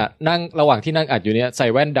าบันอ่ะนั่งระหว่างที่นั่งอัดอยู่เนี้ยใส่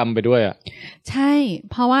แว่นดำไปด้วยอ่ะใช่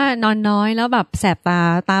เพราะว่านอนน้อยแล้วแบบแสบต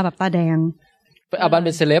าแบบตาแดงอาบันเ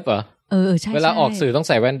ป็นเซเลบเหรอใช่เวลาออกสื่อต้องใ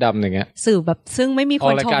ส่แว่นดำอย่างเงี้ยสื่อแบบซึ่งไม่มีค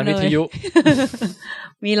นชมเลยรายการวิทยุ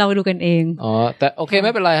มีเราดูกันเองแต่โอเคไ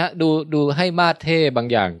ม่เป็นไรฮะดูให้มาดเท่บาง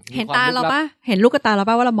อย่างเห็นตาเราปะเห็นลูกตาเรา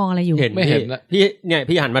ปะว่าเรามองอะไรอยู่ไม่เห็นนะพี่เนี่ย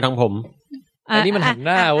พี่หันมาทางผมอันนี้มันหันห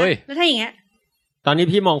น้าเว้ยแล้วถ้าอย่างเงี้ยตอนนี้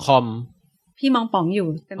พี่มองคอมพี่มองป๋องอยู่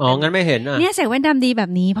งั้นไม่เห็นอ่ะเนี่ยใส่แว่นดำดีแบ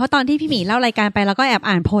บนี้เพราะตอนที่พี่หมีเล่ารายการไปเราก็แอบ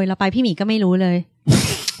อ่านโพยเราไปพี่หมีก็ไม่รู้เลย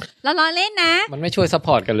เราล้อเล่นนะมันไม่ช่วยซัพพ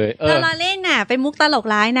อร์ตกันเลยเราล้อเล่นน่ะเป็นมุกตลก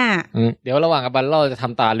ร้ายน่ะเดี๋ยวระหว่างอาบันเล่าจะท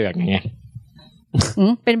ำตาเหลือกไง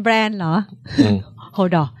เป็นแบรนด์เหรอโฮ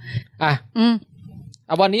ดอ่ะ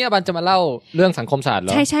วันนี้อาบันจะมาเล่าเรื่องสังคมศาสตร์เหร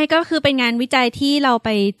อใช่ๆก็คือเป็นงานวิจัยที่เราไป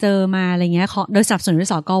เจอมาอะไรเงี้ยโดยสนับสนุนโด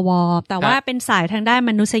ยสกว.แต่ว่าเป็นสายทางด้าน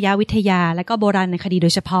มนุษยวิทยาและก็โบราณคดีโด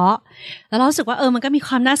ยเฉพาะแล้วเรารู้สึกว่ามันก็มีค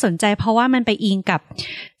วามน่าสนใจเพราะว่ามันไปอิงกับ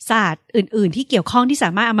ศาสตร์อื่นๆที่เกี่ยวข้องที่ส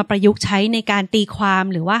ามารถเอามาประยุกต์ใช้ในการตีความ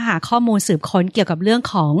หรือว่าหาข้อมูลสืบค้นเกี่ยวกับเรื่อง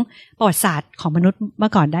ของประวัติศาสตร์ของมนุษย์เมื่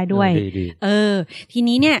อก่อนได้ด้วยที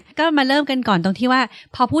นี้เนี่ยก็มาเริ่มกันก่อนตรงที่ว่า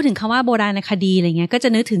พอพูดถึงคำว่าโบราณคดีอะไรเงี้ยก็จะ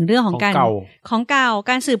นึกถึงเรื่องของการของเก่า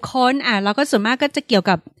การสืบค้นเราก็ส่วนมากก็จะเกี่ยว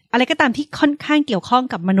กับอะไรก็ตามที่ค่อนข้างเกี่ยวข้อง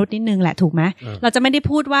กับมนุษย์นิดนึงแหละถูกไหมเราจะไม่ได้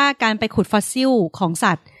พูดว่าการไปขุดฟอสซิลของ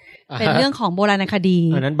สัตว์เป็นเรื่องของโบราณคดี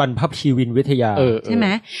อันนั้นบรรพชีวินวิทยาใช่ไหม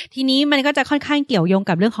ทีนี้มันก็จะค่อนข้างเกี่ยวโยง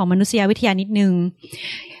กับเรื่องของมนุษยวิทยานิดนึง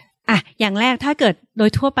อย่างแรกถ้าเกิดโดย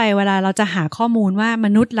ทั่วไปเวลาเราจะหาข้อมูลว่าม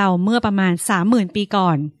นุษย์เราเมื่อประมาณ 30,000 ปีก่อ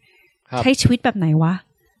นใช้ชีวิตแบบไหนวะ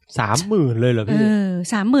 30,000 เลยเหรอพี่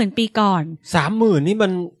30,000 ปีก่อน 30,000 นี่มั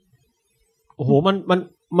นโอ้โห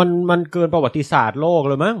มันเกินประวัติศาสตร์โลก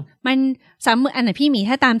เลยมั้งมัน 30,000 อันไหนพี่หมี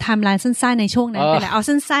ถ้าตามไทม์ไลน์สั้นๆในช่วงนั้นไปแล้วเอา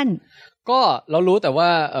สั้นๆก็เรารู้แต่ว่า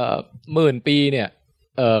10,000 ปีเนี่ย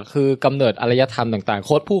คือกำเนิดอารยธรรมต่าง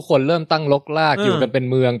ๆผู้คนเริ่มตั้งรกรากอยู่กันเป็น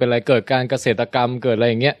เมืองเป็นอะไรเกิดการเกษตรกรรมเกิดอะไร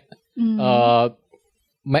อย่างเงี้ย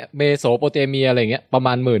เมโสโปเตเมียอะไรเงี้ยประม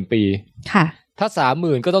าณ10,000 ปีค่ะถ้า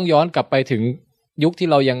 30,000 ก็ต้องย้อนกลับไปถึงยุคที่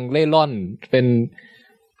เรายังเล่ร่อนเป็น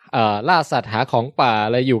ล่าสัตว์หาของป่าอ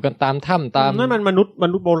ะไรอยู่กันตามถ้ำตามนั่นมันมนุ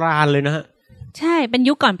ษย์โบราณเลยนะฮะใช่เป็น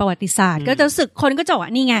ยุคก่อนประวัติศาสตร์ก็จะรู้สึกคนก็จะว่า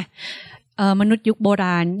นี่ไงมนุษย์ยุคโบร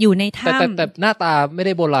าณอยู่ในถ้ำแต่หน้าตาไม่ไ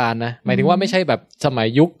ด้โบราณนะหมายถึงว่าไม่ใช่แบบสมัย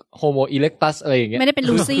ยุคโฮโมอีเล็กตัสอะไรอย่างเงี้ยไม่ได้เป็น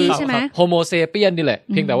ลูซี่ใช่ไหมโฮโมเซเปียนนี่แหละ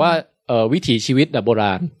เพียงแต่ว่าวิถีชีวิตแบบโบร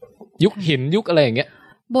าณยุคหินยุคอะไรอย่างเงี้ย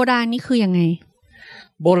โบราณนี่คือยังไง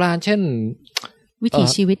โบราณเช่นวิถี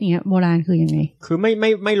ชีวิตเนี้ยโบราณคือยังไงคือ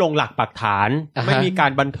ไม่ลงหลักปักฐานไม่มีกา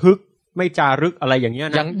รบันทึกไม่จารึกอะไรอย่างเงี้ย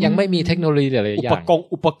นะยังไม่มีเทคโนโลยีอะไรอย่าง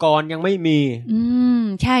อุปกรณ์ยังไม่มี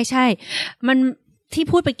ใช่มันที่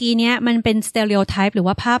พูดเมื่อกี้เนี้ยมันเป็น stereotype หรือ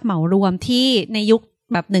ว่าภาพเหมารวมที่ในยุค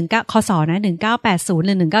แบบ19คศนะ1980ห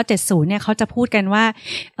รือ1970เนี่ยเขาจะพูดกันว่า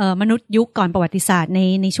มนุษย์ยุคก่อนประวัติศาสตร์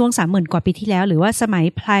ในช่วง 30,000 กว่าปีที่แล้วหรือว่าสมัย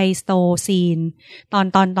ไพลสโตซีนตอน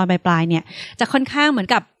ปลายๆเนี่ยจะค่อนข้างเหมือน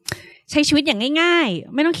กับใช้ชีวิตอย่างง่าย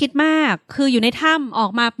ๆไม่ต้องคิดมากคืออยู่ในถ้ำออ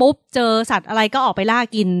กมาปุ๊บเจอสัตว์อะไรก็ออกไปล่า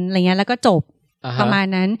กินอะไรเงี้ยแล้วก็จบประมาณ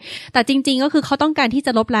นั้นแต่จริงๆก็คือเขาต้องการที่จ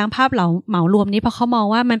ะลบล้างภาพเหมารวมนี้เพราะเขามอง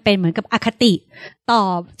ว่ามันเป็นเหมือนกับอคติต่อ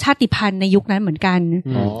ชาติพันธุ์ในยุคนั้นเหมือนกัน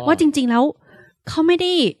ว่าจริงๆแล้วเขาไม่ไ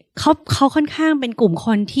ด้เขาค่อนข้างเป็นกลุ่มค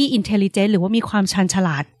นที่ intelligent หรือว่ามีความชันฉล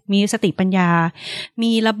าดมีสติปัญญา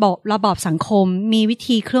มีระบบสังคมมีวิ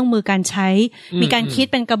ธีเครื่องมือการใช้มีการคิด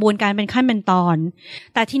เป็นกระบวนการเป็นขั้นเป็นตอน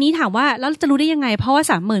แต่ทีนี้ถามว่าแล้วจะรู้ได้ยังไงเพราะว่า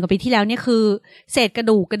 30,000 กว่าปีที่แล้วเนี่ยคือเศษกระ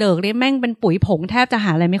ดูกกระเดิกเรียแม่งเป็นปุ๋ยผงแทบจะห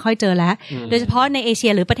าอะไรไม่ค่อยเจอแล้วโดยเฉพาะในเอเชี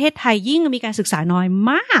ยหรือประเทศไทยยิ่งมีการศึกษาน้อย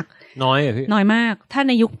มากน้อยอ่ะพี่น้อยมากถ้าใ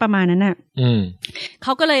นยุคประมาณนั้นน่ะเข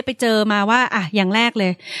าก็เลยไปเจอมาว่าอย่างแรกเล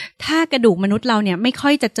ยถ้ากระดูกมนุษย์เราเนี่ยไม่ค่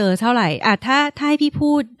อยจะเจอเท่าไหร่ถ้าให้พี่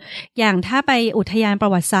พูดอย่างถ้าไปอุทยานปร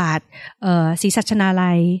ะวัติศาสตร์ศรีสัชนา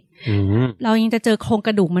ลัยเรายังจะเจอโครงก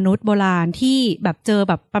ระดูกมนุษย์โบราณที่แบบเจอ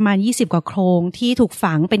แบบประมาณ20 กว่าโครงที่ถูก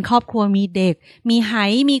ฝังเป็นครอบครัวมีเด็กมีไห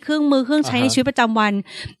มีเครื่องมือเครื่องใช้ในชีวิตประจำวัน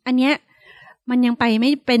อันเนี้ยมันยังไปไ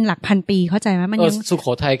ม่เป็นหลักพันปีเข้าใจไหมมันยังสุโข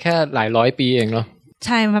ทัยแค่หลายร้อยปีเองเนาะใ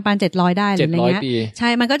ช่ประมาณ700ได้อะไรเงี้ยใช่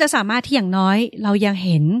มันก็จะสามารถที่อย่างน้อยเรายังเ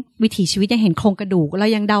ห็นวิถีชีวิตยังเห็นโครงกระดูกเรา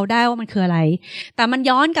ยังเดาได้ว่ามันคืออะไรแต่มัน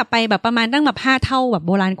ย้อนกลับไปแบบประมาณตั้งแบบ5 เท่าแบบโ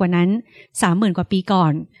บราณกว่านั้น 30,000 กว่าปีก่อ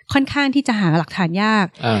นค่อนข้างที่จะหาหลักฐานยาก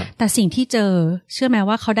แต่สิ่งที่เจอเชื่อไหม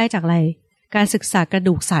ว่าเขาได้จากอะไรการศึกษากระ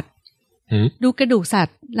ดูกสัตว์ดูกระดูกสัต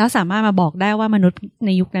ว์แล้วสามารถมาบอกได้ว่ามนุษย์ใน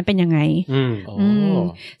ยุคนั้นเป็นยังไง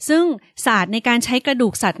ซึ่งศาสตร์ในการใช้กระดู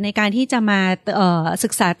กสัตว์ในการที่จะมาศึ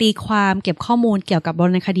กษาตีความเก็บข้อมูลเกี่ยวกับโบร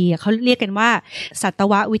าณคดีเขาเรียกกันว่าสัต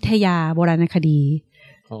ววิทยาโบราณคดี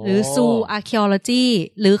หรือ zoo archaeology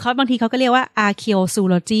หรือเขาบางทีเขาก็เรียกว่า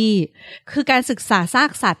archaeozoology คือการศึกษาซา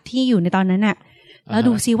กสัตว์ที่อยู่ในตอนนั้นน่ะแล้ว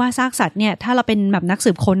ดูซิว่าซากสัตว์เนี่ยถ้าเราเป็นแบบนักสื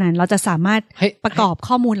บโคนันเราจะสามารถประกอบ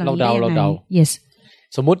ข้อมูลเหล่านี้ได้ยังไง yes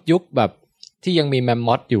สมมุติยุคแบบที่ยังมีแมมม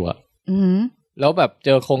อธอยู่อ่ะแล้วแบบเจ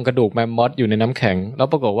อโครงกระดูกแมมมอธอยู่ในน้ำแข็งแล้ว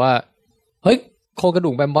ปรากฏว่าเฮ้ยโครงกระดู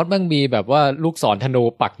กแมมมอธมันมีแบบว่าลูกศรธนู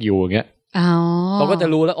ปักอยู่อย่างเงี้ยเราก็จะ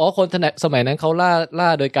รู้แล้วคนสมัยนั้นเขาล่า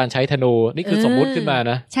โดยการใช้ธนูนี่คือสมมุติขึ้นมา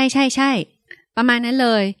นะใช่ประมาณนั้นเล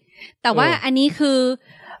ยแต่ว่าอันนี้คือ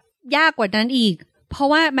ยากกว่านั้นอีกเพราะ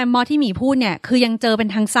ว่าแมมมอธที่หมีพูดเนี่ยคือยังเจอเป็น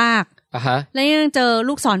ทางซากและยังเจอ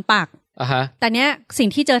ลูกศรปักแต่เนี้ยสิ่ง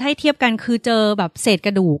ที่เจอให้เทียบกันคือเจอแบบเศษก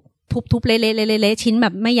ระดูกทุบๆเละๆๆๆชิ้นแบ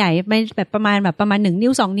บไม่ใหญ่ไม่แบบประมาณ1 นิ้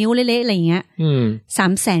ว2 นิ้วเละๆอะไรอย่างเงี้ย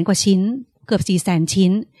300,000 กว่าชิ้นเกือบ 400,000 ชิ้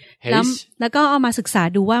นแล้วก็เอามาศึกษา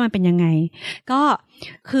ดูว่ามันเป็นยังไงก็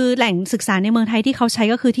คือแหล่งศึกษาในเมืองไทยที่เขาใช้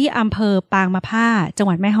ก็คือที่อำเภอปางมะผ้าจังห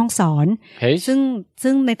วัดแม่ฮ่องสอน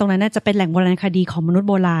ซึ่งในตรงนั้นน่าจะเป็นแหล่งโบราณคดีของมนุษย์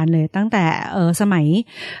โบราณเลยตั้งแต่สมัย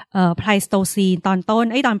ไพลสโตซีนตอนต้น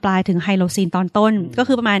ตอนปลายถึงไฮโลซีนตอนต้นก็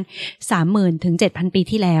คือประมาณ 30,000 ถึง 7,000 ปี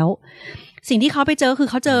ที่แล้วสิ่งที่เขาไปเจอคือ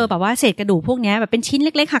เขาเจอแบบว่าเศษกระดูกพวกนี้แบบเป็นชิ้นเ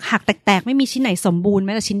ล็กๆหักๆแตกๆไม่มีชิ้นไหนสมบูรณ์แ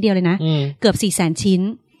ม้แต่ชิ้นเดียวเลยนะเกือบ 400,000 ชิ้น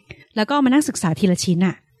แล้วก็มานั่งศึกษาทีละชิ้น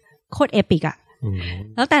อ่ะโคตรเอปิกอ่ะ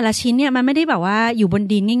แล้วแต่ละชิ้นเนี่ยมันไม่ได้แบบว่าอยู่บน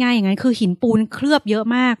ดินง่ายๆอย่างนั้นคือหินปูนเคลือบเยอะ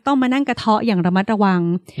มากต้องมานั่งกระเทาะอย่างระมัดระวัง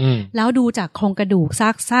แล้วดูจากโครงกระดูก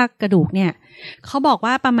ซากกระดูกเนี่ยเขาบอก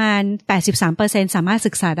ว่าประมาณ 83% สามารถ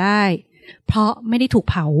ศึกษาได้เพราะไม่ได้ถูก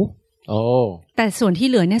เผาแต่ส่วนที่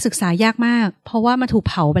เหลือเนี่ยศึกษายากมากเพราะว่ามันถูก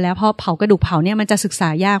เผาไปแล้วพอเผากระดูกเผาเนี่ยมันจะศึกษา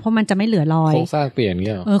ยากเพราะมันจะไม่เหลือรอยโครงสร้างเปลี่ยนเ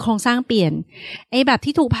งี้ยโครงสร้างเปลี่ยนไอ้แบบ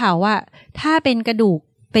ที่ถูกเผาอ่ะถ้าเป็นกระดูก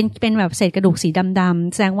เป็นแบบเศษกระดูกสีดำ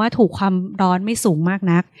ๆแสดงว่าถูกความร้อนไม่สูงมาก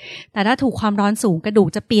นักแต่ถ้าถูกความร้อนสูงกระดูก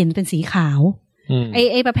จะเปลี่ยนเป็นสีขาวไ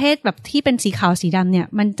อ้ประเภทแบบที่เป็นสีขาวสีดำเนี่ย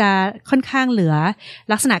มันจะค่อนข้างเหลือ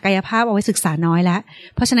ลักษณะกายภาพเอาไว้ศึกษาน้อยแล้ว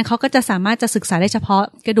เพราะฉะนั้นเขาก็จะสามารถจะศึกษาได้เฉพาะ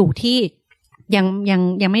กระดูกที่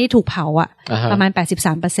ยังไม่ได้ถูกเผาอ่ะประมาณ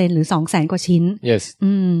 83% หรือ 200,000 กว่าชิ้น yes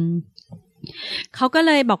เขาก็เ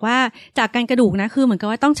ลยบอกว่าจากการกระดูกนะคือเหมือนกับ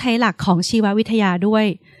ว่าต้องใช้หลักของชีววิทยาด้วย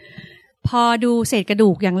พอดูเศษกระดู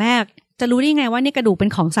กอย่างแรกจะรู้ได้ไงว่านี่กระดูกเป็น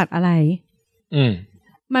ของสัตว์อะไร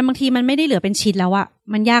มันบางทีมันไม่ได้เหลือเป็นชิ้นแล้วอะ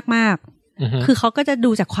มันยากมากคือเขาก็จะ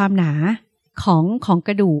ดูจากความหนาของก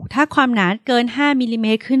ระดูกถ้าความหนาเกิน5 มิลลิเม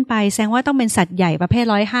ตรขึ้นไปแสดงว่าต้องเป็นสัตว์ใหญ่ประเภท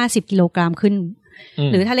150 กิโลกรัมขึ้น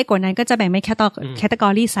หรือถ้าเล็กกว่านั้นก็จะแบ่งเป็นแคตตาก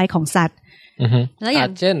รีไซส์ของสัตว์แล้วอย่า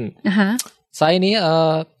งเช่นไซส์นี้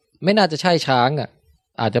ไม่น่าจะใช่ช้างอ่ะ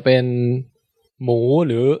อาจจะเป็นหมู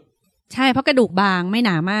หรือใช่เพราะกระดูกบางไม่หน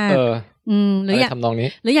ามากหรืออย่างทำนองนี้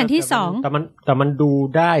หรืออย่างที่สองแต่มันดู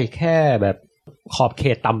ได้แค่แบบขอบเข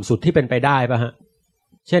ตต่ำสุดที่เป็นไปได้ป่ะฮะ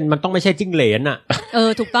เช่นมันต้องไม่ใช่จิ้งเหลนอ่ะ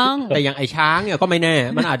ถูกต้องแต่อย่างไอ้ช้างเนี่ยก็ไม่แน่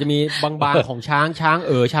มันอาจจะมีบางๆของช้างช้าง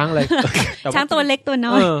อะไรช้างตัวเล็กตัว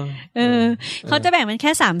น้อยเขาจะแบ่งเป็นแ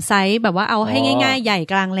ค่3ไซส์แบบว่าเอาให้ง่ายๆใหญ่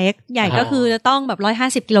กลางเล็กใหญ่ก็คือจะต้องแบบ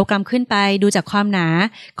150 กิโลกรัมขึ้นไปดูจากความหนา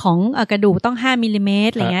ของกระดูกต้อง5 มิลลิเมต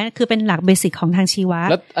รอะไรเงี้ยคือเป็นหลักเบสิกของทางชีวะ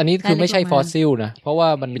แล้วอันนี้คือไม่ใช่ฟอสซิลนะเพราะว่า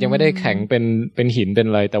มันยังไม่ได้แข็งเป็นหินเป็น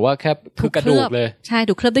อะไรแต่ว่าแค่คือกระดูกเลยใช่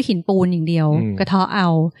ถูกเคลือบด้วยหินปูนอย่างเดียวกระเทาะเอา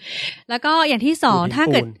แล้วก็อย่างที่2ถ้า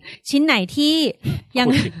เกิดชิ้นไหนที่ยัง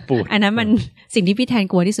อันนั้นมันสิ่งที่พี่แทน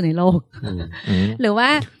กลัวที่สุดในโลกหรือว่า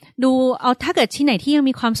ดูเอาถ้าเกิดชิ้นไหนที่ยัง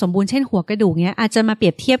มีความสมบูรณ์เช่นหัวกระดูกเนี้ยอาจจะมาเปรี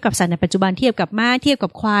ยบเทียบกับสัตว์ในปัจจุบันเทียบกับม้าเทียบกั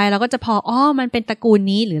บควายเราก็จะพอมันเป็นตระกูล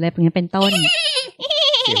นี้หรืออะไรแบบนี้เป็นต้น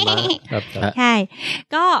ใช่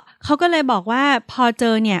ก็เขาก็เลยบอกว่าพอเจ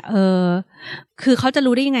อเนี่ยคือเขาจะ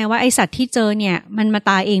รู้ได้ยังไงว่าไอสัตว์ที่เจอเนี่ยมันมา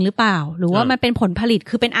ตายเองหรือเปล่าหรือว่ามันเป็นผลผลิต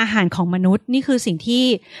คือเป็นอาหารของมนุษย์นี่คือสิ่งที่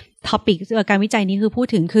ท็อปิกการวิจัยนี้คือพูด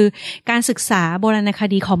ถึงคือการศึกษาโบราณค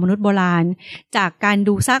ดีของมนุษย์โบราณจากการ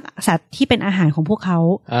ดูซากสัตว์ที่เป็นอาหารของพวกเขา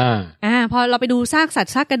พอเราไปดูซากสัต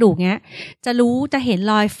ว์ซากกระดูกเนี้ยจะเห็น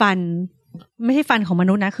รอยฟันไม่ใช่ฟันของม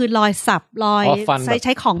นุษย์นะคือรอยสับรอยใ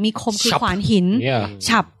ช้ของมีคมคือขวานหิน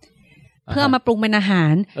ฉับเพื่อมาปรุงเป็นอาหา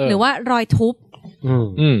รหรือว่ารอยทุบ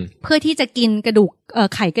เพื่อที่จะกินกระดูก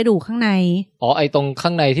ไข่กระดูกข้างในไอตรงข้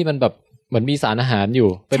างในที่มันแบบเหมือนมีสารอาหารอยู่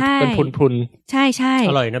เป็นพุนๆใช่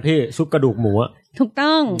อร่อยนะพี่ซุปกระดูกหมูถูก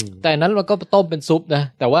ต้องแต่นั้นเราก็ต้มเป็นซุปนะ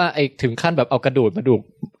แต่ว่าไอถึงขั้นแบบเอากระดูกมา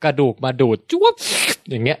ดูดจุ๊บ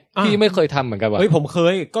อย่างเงี้ยพี่ไม่เคยทำเหมือนกันว่ะเฮ้ยผมเค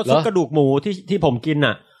ยก็ซุปกระดูกหมูที่ผมกิน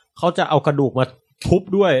น่ะเขาจะเอากระดูกมาทุบ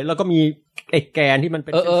ด้วยแล้วก็มีไอแกนที่มันเ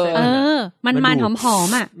ป็นเส้นๆมันหอม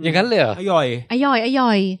ๆอ่ะอย่างนั้นเลยเหรออร่อย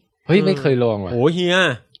เฮ้ยไม่เคยลองว่ะโอ้เฮีย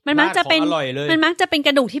มันมักจะเป็นก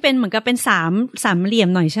ระดูกที่เป็นเหมือนกับเป็นสามเหลี่ยม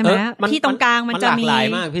หน่อยใช่ไหมที่ตรงกลางมันจะมีหลากหลาย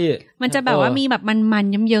มากพี่มันจะแบบว่ามีแบบมัน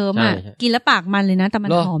ๆเยิ้มๆอ่ะกินแล้วปากมันเลยนะแต่มั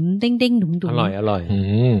นหอมเด้งๆดุ๋มๆอร่อย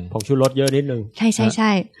ผงชูรสเยอะนิดนึงใ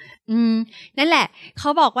ช่นั่นแหละเขา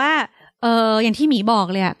บอกว่าอย่างที่หมีบอก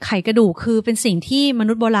เลยอ่ะไข่กระดูกคือเป็นสิ่งที่ม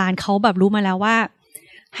นุษย์โบราณเขาแบบรู้มาแล้วว่า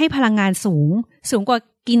ให้พลังงานสูงกว่า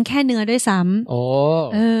กินแค่เนื้อด้วยซ้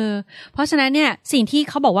ำเพราะฉะนั้นเนี่ยสิ่งที่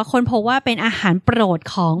เขาบอกว่าคนพบว่าเป็นอาหารโปรด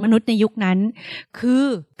ของมนุษย์ในยุคนั้นคือ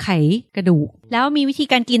ไข่กระดูกแล้วมีวิธี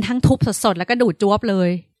การกินทั้งทุบสดๆแล้วก็ดูดจ้วบเลย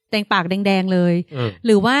แดงปากแดงๆเลยห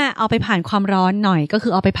รือว่าเอาไปผ่านความร้อนหน่อยก็คื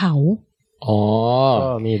อเอาไปเผา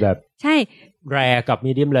ก็มีแบบใช่แรกับ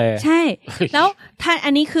มีเดียมแรใช่แล้วถ้าอั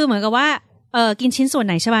นนี้คือเหมือนกับว่ากินชิ้นส่วนไ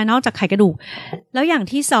หนใช่ป่ะนอกจากไข่กระดูกแล้วอย่าง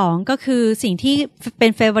ที่สองก็คือสิ่งที่เป็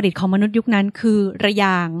นเฟเวอริตของมนุษย์ยุคนั้นคือระย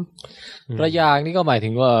างนี่ก็หมายถึ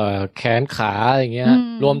งว่าแขนขาอย่างเงี้ย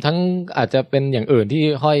รวมทั้งอาจจะเป็นอย่างอื่นที่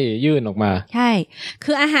ห้อยยื่นออกมาใช่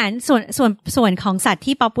คืออาหารส่วนของสัตว์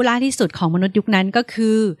ที่ป๊อปปูล่าที่สุดของมนุษย์ยุคนั้นก็คื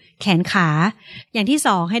อแขนขาอย่างที่ส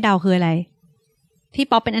องให้เดาคืออะไรที่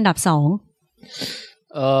ป๊อปเป็นอันดับ2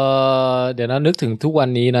เดี๋ยวนะนึกถึงทุกวั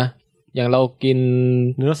นนี้นะอย่างเรากิน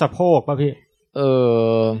เนื้อสะโพกป่ะพี่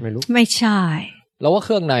ไม่รู้ไม่ใช่เราว่าเค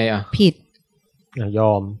รื่องในอ่ะผิดย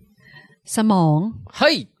อมสมองเ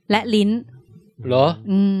ฮ้ยและลิ้นเหรอ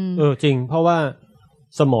จริงเพราะว่า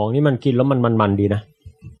สมองนี่มันกินแล้วมันดีนะ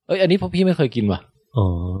อันนี้พี่ไม่เคยกินว่ะ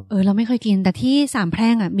เราไม่เคยกินแต่ที่สามแพร่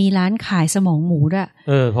งอ่ะมีร้านขายสมองหมูด้วย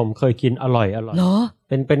ผมเคยกินอร่อยเหรอ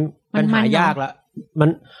เป็นหายากละมัน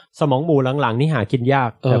สมองหมูหลังๆนี่หากินยาก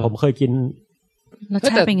แต่ผมเคยกินรส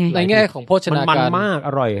ชาติเป็นไงในแง่ของโภชนาการมันมากอ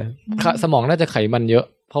ร่อยสมองน่าจะไขมันเยอะ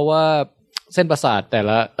เพราะว่าเส้นประสาทแต่ล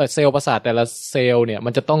ะเซลล์ประสาทแต่ละเซลล์เนี่ยมั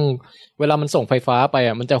นจะต้องเวลามันส่งไฟฟ้าไป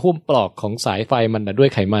อ่ะมันจะหุ้มปลอกของสายไฟมันด้วย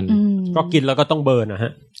ไขมันก็กินแล้วก็ต้องเบิร์นนะฮ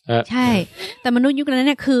ะใช่แต่มนุษย์ยุคนั้นเ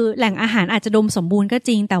นี่ยคือแหล่งอาหารอาจจะดมสมบูรณ์ก็จ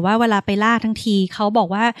ริงแต่ว่าเวลาไปล่าทั้งทีเขาบอก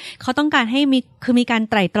ว่าเขาต้องการให้มีการ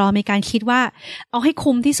ไตร่ตรองมีการคิดว่าเอาให้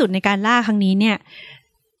คุ้มที่สุดในการล่าครั้งนี้เนี่ย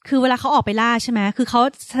คือเวลาเขาออกไปล่าใช่ไหมคือเขา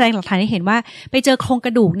แสดงหลักฐานให้เห็นว่าไปเจอโครงก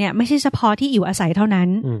ระดูกเนี่ยไม่ใช่เฉพาะที่อยู่อาศัยเท่านั้น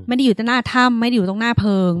ไม่ได้อยู่แต่หน้าถ้ำไม่ได้อยู่ตรงหน้าเ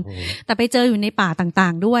พิงแต่ไปเจออยู่ในป่าต่า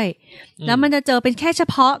งๆด้วยแล้วมันจะเจอเป็นแค่เฉ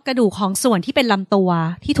พาะกระดูกของส่วนที่เป็นลำตัว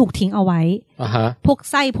ที่ถูกทิ้งเอาไว้พวก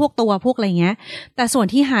ไส้พวกตัวพวกอะไรเงี้ยแต่ส่วน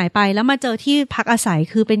ที่หายไปแล้วมาเจอที่พักอาศัย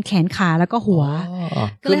คือเป็นแขนขาแล้วก็หัว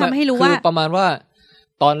ก็เลยทำให้รู้ว่าประมาณว่า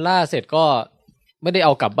ตอนล่าเสร็จก็ไม่ได้เอ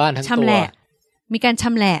ากลับบ้านทั้งตัวมีการช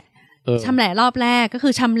ำแหละรอบแรกก็คื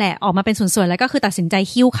อชำแหละออกมาเป็นส่วนๆแล้วก็คือตัดสินใจ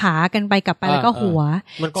หิ้วขากันไปกลับไปแล้วก็หัว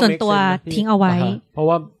ส่วนตัวทิ้งเอาไว้เพราะ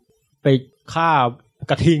ว่าไปฆ่า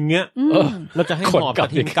กระทิงเงี้ยเราจะให้หอบกร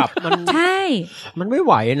ะทิงกลับมันใช่มันไม่ไ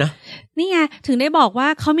หวนะนี่ไงถึงได้บอกว่า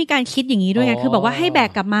เขามีการคิดอย่างนี้ด้วยไงคือบอกว่าให้แบก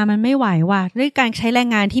กลับมามันไม่ไหวว่ะด้วยการใช้แรง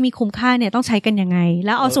งานที่มีคุ้มค่าเนี่ยต้องใช้กันยังไงแ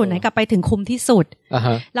ล้วเอาส่วนไหนกลับไปถึงคุ้มที่สุด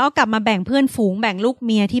แล้วกลับมาแบ่งเพื่อนฝูงแบ่งลูกเ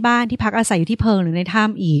มียที่บ้านที่พักอาศัยอยู่ที่เพิงหรือในถ้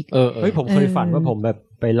ำอีกเฮ้ยผมเคยฝันว่าผมแบบ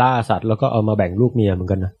ไปล่าสัตว์แล้วก็เอามาแบ่งลูกเมียเหมือน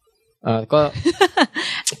กันนะก็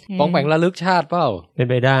ป้องแบ่งระลึกชาติเปล่าเป็น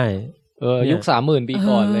ไปได้ยุค 30,000 ปี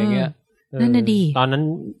ก่อนอะไรเงี้ยนั่นน่ะดีตอนนั้น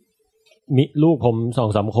มีลูกผม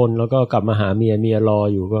 2-3 คนแล้วก็กลับมาหาเมียรอ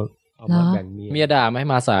อยู่ก็เอามาแบ่งเมียด่าไม่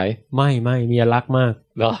มาสายไม่เมียรักมาก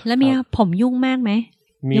เหรอแล้วเมียผมยุ่งมากไหม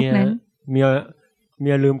ยุคนั้นเ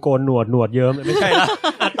มียลืมโกนหนวดเยิ้มไม่ใช่ละ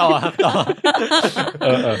ต่อ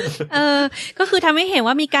ก็คือทำให้เห็น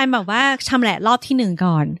ว่ามีการแบบว่าชำแหละรอบที่1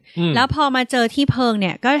ก่อนแล้วพอมาเจอที่เพิงเ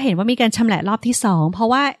นี่ยก็เห็นว่ามีการชำแหละรอบที่2เพราะ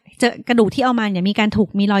ว่าเจอกระดูกที่เอามาเนี่ยมีการ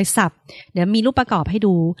มีรอยสับเดี๋ยวมีรูปประกอบให้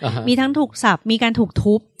ดูมีทั้งถูกสับมีการถูก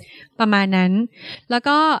ทุบประมาณนั้นแล้ว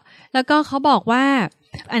ก็เขาบอกว่า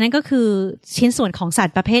อันนั้นก็คือชิ้นส่วนของสัต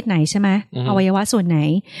ว์ประเภทไหนใช่ไหมอวัยวะส่วนไหน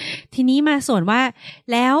ทีนี้มาส่วนว่า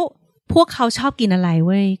แล้วพวกเขาชอบกินอะไรเ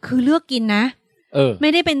ว้ยคือเลือกกินนะไม่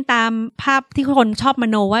ได้เป็นตามภาพที่คนชอบม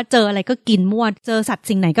โนว่าเจออะไรก็กินมั่วเจอสัตว์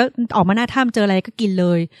สิ่งไหนก็ออกมาหน้าถ้ำเจออะไรก็กินเล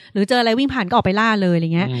ยหรือเจออะไรวิ่งผ่านก็ออกไปล่าเลยอะไร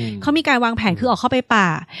เงี้ยเขามีการวางแผนคือออกเข้าไปป่า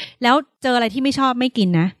แล้วเจออะไรที่ไม่ชอบไม่กิน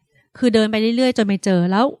นะคือเดินไปเรื่อยๆจนไปเจอ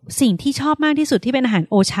แล้วสิ่งที่ชอบมากที่สุดที่เป็นอาหาร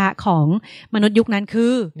โอชะของมนุษย์ยุคนั้นคื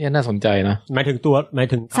อเนี่ยน่าสนใจนะหมายถึ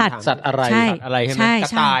งสัตว์อะไรใช่ไหมกระ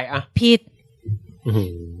ต่ายอ่ะผิด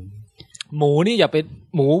หมูนี่อย่าไป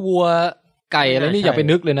หมูวัวไก่อะไรนี่อย่าไป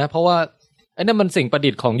นึกเลยนะเพราะว่าไอ้นั่นมันสิ่งประดิ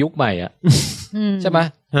ษฐ์ของยุคใหม่อ่ะใช่ไหม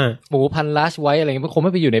หมูพันลัชไว้อะไรเงี้ยมันคงไ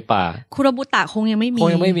ม่ไปอยู่ในป่าคุโรบุตะคงยังไม่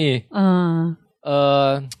มี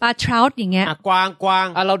ปลาทราวต์อย่างเงี้ยกวาง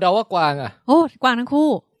เราเดาว่ากวางอ่ะโอ้กวางทั้งคู่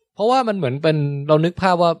เพราะว่ามันเหมือนเป็นเรานึกภ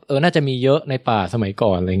าพว่าน่าจะมีเยอะในป่าสมัยก่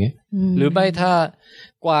อนอะไรเงี้ยหรือไม่ถ้า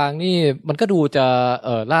กวางนี่มันก็ดูจะ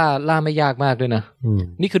ล่าไม่ยากมากด้วยนะ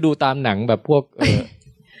นี่คือดูตามหนังแบบพวก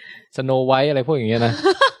สโนไวท์อะไรพวกอย่างเงี้ยนะ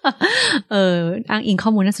อ้างอิงข้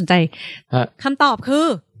อมูลน่าสนใจคำตอบคื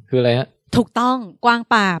ออะไรฮะถูกต้องกวาง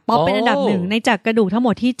ป่าป๊อปเป็นอันดับหนึ่งในจากกระดูกทั้งหม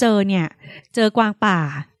ดที่เจอเนี่ยเจอกวางป่า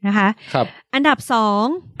นะคะครับอันดับ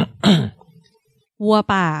2 วัว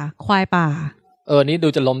ป่าควายป่านี่ดู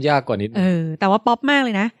จะล้มยากกว่านิดแต่ว่าป๊อปมากเล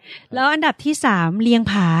ยนะแล้วอันดับที่3เลียง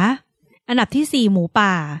ผาอันดับที่4หมูป่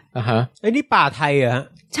านี่ป่าไทยเหรอฮะ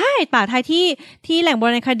ใช่ป่าไทยที่แหล่งโบร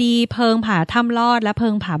าณคดีเพิงผาถ้ำลอดและเพิ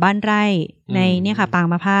งผาบ้านไร่ในเนี่ยค่ะปาง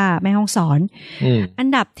มะผ้าแม่ฮ่องสอนอัน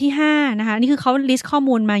ดับที่5นะคะนี่คือเขาลิสต์ข้อ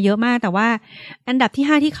มูลมาเยอะมากแต่ว่าอันดับที่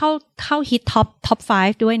5ที่เข้าฮิตท็อป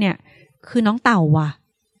5ด้วยเนี่ยคือน้องเต่าว่ะ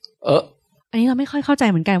อันนี้เราไม่ค่อยเข้าใจ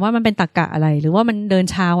เหมือนกันว่ามันเป็นตรรกะอะไรหรือว่ามันเดิน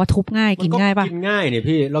ช้าว่าทุบง่ายกินง่ายป่ะกินง่ายเนี่ย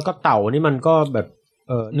พี่แล้วก็เต่านี่มันก็แบบ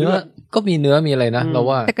เนื้อก็มีเนื้อมีอะไรนะเรา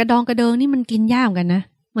ว่าแต่กระดองกระเดิงนี่มันกินยากเหมือนกันนะ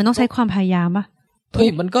เหมือนต้องใช้ความพยายามป่ะ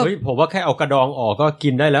มันก็ผมว่าแค่เอากระดองออกก็กิ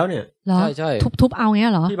นได้แล้วเนี่ยใช่ทุบเอาเงี้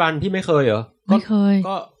ยเหรอพี่บันพี่ไม่เคยเหรอไม่เคย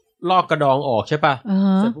ก็ลอกกระดองออกใช่ป่ะ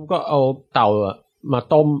เสร็จปุ๊บก็เอาเต่ามา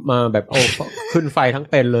ต้มมาแบบเอาขึ้นไฟทั้ง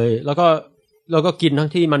เป็นเลยแล้วก็กินทั้ง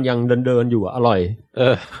ที่มันยังเดินอยู่อร่อย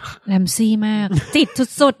แรมซี่มากจิต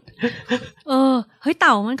สุดๆเฮ้ยเ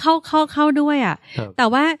ต่ามันเข้าด้วยอ่ะแต่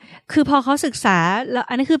ว่าคือพอเขาศึกษาแล้ว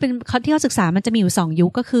อันนี้คือเป็นที่เขาศึกษามันจะมีอยู่2ยุ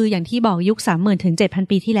คก็คืออย่างที่บอกยุค 30,000 ถึง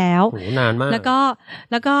 7,000 ปีที่แล้วโหนานมากแล้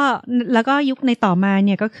วก็ยุคในต่อมาเ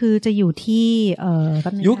นี่ยก็คือจะอยู่ที่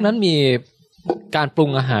ยุคนั้นมีการปรุง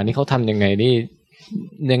อาหารนี่เขาทำยังไงนี่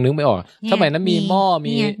ยังนึกไม่ออกสมัยนั้นมีหม้อมี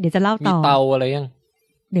เดี๋ยวจะเล่าต่อมีเตาอะไรยัง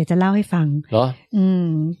เดี๋ยวจะเล่าให้ฟังเหรอ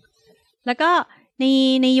แล้วก็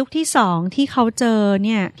ในยุคที่2ที่เขาเจอเ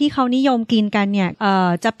นี่ยที่เขานิยมกินกันเนี่ย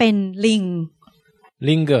จะเป็นลิง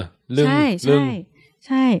เหรอใช่ใ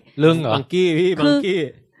ช่ลิงเหรอบังกี้พี่บังกี้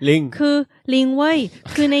ลิงคือลิงเว้ย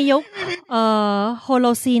คือในยุคโฮโล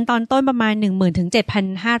ซีนตอนต้นประมาณ 10,000 ถึง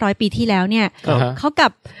 7,500 ปีที่แล้วเนี่ยเขากั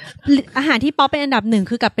บอาหารที่ป๊อปเป็นอันดับ1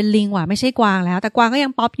คือกลับเป็นลิงว่ะไม่ใช่กวางแล้วแต่กวางก็ยั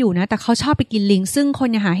งป๊อปอยู่นะแต่เขาชอบไปกินลิงซึ่งคน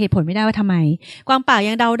ยังหาเหตุผลไม่ได้ว่าทำไมกวางป่า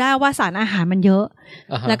ยังเดาได้ว่าสารอาหารมันเยอะ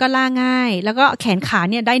แล้วก็ล่าง่ายแล้วก็แขนขา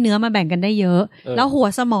เนี่ยได้เนื้อมาแบ่งกันได้เยอะแล้วหัว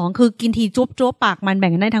สมองคือกินทีจุ๊บปากมันแบ่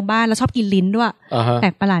งกันได้ทั้งบ้านแล้วชอบกินลิ้นด้วยแปล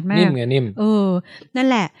กประหลาดมากนิ่มนั่น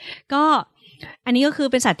แหละก็อันนี้ก็คือ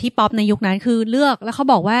เป็นสัตว์ที่ป๊อปในยุคนั้นคือเลือกแล้วเขา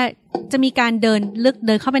บอกว่าจะมีการเดิ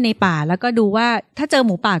นเข้าไปในป่าแล้วก็ดูว่าถ้าเจอห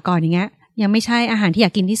มูป่าก่อนอย่างเงี้ยยังไม่ใช่อาหารที่อย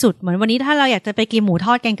ากกินที่สุดเหมือนวันนี้ถ้าเราอยากจะไปกินหมูท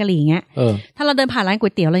อดแกงกะหรี่เงี้ยถ้าเราเดินผ่านร้านก๋ว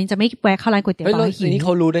ยเตี๋ยวเราจะไม่แวะเข้าร้านก๋วยเตี๋ยวต่อให้หิวนี่เข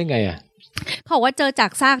ารู้ได้ไงอ่ะเขาบอกว่าเจอจา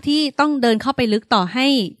กซากที่ต้องเดินเข้าไปลึกต่อให้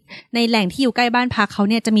ในแหล่งที่อยู่ใกล้บ้านพักเขา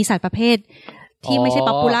เนี่ยจะมีสัตว์ประเภทที่ไม่ใช่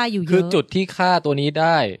ป๊อปปูล่าอยู่เยอะคือจุดที่ฆ่าตัวนี้ไ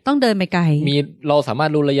ด้ต้องเดินไปไกลเราสามาร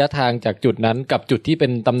ถรู้ระยะทางจากจุดนั้นกับจุดที่เป็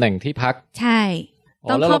นตำแหน่งที่พักใช่แ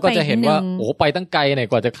ล้วเราก็จะเห็นว่าโอ้ไปตั้งไกลไหน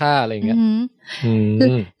กว่าจะฆ่าอะไรอย่างเงี้ย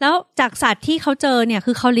แล้วจากสัตว์ที่เขาเจอเนี่ย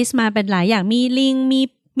คือเขาลิสต์มาเป็นหลายอย่างมีลิง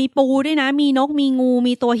มีปูด้วยนะมีนกมีงู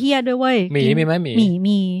มีตัวเหี้ยด้วยเว้ยหมีมีไหมห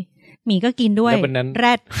มีก็กินด้วยแร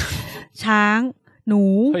ดช้างหนู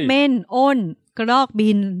เม่นอ้นกระรอกบิ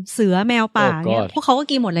นเสือแมวป่าเนี่ยพวกเขาก็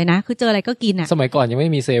กินหมดเลยนะคือเจออะไรก็กินอ่ะสมัยก่อนยังไม่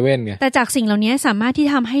มีเซเว่นไงแต่จากสิ่งเหล่านี้สามารถที่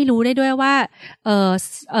ทำให้รู้ได้ด้วยว่า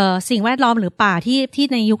สิ่งแวดล้อมหรือป่าที่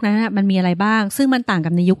ในยุคนั้นมันมีอะไรบ้างซึ่งมันต่าง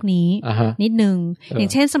กับในยุคนี้นิดนึงอย่า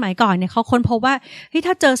งเช่นสมัยก่อนเนี่ยเขาค้นพบว่าเฮ้ย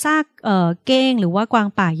ถ้าเจอซากเก้งหรือว่ากวาง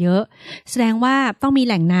ป่าเยอะแสดงว่าต้องมีแ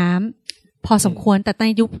หล่งน้ำพอสมควรแต่ใ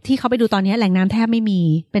นยุคที่เขาไปดูตอนนี้แหล่งน้ำแทบไม่มี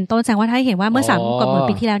เป็นต้นแสดงว่าถ้าเห็นว่าเมื่อ3 กว่าหมื่น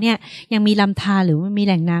ปีที่แล้วเนี่ยยังมีลำธารหรือมีแ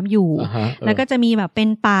หล่งน้ำอยู่แล้วก็จะมีแบบเป็น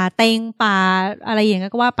ป่าเต็งป่าอะไรอย่างเงี้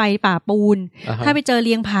ยก็ว่าไปป่าปูนถ้าไปเจอเ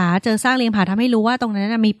ลียงผาเจอสร้างเลียงผาทำให้รู้ว่าตรงนั้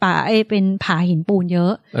นมีป่าเป็นผาหินปูนเยอ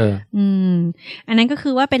ะอันนั้นก็คื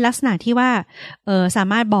อว่าเป็นลักษณะที่ว่าสา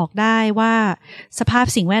มารถบอกได้ว่าสภาพ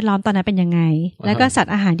สิ่งแวดล้อมตอนนั้นเป็นยังไงแล้วก็สัต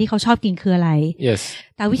ว์อาหารที่เขาชอบกินคืออะไร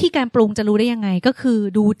แต่วิธีการปรุงจะรู้ได้ยังไงก็คือ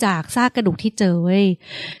ดูจากซากกระดูกที่เจอเว้ย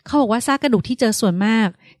เขาบอกว่าซากกระดูกที่เจอส่วนมาก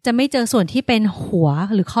จะไม่เจอส่วนที่เป็นหัว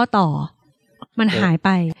หรือข้อต่อมันหายไป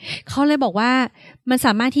เขาเลยบอกว่ามันส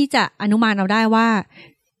ามารถที่จะอนุมานเอาได้ว่า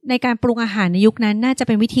ในการปรุงอาหารในยุคนั้นน่าจะเ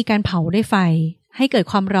ป็นวิธีการเผาด้วยไฟให้เกิด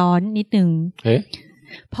ความร้อนนิดนึง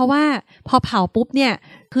เพราะว่าพอเผาปุ๊บเนี่ย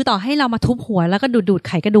คือต่อให้เรามาทุบหัวแล้วก็ดูดไ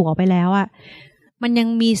ขกระดูกออกไปแล้วอ่ะมันยัง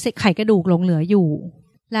มีไขกระดูกหลงเหลืออยู่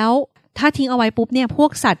แล้วถ้าทิ้งเอาไว้ปุ๊บเนี่ยพวก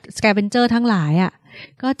สัตว์สแคเวนเจอร์ทั้งหลายอ่ะ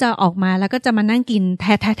ก็จะออกมาแล้วก็จะมานั่งกินแ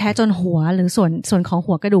ท้จนหัวหรือส่วนของ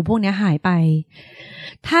หัวกระดูกพวกนี้หายไป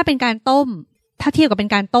ถ้าเป็นการต้มถ้าเทียบกับเป็น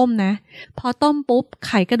การต้มนะพอต้มปุ๊บไ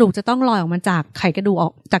ขกระดูกจะต้องลอยออกมาจากไขกระดูกออ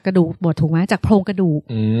กจากกระดูกบดถูกไหมจากโครงกระดูก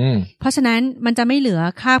เพราะฉะนั้นมันจะไม่เหลือ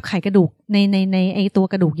คราบไขกระดูกในไอตัว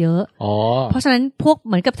กระดูกเยอะเพราะฉะนั้นพวกเ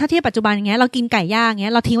หมือนกับถ้าเทียบปัจจุบันอย่างเงี้ยเรากินไก่ย่างเ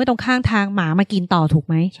งี้ยเราทิ้งไว้ตรงข้างทางหมามากินต่อถูก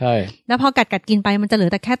ไหมใช่แล้วพอกัดกินไปมันจะเหลือ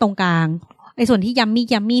แต่แค่ตรงกลางไอส่วนที่ยัม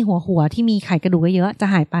มี่หัวที่มีไขกระดูกเยอะจะ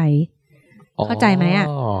หายไป เข้าใจไหมอ่ะ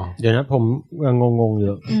เดี๋ยวนะผมงงอ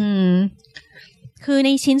ยู่คือใน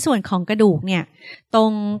ชิ้นส่วนของกระดูกเนี่ยตร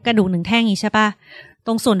งกระดูก1แท่งนี้ใช่ป่ะต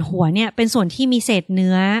รงส่วนหัวเนี่ยเป็นส่วนที่มีเศษเ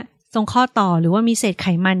นื้อตรงข้อต่อหรือว่ามีเศษไข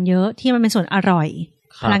มันเยอะที่มันเป็นส่วนอร่อย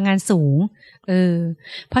พลังงานสูง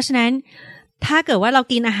เพราะฉะนั้นถ้าเกิดว่าเรา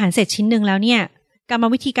กินอาหารเสร็จชิ้นหนึ่งแล้วเนี่ยกรรม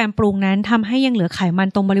วิธีการปรุงนั้นทำให้ยังเหลือไขมัน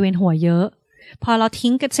ตรงบริเวณหัวเยอะพอเราทิ้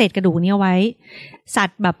งเศษกระดูกนี้ไว้สัต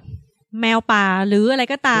ว์แบบแมวป่าหรืออะไร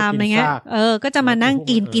ก็ตามอะไรเงี้ยก็จะมานั่ง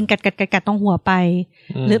กินกัดตรงหัวไป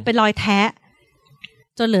หรือเป็นรอยแทะ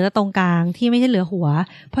จนเหลือตรงกลางที่ไม่ใช่เหลือหัว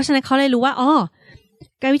เพราะฉะนั้นเขาเลยรู้ว่า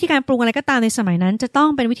การวิธีการปรุงอะไรก็ตามในสมัยนั้นจะต้อง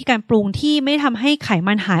เป็นวิธีการปรุงที่ไม่ทำให้ไข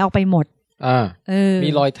มันหายออกไปหมดมี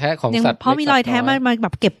รอยแทะของสัตว์เพราะมีรอยแทะมาแบ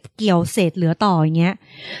บเก็บเกี่ยวเศษเหลือต่ออย่างเงี้ย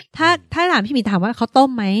ถ้าถามพี่หมีถามว่าเขาต้ม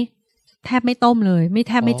ไหมแทบไม่ต้มเลยไม่แ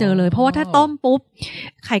ทบไม่เจอเลยเพราะว่าถ้าต้มปุ๊บ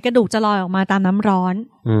ไขกระดูกจะลอยออกมาตามน้ำร้อน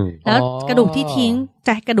แล้วกระดูกที่ทิ้งจ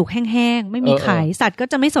ะกระดูกแห้งๆไม่มีไขสัตว์ก็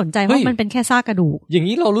จะไม่สนใจเพราะมันเป็นแค่ซากกระดูกอย่าง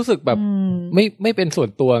นี้เรารู้สึกแบบไม่เป็นส่วน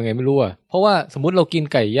ตัวไงไม่รู้อ่ะเพราะว่าสมมุติเรากิน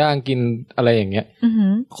ไก่ย่างกินอะไรอย่างเงี้ย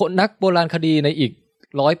คนนักโบราณคดีในอีก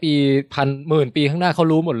100 ปีพันหมื่นปีข้างหน้าเขา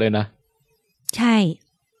รู้หมดเลยนะใช่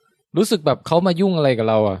รู้สึกแบบเขามายุ่งอะไรกับ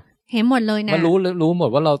เราอ่ะเห็นหมดเลยนะมันรู้หมด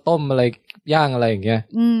ว่าเราต้มอะไรย่างอะไรอย่างเงี้ย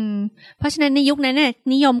เพราะฉะนั้นในยุคนั้นเนี่ย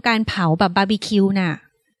นิยมการเผาแบบบาร์บีคิวน่ะ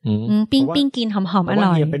ปิ้งกินหอมๆอ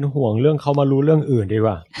ร่อยเป็นห่วงเรื่องเขามารู้เรื่องอื่นดีก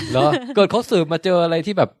ว่าแล้วเกิดเขาสืบมาเจออะไร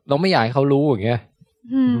ที่แบบเราไม่อยากให้เขารู้อย่างเงี้ย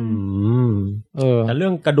แต่เรื่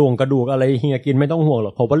องกระดูกอะไรเฮียกินไม่ต้องห่วงหร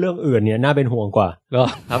อกผมว่าเรื่องอื่นเนี่ยน่าเป็นห่วงกว่า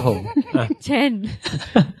ครับผมเช่น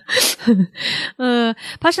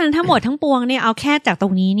เพราะฉะนั้นทั้งหมดทั้งปวงเนี่ยเอาแค่จากตร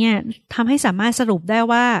งนี้เนี่ยทำให้สามารถสรุปได้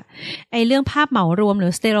ว่าไอ้เรื่องภาพเหมารวมหรื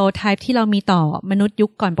อสเตอริโอไทป์ที่เรามีต่อมนุษย์ยุ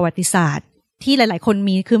คก่อนประวัติศาสตร์ที่หลายๆคน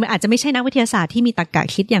มีคือมันอาจจะไม่ใช่นักวิทยาศาสตร์ที่มีตรรกะ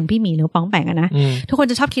คิดอย่างพี่หมีหรือป้องแปงนะทุกคน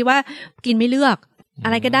จะชอบคิดว่ากินไม่เลือกอะ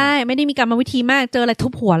ไรก็ได้ไม่ได้มีกรรมวิธีมากเจออะไรทุ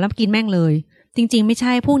บหัวแล้วกินแม่งเลยจริงๆไม่ใ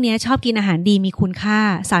ช่พวกนี้ชอบกินอาหารดีมีคุณค่า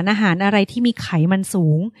สารอาหารอะไรที่มีไขมันสู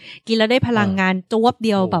งกินแล้วได้พลังงานจวบเ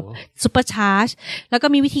ดียวแบบซุปเปอร์ชาร์จแล้วก็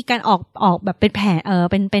มีวิธีการออกแบบเป็นแผน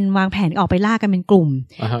เป็นวางแผนออกไปล่ากันเป็นกลุ่ม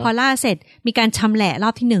พอล่าเสร็จมีการชำแหละรอ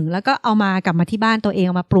บที่1แล้วก็เอามากลับมาที่บ้านตัวเองเ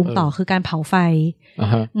อามาปรุงต่อคือการเผาไฟ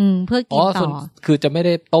เพื่อกินต่อคือจะไม่ไ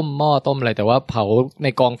ด้ต้มหม้อต้มอะไรแต่ว่าเผาใน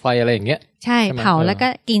กองไฟอะไรอย่างเงี้ยใช่เผาแล้วก็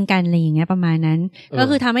กินกันอะไรอย่างเงี้ยประมาณนั้นก็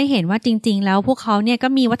คือทำให้เห็นว่าจริงๆแล้วพวกเขาเนี่ยก็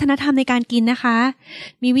มีวัฒนธรรมในการกินนะคะ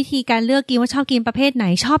มีวิธีการเลือกกินว่าชอบกินประเภทไหน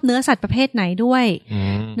ชอบเนื้อสัตว์ประเภทไหนด้วย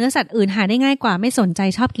เนื้อสัตว์อื่นหาได้ง่ายกว่าไม่สนใจ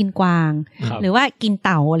ชอบกินกวางหรือว่ากินเ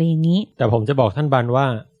ต่าอะไรอย่างนี้แต่ผมจะบอกท่านบันว่า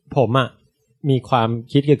ผมอ่ะมีความ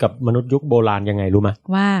คิดเกี่ยวกับมนุษย์ยุคโบราณยังไงรู้ไหม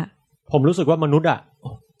ว่าผมรู้สึกว่ามนุษย์อ่ะ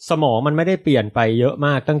สมองมันไม่ได้เปลี่ยนไปเยอะม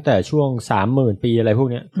ากตั้งแต่ช่วง 30,000 ปีอะไรพวก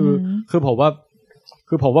เนี้ยคือผม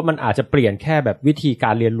ว่ามันอาจจะเปลี่ยนแค่แบบวิธีก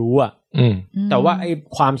ารเรียนรู้อ่ะแต่ว่าไอ้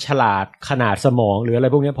ความฉลาดขนาดสมองหรืออะไร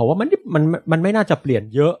พวกนี้ผมว่ามันไม่น่าจะเปลี่ยน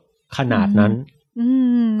เยอะขนาดนั้น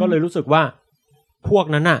ก็เลยรู้สึกว่าพวก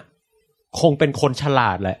นั้นน่ะคงเป็นคนฉล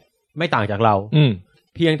าดแหละไม่ต่างจากเรา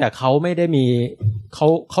เพียงแต่เขาไม่ได้มี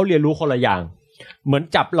เขาเรียนรู้คนละอย่างเหมือน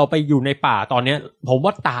จับเราไปอยู่ในป่าตอนเนี้ยผมว่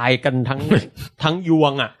าตายกันทั้งยว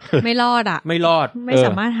งอ่ะไม่รอดอ่ะไม่รอดไม่ส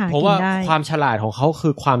ามารถหากินได้เพราะว่าความฉลาดของเขาคื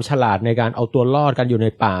อความฉลาดในการเอาตัวรอดกันอยู่ใน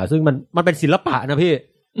ป่าซึ่งมันเป็นศิลปะนะพี่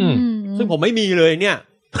ซึ่งผมไม่มีเลยเนี่ย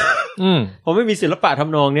ผมไม่มีศิลปะท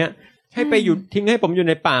ำนองเนี้ยให้ไปอยู่ทิ้งให้ผมอยู่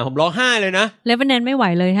ในป่าผมร้องไห้เลยนะเลเวนแนนไม่ไหว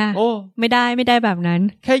เลยฮะไม่ได้แบบนั้น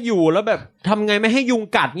แค่อยู่แล้วแบบทำไงไม่ให้ยุง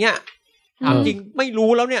กัดเนี่ยถามจริงไม่รู้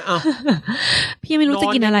แล้วเนี่ยพี่ไม่รู้จะ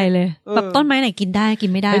กินอะไรเลยแบบต้นไม้ไหนกินได้กิ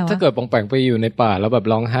นไม่ได้วะถ้าเกิดปองแปงไปอยู่ในป่าแล้วแบบ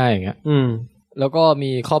ร้องไห้อย่างเงี้ยแล้วก็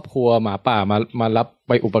มีครอบครัวหมาป่ามารับไ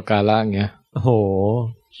ปอุปการะอย่างเงี้ยโอ้โห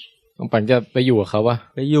ปองแปงจะไปอยู่กับเขาปะ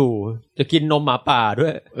ไปอยู่จะกินนมหมาป่าด้ว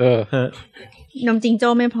ยนมจิงโจ้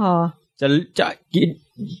ไม่พอจะ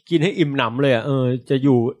กินให้อิ่มหนำเลยจะอ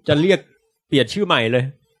ยู่จะเรียกเปลี่ยนชื่อใหม่เลย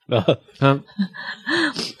ครับ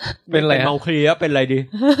เป็นอะไรเมาเคลียร์เป็นอะไรดี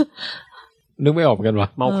นึกไม่ออกกันวะ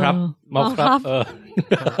เมาครับเมาครับ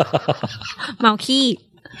เมาขี้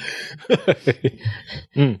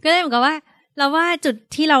ก็เลยเหมือนกับว่าเราว่าจุด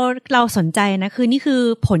ที่เราสนใจนะคือนี่คือ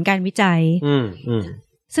ผลการวิจัย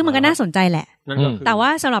ซึ่งมันก็น่าสนใจแหละแต่ว่า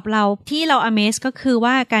สำหรับเราที่เรา amaze ก็คือ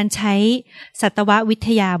ว่าการใช้สัตววิท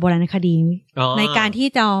ยาโบราณคดีในการที่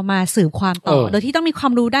จะมาสืบความต่อโดยที่ต้องมีควา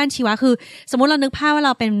มรู้ด้านชีวะคือสมมติเรานึกภาพว่าเร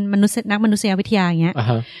าเป็นนักมนุษยวิทยาอย่างเงี้ย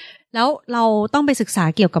แล้วเราต้องไปศึกษา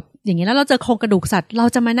เกี่ยวกับอย่างนี้แล้วเราเจอโครงกระดูกสัตว์เรา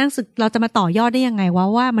จะมาต่อยอดได้ยังไง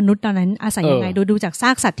ว่ามนุษย์ตอนนั้นอาศัยยังไงดูจากซ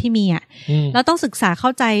ากสัตว์ที่มีอ่ะเราต้องศึกษาเข้า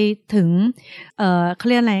ใจถึงเขา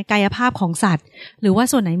เรียกอะไรกายภาพของสัตว์หรือว่า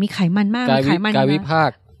ส่วนไหนมีไขมันมากมีไขมันกายวิภาค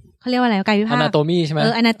เขาเรียกว่าอะไรกายวิภาค anatomy ใช่ไหม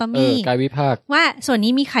anatomy กายวิภาคว่าส่วน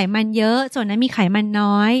นี้มีไขมันเยอะส่วนนั้นมีไขมัน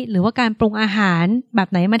น้อยหรือว่าการปรุงอาหารแบบ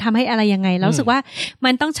ไหนมันทำให้อะไรยังไงแล้วรู้สึกว่ามั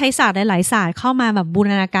นต้องใช้ศาสตร์หลายๆศาสตร์เข้ามาแบบบูร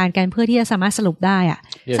ณาการกันเพื่อที่จะสามารถสรุปได้อ่ะ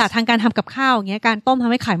ศาสตร์ทางการทำกับข้าวอย่างเงี้ยการต้มท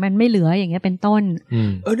ำให้ไขมันไม่เหลืออย่างเงี้ยเป็นต้น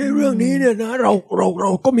ในเรื่องนี้เนี่ยนะเร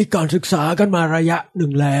าก็มีการศึกษากันมาระยะหนึ่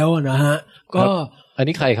งแล้วนะฮะก็อัน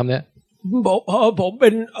นี้ใครครับเนี่ยผมเป็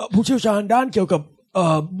นผู้เชี่ยวชาญด้านเกี่ยวกับ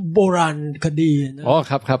โบราณคดีนะอ๋อ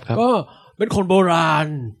ครับก็เป็นคนโบราณ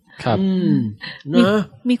ครับนะ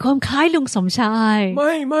มีความคล้ายลุงสมชายไ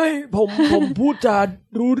ม่ผมพูดจา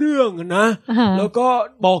รู้เรื่องนะแล้วก็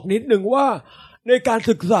บอกนิดนึงว่าในการ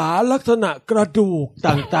ศึกษาลักษณะกระดูก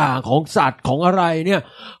ต่างๆของสัตว์ของอะไรเนี่ย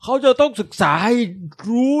เขาจะต้องศึกษาให้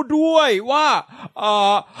รู้ด้วยว่า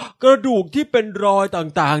กระดูกที่เป็นรอย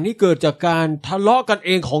ต่างๆนี่เกิดจากการทะเลาะกันเอ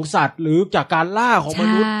งของสัตว์หรือจากการล่าของม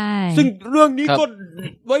นุษย์ซึ่งเรื่องนี้ก็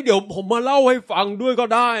ไว้เดี๋ยวผมมาเล่าให้ฟังด้วยก็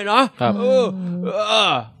ได้นะ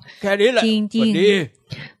แค่นี้แหละจริง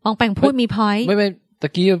ๆปองแปงพูดมีพอยต์ไม่ตะ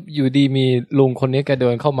กี้อยู่ดีมีลุงคนนี้แกเดิ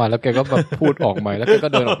นเข้ามาแล้วแกก็แบบพูดออกมาแล้วแกก็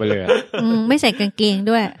เดินออกไปเลยไม่ใส่กางเกง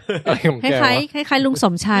ด้วยคล้ายลุงส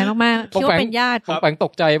มชายมากๆคิดว่าเป็นญาติแปงต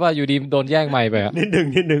กใจว่าอยู่ดีโดนแย่งไมค์ไปนิด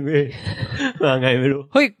นึงมาไงไม่รู้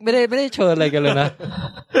เฮ้ยไม่ได้เชิญอะไรกันเลยนะ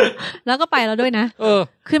แล้วก็ไปแล้วด้วยนะ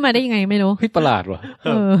ขึ้นมาได้ยังไงไม่รู้พี่ประหลาดว่ะ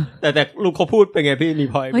แต่ลุงเขาพูดเป็นไงพี่มี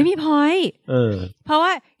พอยเฮ้ยมีพอยเพราะว่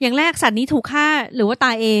าอย่างแรกสัตว์นี้ถูกฆ่าหรือว่าต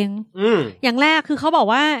ายเองอย่างแรกคือเขาบอก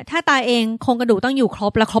ว่าถ้าตายเองโครงกระดูกต้องอยู่คร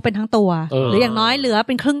บและครบเป็นทั้งตัวหรืออย่างน้อยเหลือเ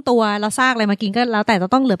ป็นครึ่งตัวแล้วซากอะไรมากินก็แล้วแต่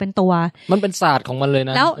ต้องเหลือเป็นตัวมันเป็นศาสตร์ของมันเลย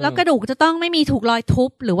นะแล้วกระดูกจะต้องไม่มีถูกรอยทุ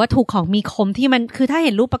บหรือว่าถูกของมีคมที่มันคือถ้าเ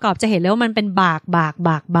ห็นรูปประกอบจะเห็นเลยว่ามันเป็นบา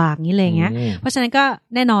กนี้เลยเงี้ยเพราะฉะนั้นก็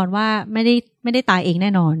แน่นอนว่าไม่ได้ตายเองแ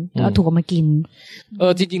น่นอนแล้วถูกเอามากิน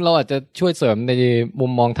จริงๆเราอาจจะช่วยเสริมในมุ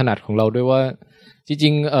มมองถนัดของเราด้วยว่าจริ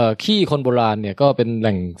งๆขี้คนโบราณเนี่ยก็เป็นแห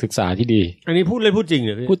ล่งศึกษาที่ดีอันนี้พูดเลยพูดจริงเห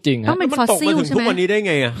รอพี่พูดจริงต้องเป็นฟอสซิลใช่ไหมทุกวันนี้ได้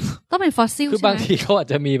ไงอ่ะต้องเป็นฟอสซิลคือบางทีเขาอาจ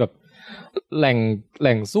จะมีแบบแห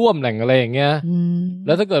ล่งส้วมแหล่งอะไรอย่างเงี้ยแ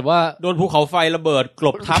ล้วถ้าเกิดว่าโดนภูเขาไฟระเบิดกล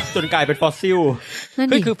บทับจนกลายเป็นฟอสซิล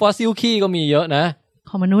คือฟอสซิลขี้ก็มีเยอะนะ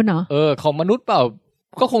ของมนุษย์เนาะของมนุษย์เปล่า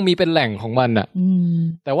ก็คงมีเป็นแหล่งของมันอ่ะ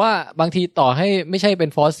แต่ว่าบางทีต่อให้ไม่ใช่เป็น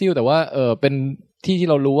ฟอสซิลแต่ว่าเป็นที่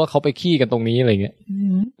เรารู้ว่าเขาไปขี้กันตรงนี้อะไรเงี้ย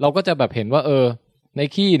เราก็จะแบบเห็นว่าใน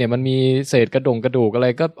ขี้เนี่ยมันมีเศษกระดูกอะไร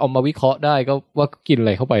ก็เอามาวิเคราะห์ได้ก็ว่ากินอะไ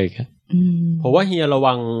รเข้าไปครับผมว่าเฮียระ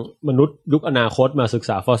วังมนุษย์ยุคอนาคตมาศึก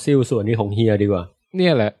ษาฟอสซิลส่วนนี้ของเฮียดีกว่าเนี่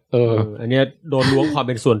ยแหละอันเนี้ยโดนล้วงความเ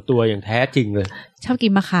ป็นส่วนตัวอย่างแท้จริงเลยชอบกิ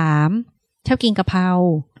นมะขามชอบกินกะเพรา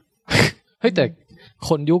เฮ้ยแต่ค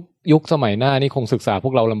นยุคสมัยหน้านี่คงศึกษาพ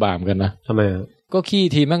วกเราลำบากกันนะทำไมก็ขี้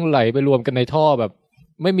ทีแม่งไหลไปรวมกันในท่อแบบ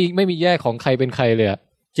ไม่มีแยกของใครเป็นใครเลยอะ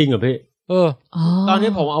จริงเหรอพี่ตอนนี้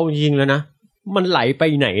ผมเอาจริงแล้วนะมันไหลไป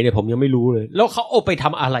ไหนเนี่ยผมยังไม่รู้เลยแล้วเขาเอาไปท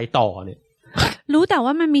ำอะไรต่อเนี่ยรู้แต่ว่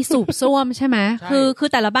ามันมีสูบส้วมใช่ไหมคือ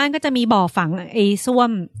แต่ละบ้านก็จะมีบ่อฝังไอ้ส้วม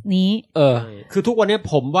นี้คือทุกวันนี้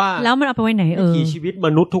ผมว่าแล้วมันเอาไปไว้ไหนชีวิตม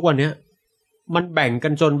นุษย์ทุกวันนี้มันแบ่งกั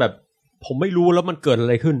นจนแบบผมไม่รู้แล้วมันเกิดอะ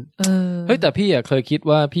ไรขึ้นเฮ้ยแต่พี่อะเคยคิด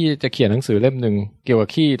ว่าพี่จะเขียนหนังสือเล่มนึงเกี่ยวกับ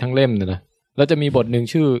ขี้ทั้งเล่มนะแล้วจะมีบทนึง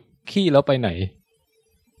ชื่อขี้แล้วไปไหน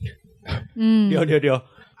เดี๋ยว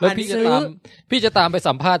แล้วพี่จะตามไป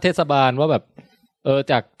สัมภาษณ์เทศบาลว่าแบบ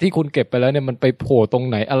จากที่คุณเก็บไปแล้วเนี่ยมันไปโผล่ตรง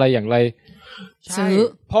ไหนอะไรอย่างไรซื้อ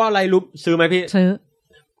เพราะอะไรรู้ซื้อไหมพี่ซื้อ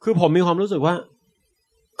คือผมมีความรู้สึกว่า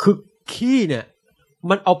คือขี้เนี่ย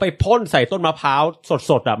มันเอาไปพ่นใส่ต้นมะพร้าว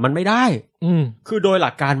สดๆอ่ะมันไม่ได้คือโดยห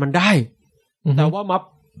ลักการมันได้แต่ว่า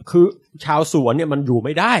คือชาวสวนเนี่ยมันอยู่ไ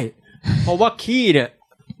ม่ได้เพราะว่าขี้เนี่ย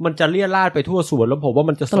มันจะเลี่ยราดไปทั่วสวนแล้วผมว่า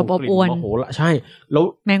มันจะส่งกลิ่นโอ้โหละใช่แล้ว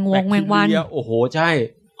แมงวันโอ้โหใช่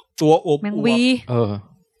ตัวอบแมงวี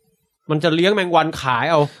มันจะเลี้ยงแมงวันขาย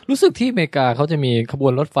เอารู้สึกที่อเมริกาเขาจะมีขบว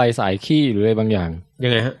นรถไฟสายขี้หรืออะไรบางอย่างยั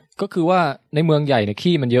งไงฮะก็คือว่าในเมืองใหญ่เนี่ย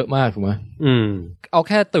ขี้มันเยอะมากถูกไหมเอาแ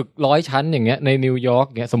ค่ตึก100 ชั้นอย่างเงี้ยในนิวยอร์ก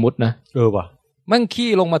เงี้ยสมมตินะว่ะมั่งขี้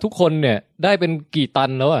ลงมาทุกคนเนี่ยได้เป็นกี่ตัน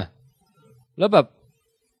แล้วอ่ะแล้วแบบ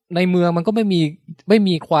ในเมืองมันก็ไม่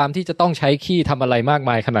มีความที่จะต้องใช้ขี้ทำอะไรมาก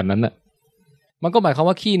มายขนาดนั้นน่ะมันก็หมายความ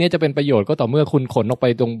ว่าขี้นี้จะเป็นประโยชน์ก็ต่อเมื่อคุณขนออกไป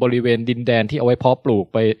ตรงบริเวณดินแดนที่เอาไว้เพาะปลูก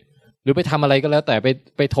ไปหรือไปทำอะไรก็แล้วแต่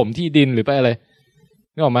ไปถมที่ดินหรือไปอะไร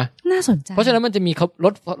นึกออกไหมน่าสนใจเพราะฉะนั้นมันจะมี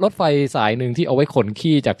รถไฟสายนึงที่เอาไว้ขน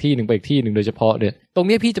ขี้จากที่นึงไปอีกที่นึงโดยเฉพาะเนี่ยตรง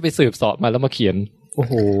นี้พี่จะไปสืบเสาะมาแล้วมาเขียนโอ้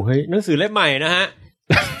โหเฮ้ยหนังสือเล่มใหม่นะฮะ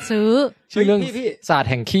ซื้อชื่อเรื่องศาสตร์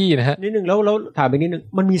แห่งขี้นะฮะนิดนึงแล้วถามไปนิดนึง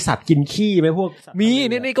มันมีสัตว์กินขี้ไหมพวกมี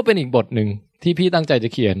นี่ก็เป็นอีกบทนึงที่พี่ตั้งใจจะ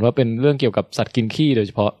เขียนว่าเป็นเรื่องเกี่ยวกับสัตว์กินขี้โดยเ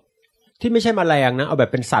ฉพาะ ที่ไม่ใช่แมลงนะเอาแบบ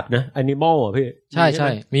เป็นสัตว์นะแอนิมอลอ่ะพี่ใช่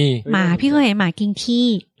ๆมีหมาพี่เคยเห็นหมากินขี้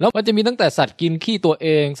แล้วมันจะมีตั้งแต่สัตว์กินขี้ตัวเอ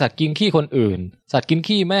งสัตว์กินขี้คนอื่นสัตว์กิน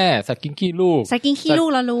ขี้แม่สัตว์กินขี้ลูกสัตว์กินขี้ลูก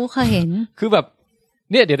เรารู้เคยเห็นคือแบบ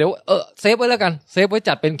เนี่ยเดี๋ยวเซฟไว้แล้วกันเซฟไว้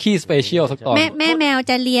จัดเป็นขี้สเปเชียลสักตอนแม่แมว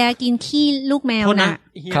จะเลียกินขี้ลูกแมวน่ะ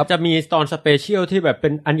ครับจะมีตอนสเปเชียลที่แบบเป็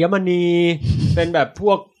นอัญมณีเป็นแบบพ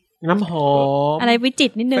วกน้ำหอมอะไรวิจิ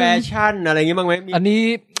ตรนิดนึงแฟชั่นอะไรอย่างงี้บ้างไหมอัน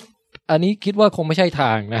นี้คิดว่าคงไม่ใช่ท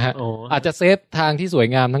างนะฮะอาจจะเซฟทางที่สวย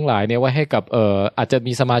งามทั้งหลายเนี่ยไว้ให้กับอาจจะ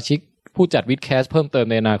มีสมาชิกผู้จัดวิดแคสเพิ่มเติม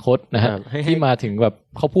ในอนาคตนะฮะที่มาถึงแบบ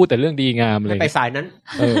เขาพูดแต่เรื่องดีงามเลยไปสายนั้น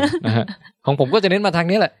นะฮะของผมก็จะเน้นมาทาง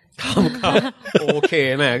นี้แหละครับโอเค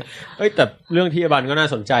แม่แต่เรื่องที่อบันก็น่า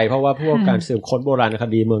สนใจเพราะว่าพวกการสืบค้นโบราณค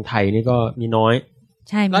ดีเมืองไทยนี่ก็มีน้อย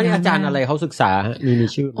ใช่แล้วอาจารย์อะไรเขาศึกษามี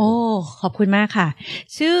ชื่อโอ้ขอบคุณมากค่ะ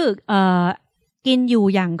ชื่อกินอยู่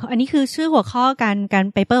อย่างอันนี้คือชื่อหัวข้อการ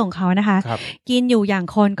เปเปอร์ของเขานะคะกินอยู่อย่าง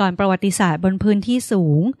คนก่อนประวัติศาสตร์บนพื้นที่สู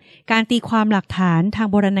งการตีความหลักฐานทาง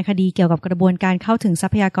โบราณคดีเกี่ยวกับกระบวนการเข้าถึงทรั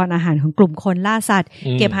พยากรอาหารของกลุ่มคนล่าสัตว์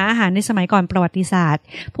เก็บหาอาหารในสมัยก่อนประวัติศาสตร์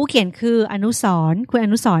ผู้เขียนคือคุณอนุส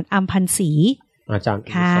รณ์อัมพันธ์ศรีอาจารย์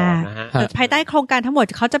ค่ะภายใต้โครงการทั้งหมด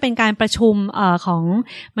เขาจะเป็นการประชุมของ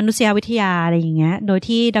มนุษยวิทยาอะไรอย่างเงี้ยโดย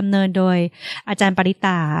ที่ดำเนินโดยอาจารย์ปริต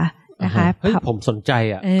านะคะเฮ้ยผมสนใจ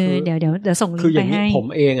อ่ะเดี๋ยวส่งลิงก์ไปให้คืออย่างนี้ผม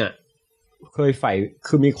เองอ่ะเคยใฝ่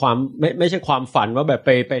คือมีความไม่ใช่ความฝันว่าแบบ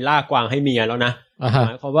ไปล่ากวางให้เมียแล้วนะห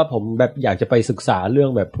มายความว่าผมแบบอยากจะไปศึกษาเรื่อง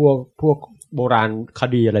แบบพวกโบราณค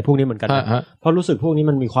ดีอะไรพวกนี้เหมือนกันเพราะรู้สึกพวกนี้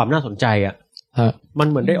มันมีความน่าสนใจอ่ะมัน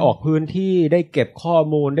เหมือนได้ออกพื้นที่ได้เก็บข้อ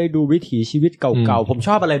มูลได้ดูวิถีชีวิตเก่าๆผมช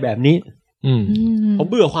อบอะไรแบบนี้ผม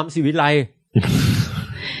เบื่อความศิวิไล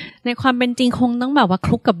ในความเป็นจริงคงต้องแบบว่าค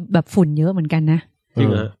ลุกกับแบบฝุ่นเยอะเหมือนกันนะ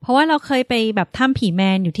เพราะว่าเราเคยไปแบบถ้ำผีแม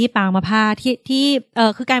นอยู่ที่ปางมะพร้าวที่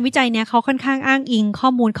คือการวิจัยเนี้ยเขาค่อนข้างอ้างอิงข้อ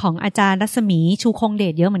มูลของอาจารย์รัศมีชูคงเด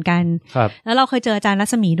ชเยอะเหมือนกันแล้วเราเคยเจออาจารย์รั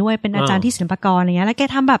ศมีด้วยเป็นอาจารย์ที่ศิลปากรอะไรเงี้ยแล้วแก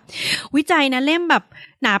ทำแบบวิจัยนะเล่มแบบ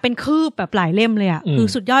หนาเป็นคืบแบบหลายเล่มเลยอ่ะคือ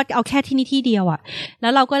สุดยอดเอาแค่ที่นี่ที่เดียวอ่ะแล้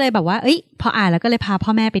วเราก็เลยแบบว่าพออ่านแล้วก็เลยพาพ่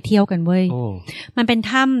อแม่ไปเที่ยวกันเว้ยมันเป็น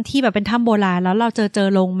ถ้ำที่แบบเป็นถ้ำโบราณแล้วเราเจอ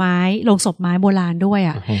โรงศพไม้โบราณด้วย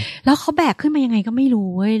อ่ะแล้วเขาแบกขึ้นมายังไงก็ไม่รู้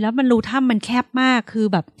เว้ยแล้วมันรูถ้ำมันแคบมากคือ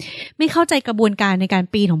แบบไม่เข้าใจกระบวนการในการ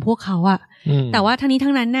ปีนของพวกเขาอ่ะแต่ว่าทั้งนี้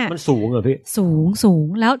ทั้งนั้นน่ะมันสูงเหรอพี่สูง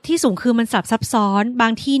แล้วที่สูงคือมันซับซ้อนบา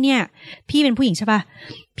งที่เนี่ยพี่เป็นผู้หญิงใช่ป่ะ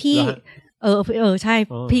พี่ใช่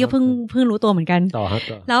พี่ก็เพิ่งรู้ตัวเหมือนกัน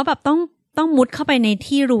แล้วแบบต้องมุดเข้าไปใน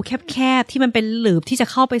ที่รูแคบๆที่มันเป็นหลืบที่จะ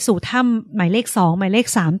เข้าไปสู่ถ้ำหมายเลข2หมายเลข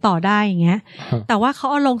3ต่อได้อย่างเงี้ยแต่ว่าเขา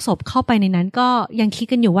เอาลงศพเข้าไปในนั้นก็ยังคิด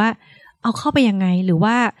กันอยู่ว่าเอาเข้าไปยังไงหรือ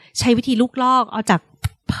ว่าใช้วิธีลูกลอกเอาจาก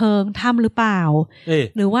เพิงถ้ำหรือเปล่า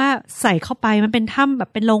หรือว่าใส่เข้าไปมันเป็นถ้ำแบบ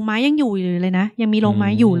เป็นโรงไม้ยังอยู่เลยนะยังมีโรงไม้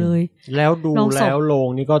อยู่เลยแล้วดูแล้วโรง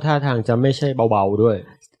นี้ก็ท่าทางจะไม่ใช่เบาๆด้วย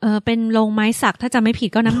เป็นโรงไม้สักถ้าจะไม่ผิด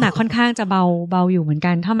ก็น้ำหนักค่อนข้างจะเบาอยู่เหมือน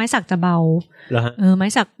กันถ้าไม้สักจะเบาไม้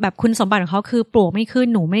สักแบบคุณสมบัติของเขาคือปลวกไม่ขึ้น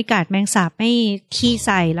หนูไม่กัดแมงสาบไม่ขี้ใ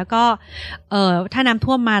ส่แล้วก็ถ้าน้ำ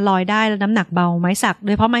ท่วมมาลอยได้แล้วน้ำหนักเบาไม้สักโด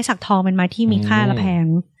ยเฉพาะไม้สักทองเป็นไม้ที่มีค่าและแพง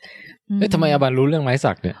ทำไมอาบันรู้เรื่องไม้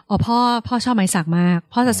สักเนี่ยพ่อชอบไม้สักมาก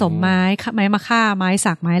พ่อสะสมไม้มะค่าไม้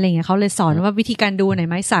สักไม้อะไรเงี้ยเขาเลยสอนว่าวิธีการดูไหน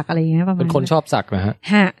ไม้สักอะไรเงี้ยประมาณเป็นคนชอบสักนะ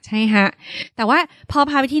ฮะใช่ฮะแต่ว่าพอ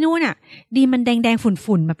พาไปที่นู่นอ่ะดีมันแดง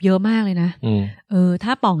ฝุ่นแบบเยอะมากเลยนะถ้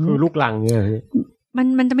าป่องคือลูกลังเนี่ย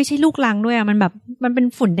มันจะไม่ใช่ลูกลังด้วยอ่ะมันแบบมันเป็น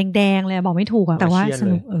ฝุ่นแดงๆเลยบอกไม่ถูกอ่ะแต่ว่าส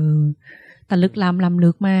นุกแต่ลึกล้ำ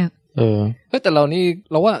ลึกมากแต่เร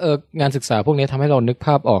าว่างานศึกษาพวกนี้ทำให้เรานึกภ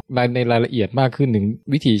าพออกในรายละเอียดมากขึ้นถึง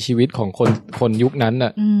วิถีชีวิตของคนยุคนั้นน่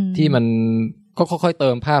ะที่มันก็ค่อยๆเติ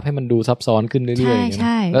มภาพให้มันดูซับซ้อนขึ้นเรื่อยๆอย่างเงี้ย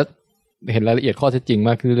แล้วเห็นรายละเอียดข้อเท็จจริงม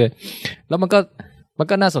ากขึ้นเรื่อยๆแล้วมัน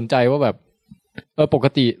ก็น่าสนใจว่าแบบปก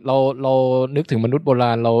ติเรานึกถึงมนุษย์โบร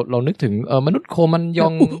าณเรานึกถึงมนุษย์โคมันยอ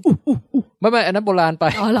งไม่อันนั้นโบราณไป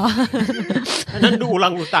อ๋อเหรออันนั้นดูรั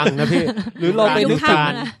งอุตังนะพี่หรือเราไป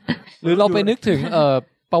นึกถึง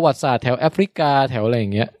ประวัติศาสตร์แถวแอฟริกาแถวอะไรอย่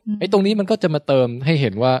างเงี้ยตรงนี้มันก็จะมาเติมให้เห็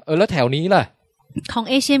นว่าแล้วแถวนี้ล่ะของ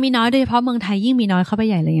เอเชียมีน้อยโดยเฉพาะเมืองไทยยิ่งมีน้อยเข้าไป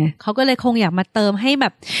ใหญ่เลยไงเขาก็เลยคงอยากมาเติมให้แบ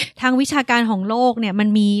บทางวิชาการของโลกเนี่ยมัน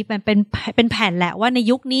เป็นแผ่นแหละว่าใน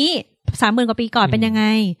ยุคนี้ 30,000 กว่าปีก่อนเป็นยังไง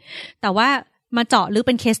แต่ว่ามาเจาะหรือเ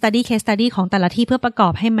ป็น case study ของแต่ละที่เพื่อประกอ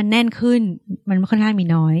บให้มันแน่นขึ้นมันค่อนข้างมี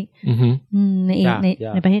น้อย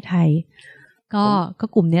ในประเทศไทยก็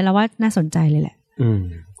กลุ่มนี้เราว่าน่าสนใจเลยแหละ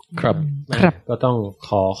ครับก็ต้อง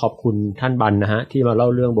ขอบคุณท่านบันนะฮะที่มาเล่า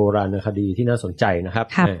เรื่องโบราณคดีที่น่าสนใจนะครับ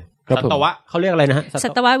สัตวะเขาเรียกอะไรนะฮะสั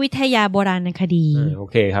ตววิทยาโบราณคดีโอ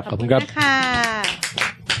เคครับขอบคุณครับค่ะ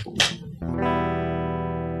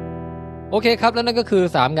โอเคครับแล้วนั่นก็คือ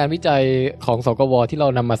3งานวิจัยของสกวที่เรา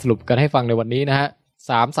นำมาสรุปกันให้ฟังในวันนี้นะฮะ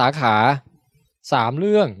3สาขา3เ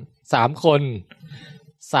รื่อง 3 คน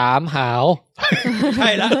3 หาว ใช่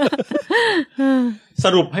ละส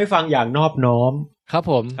รุปให้ฟังอย่างนอบน้อมครับ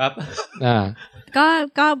ผมครับ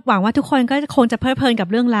ก็หวังว่าทุกคนก็คงจะเพลิดเพลินกับ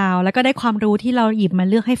เรื่องราวแล้วก็ได้ความรู้ที่เราหยิบมา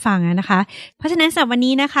เลือกให้ฟังนะคะเพราะฉะนั้นสำหรับวัน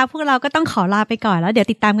นี้นะคะพวกเราก็ต้องขอลาไปก่อนแล้วเดี๋ยว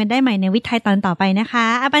ติดตามกันได้ใหม่ในวิทย์ไทยตอนต่อไปนะคะ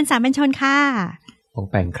อาบันสามัญชนค่ะปอง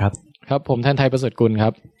แปงครับครับผมแทนไทยประเสริฐกุลครั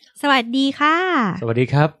บสวัสดีค่ะสวัสดี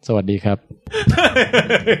ครับสวัสดีครับ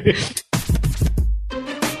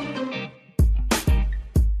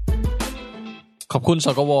ขอบคุณส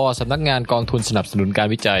กว.สำนักงานกองทุนสนับสนุนการ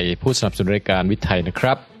วิจัยผู้สนับสนุนรายการวิทย์ไทยนะค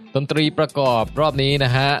รับดนตรีประกอบรอบนี้น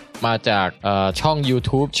ะฮะมาจากช่อง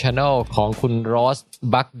YouTube Channel ของคุณรอส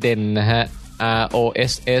บักเดนนะฮะ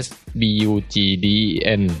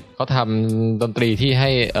ROSSBUGDEN เขาทำดนตรีที่ให้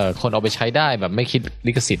คนเอาไปใช้ได้แบบไม่คิด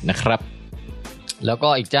ลิขสิทธิ์นะครับแล้วก็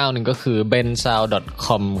อีกเจ้าหนึ่งก็คือ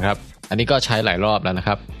bensound.com ครับอันนี้ก็ใช้หลายรอบแล้วนะค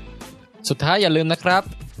รับสุดท้ายอย่าลืมนะครับ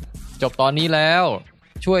จบตอนนี้แล้ว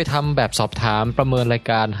ช่วยทำแบบสอบถามประเมินราย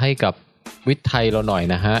การให้กับวิทย์ไทยเราหน่อย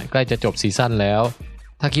นะฮะใกล้จะจบซีซั่นแล้ว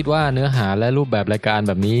ถ้าคิดว่าเนื้อหาและรูปแบบรายการแ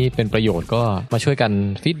บบนี้เป็นประโยชน์ก็มาช่วยกัน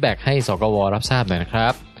ฟีดแบ็กให้สกว.รับทราบหน่อยนะครั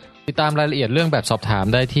บติดตามรายละเอียดเรื่องแบบสอบถาม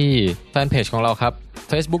ได้ที่แฟนเพจของเราครับ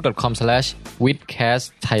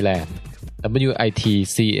facebook.com/withcastthailand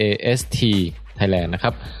WITCAST Thailand นะค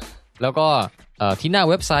รับแล้วก็ที่หน้า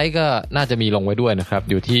เว็บไซต์ก็น่าจะมีลงไว้ด้วยนะครับ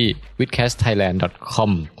อยู่ที่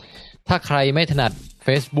withcastthailand.com ถ้าใครไม่ถนัด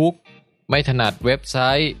Facebook ไม่ถนัดเว็บไซ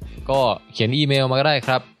ต์ก็เขียนอีเมลมาก็ได้ค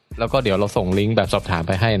รับแล้วก็เดี๋ยวเราส่งลิงก์แบบสอบถามไ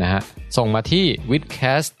ปให้นะฮะส่งมาที่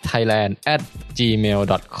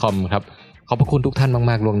withcastthailand@gmail.com ครับขอบพระคุณทุกท่าน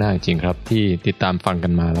มากๆล่วงหน้าจริงๆครับที่ติดตามฟังกั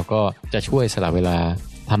นมาแล้วก็จะช่วยสละเวลา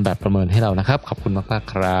ทำแบบประเมินให้เรานะครับขอบคุณมาก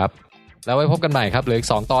ๆครับแล้วไว้พบกันใหม่ครับเหลืออีก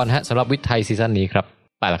2 ตอนฮะสำหรับวิทย์ไทยซีซั่นนี้ครับ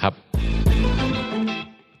ไปแล้วครับ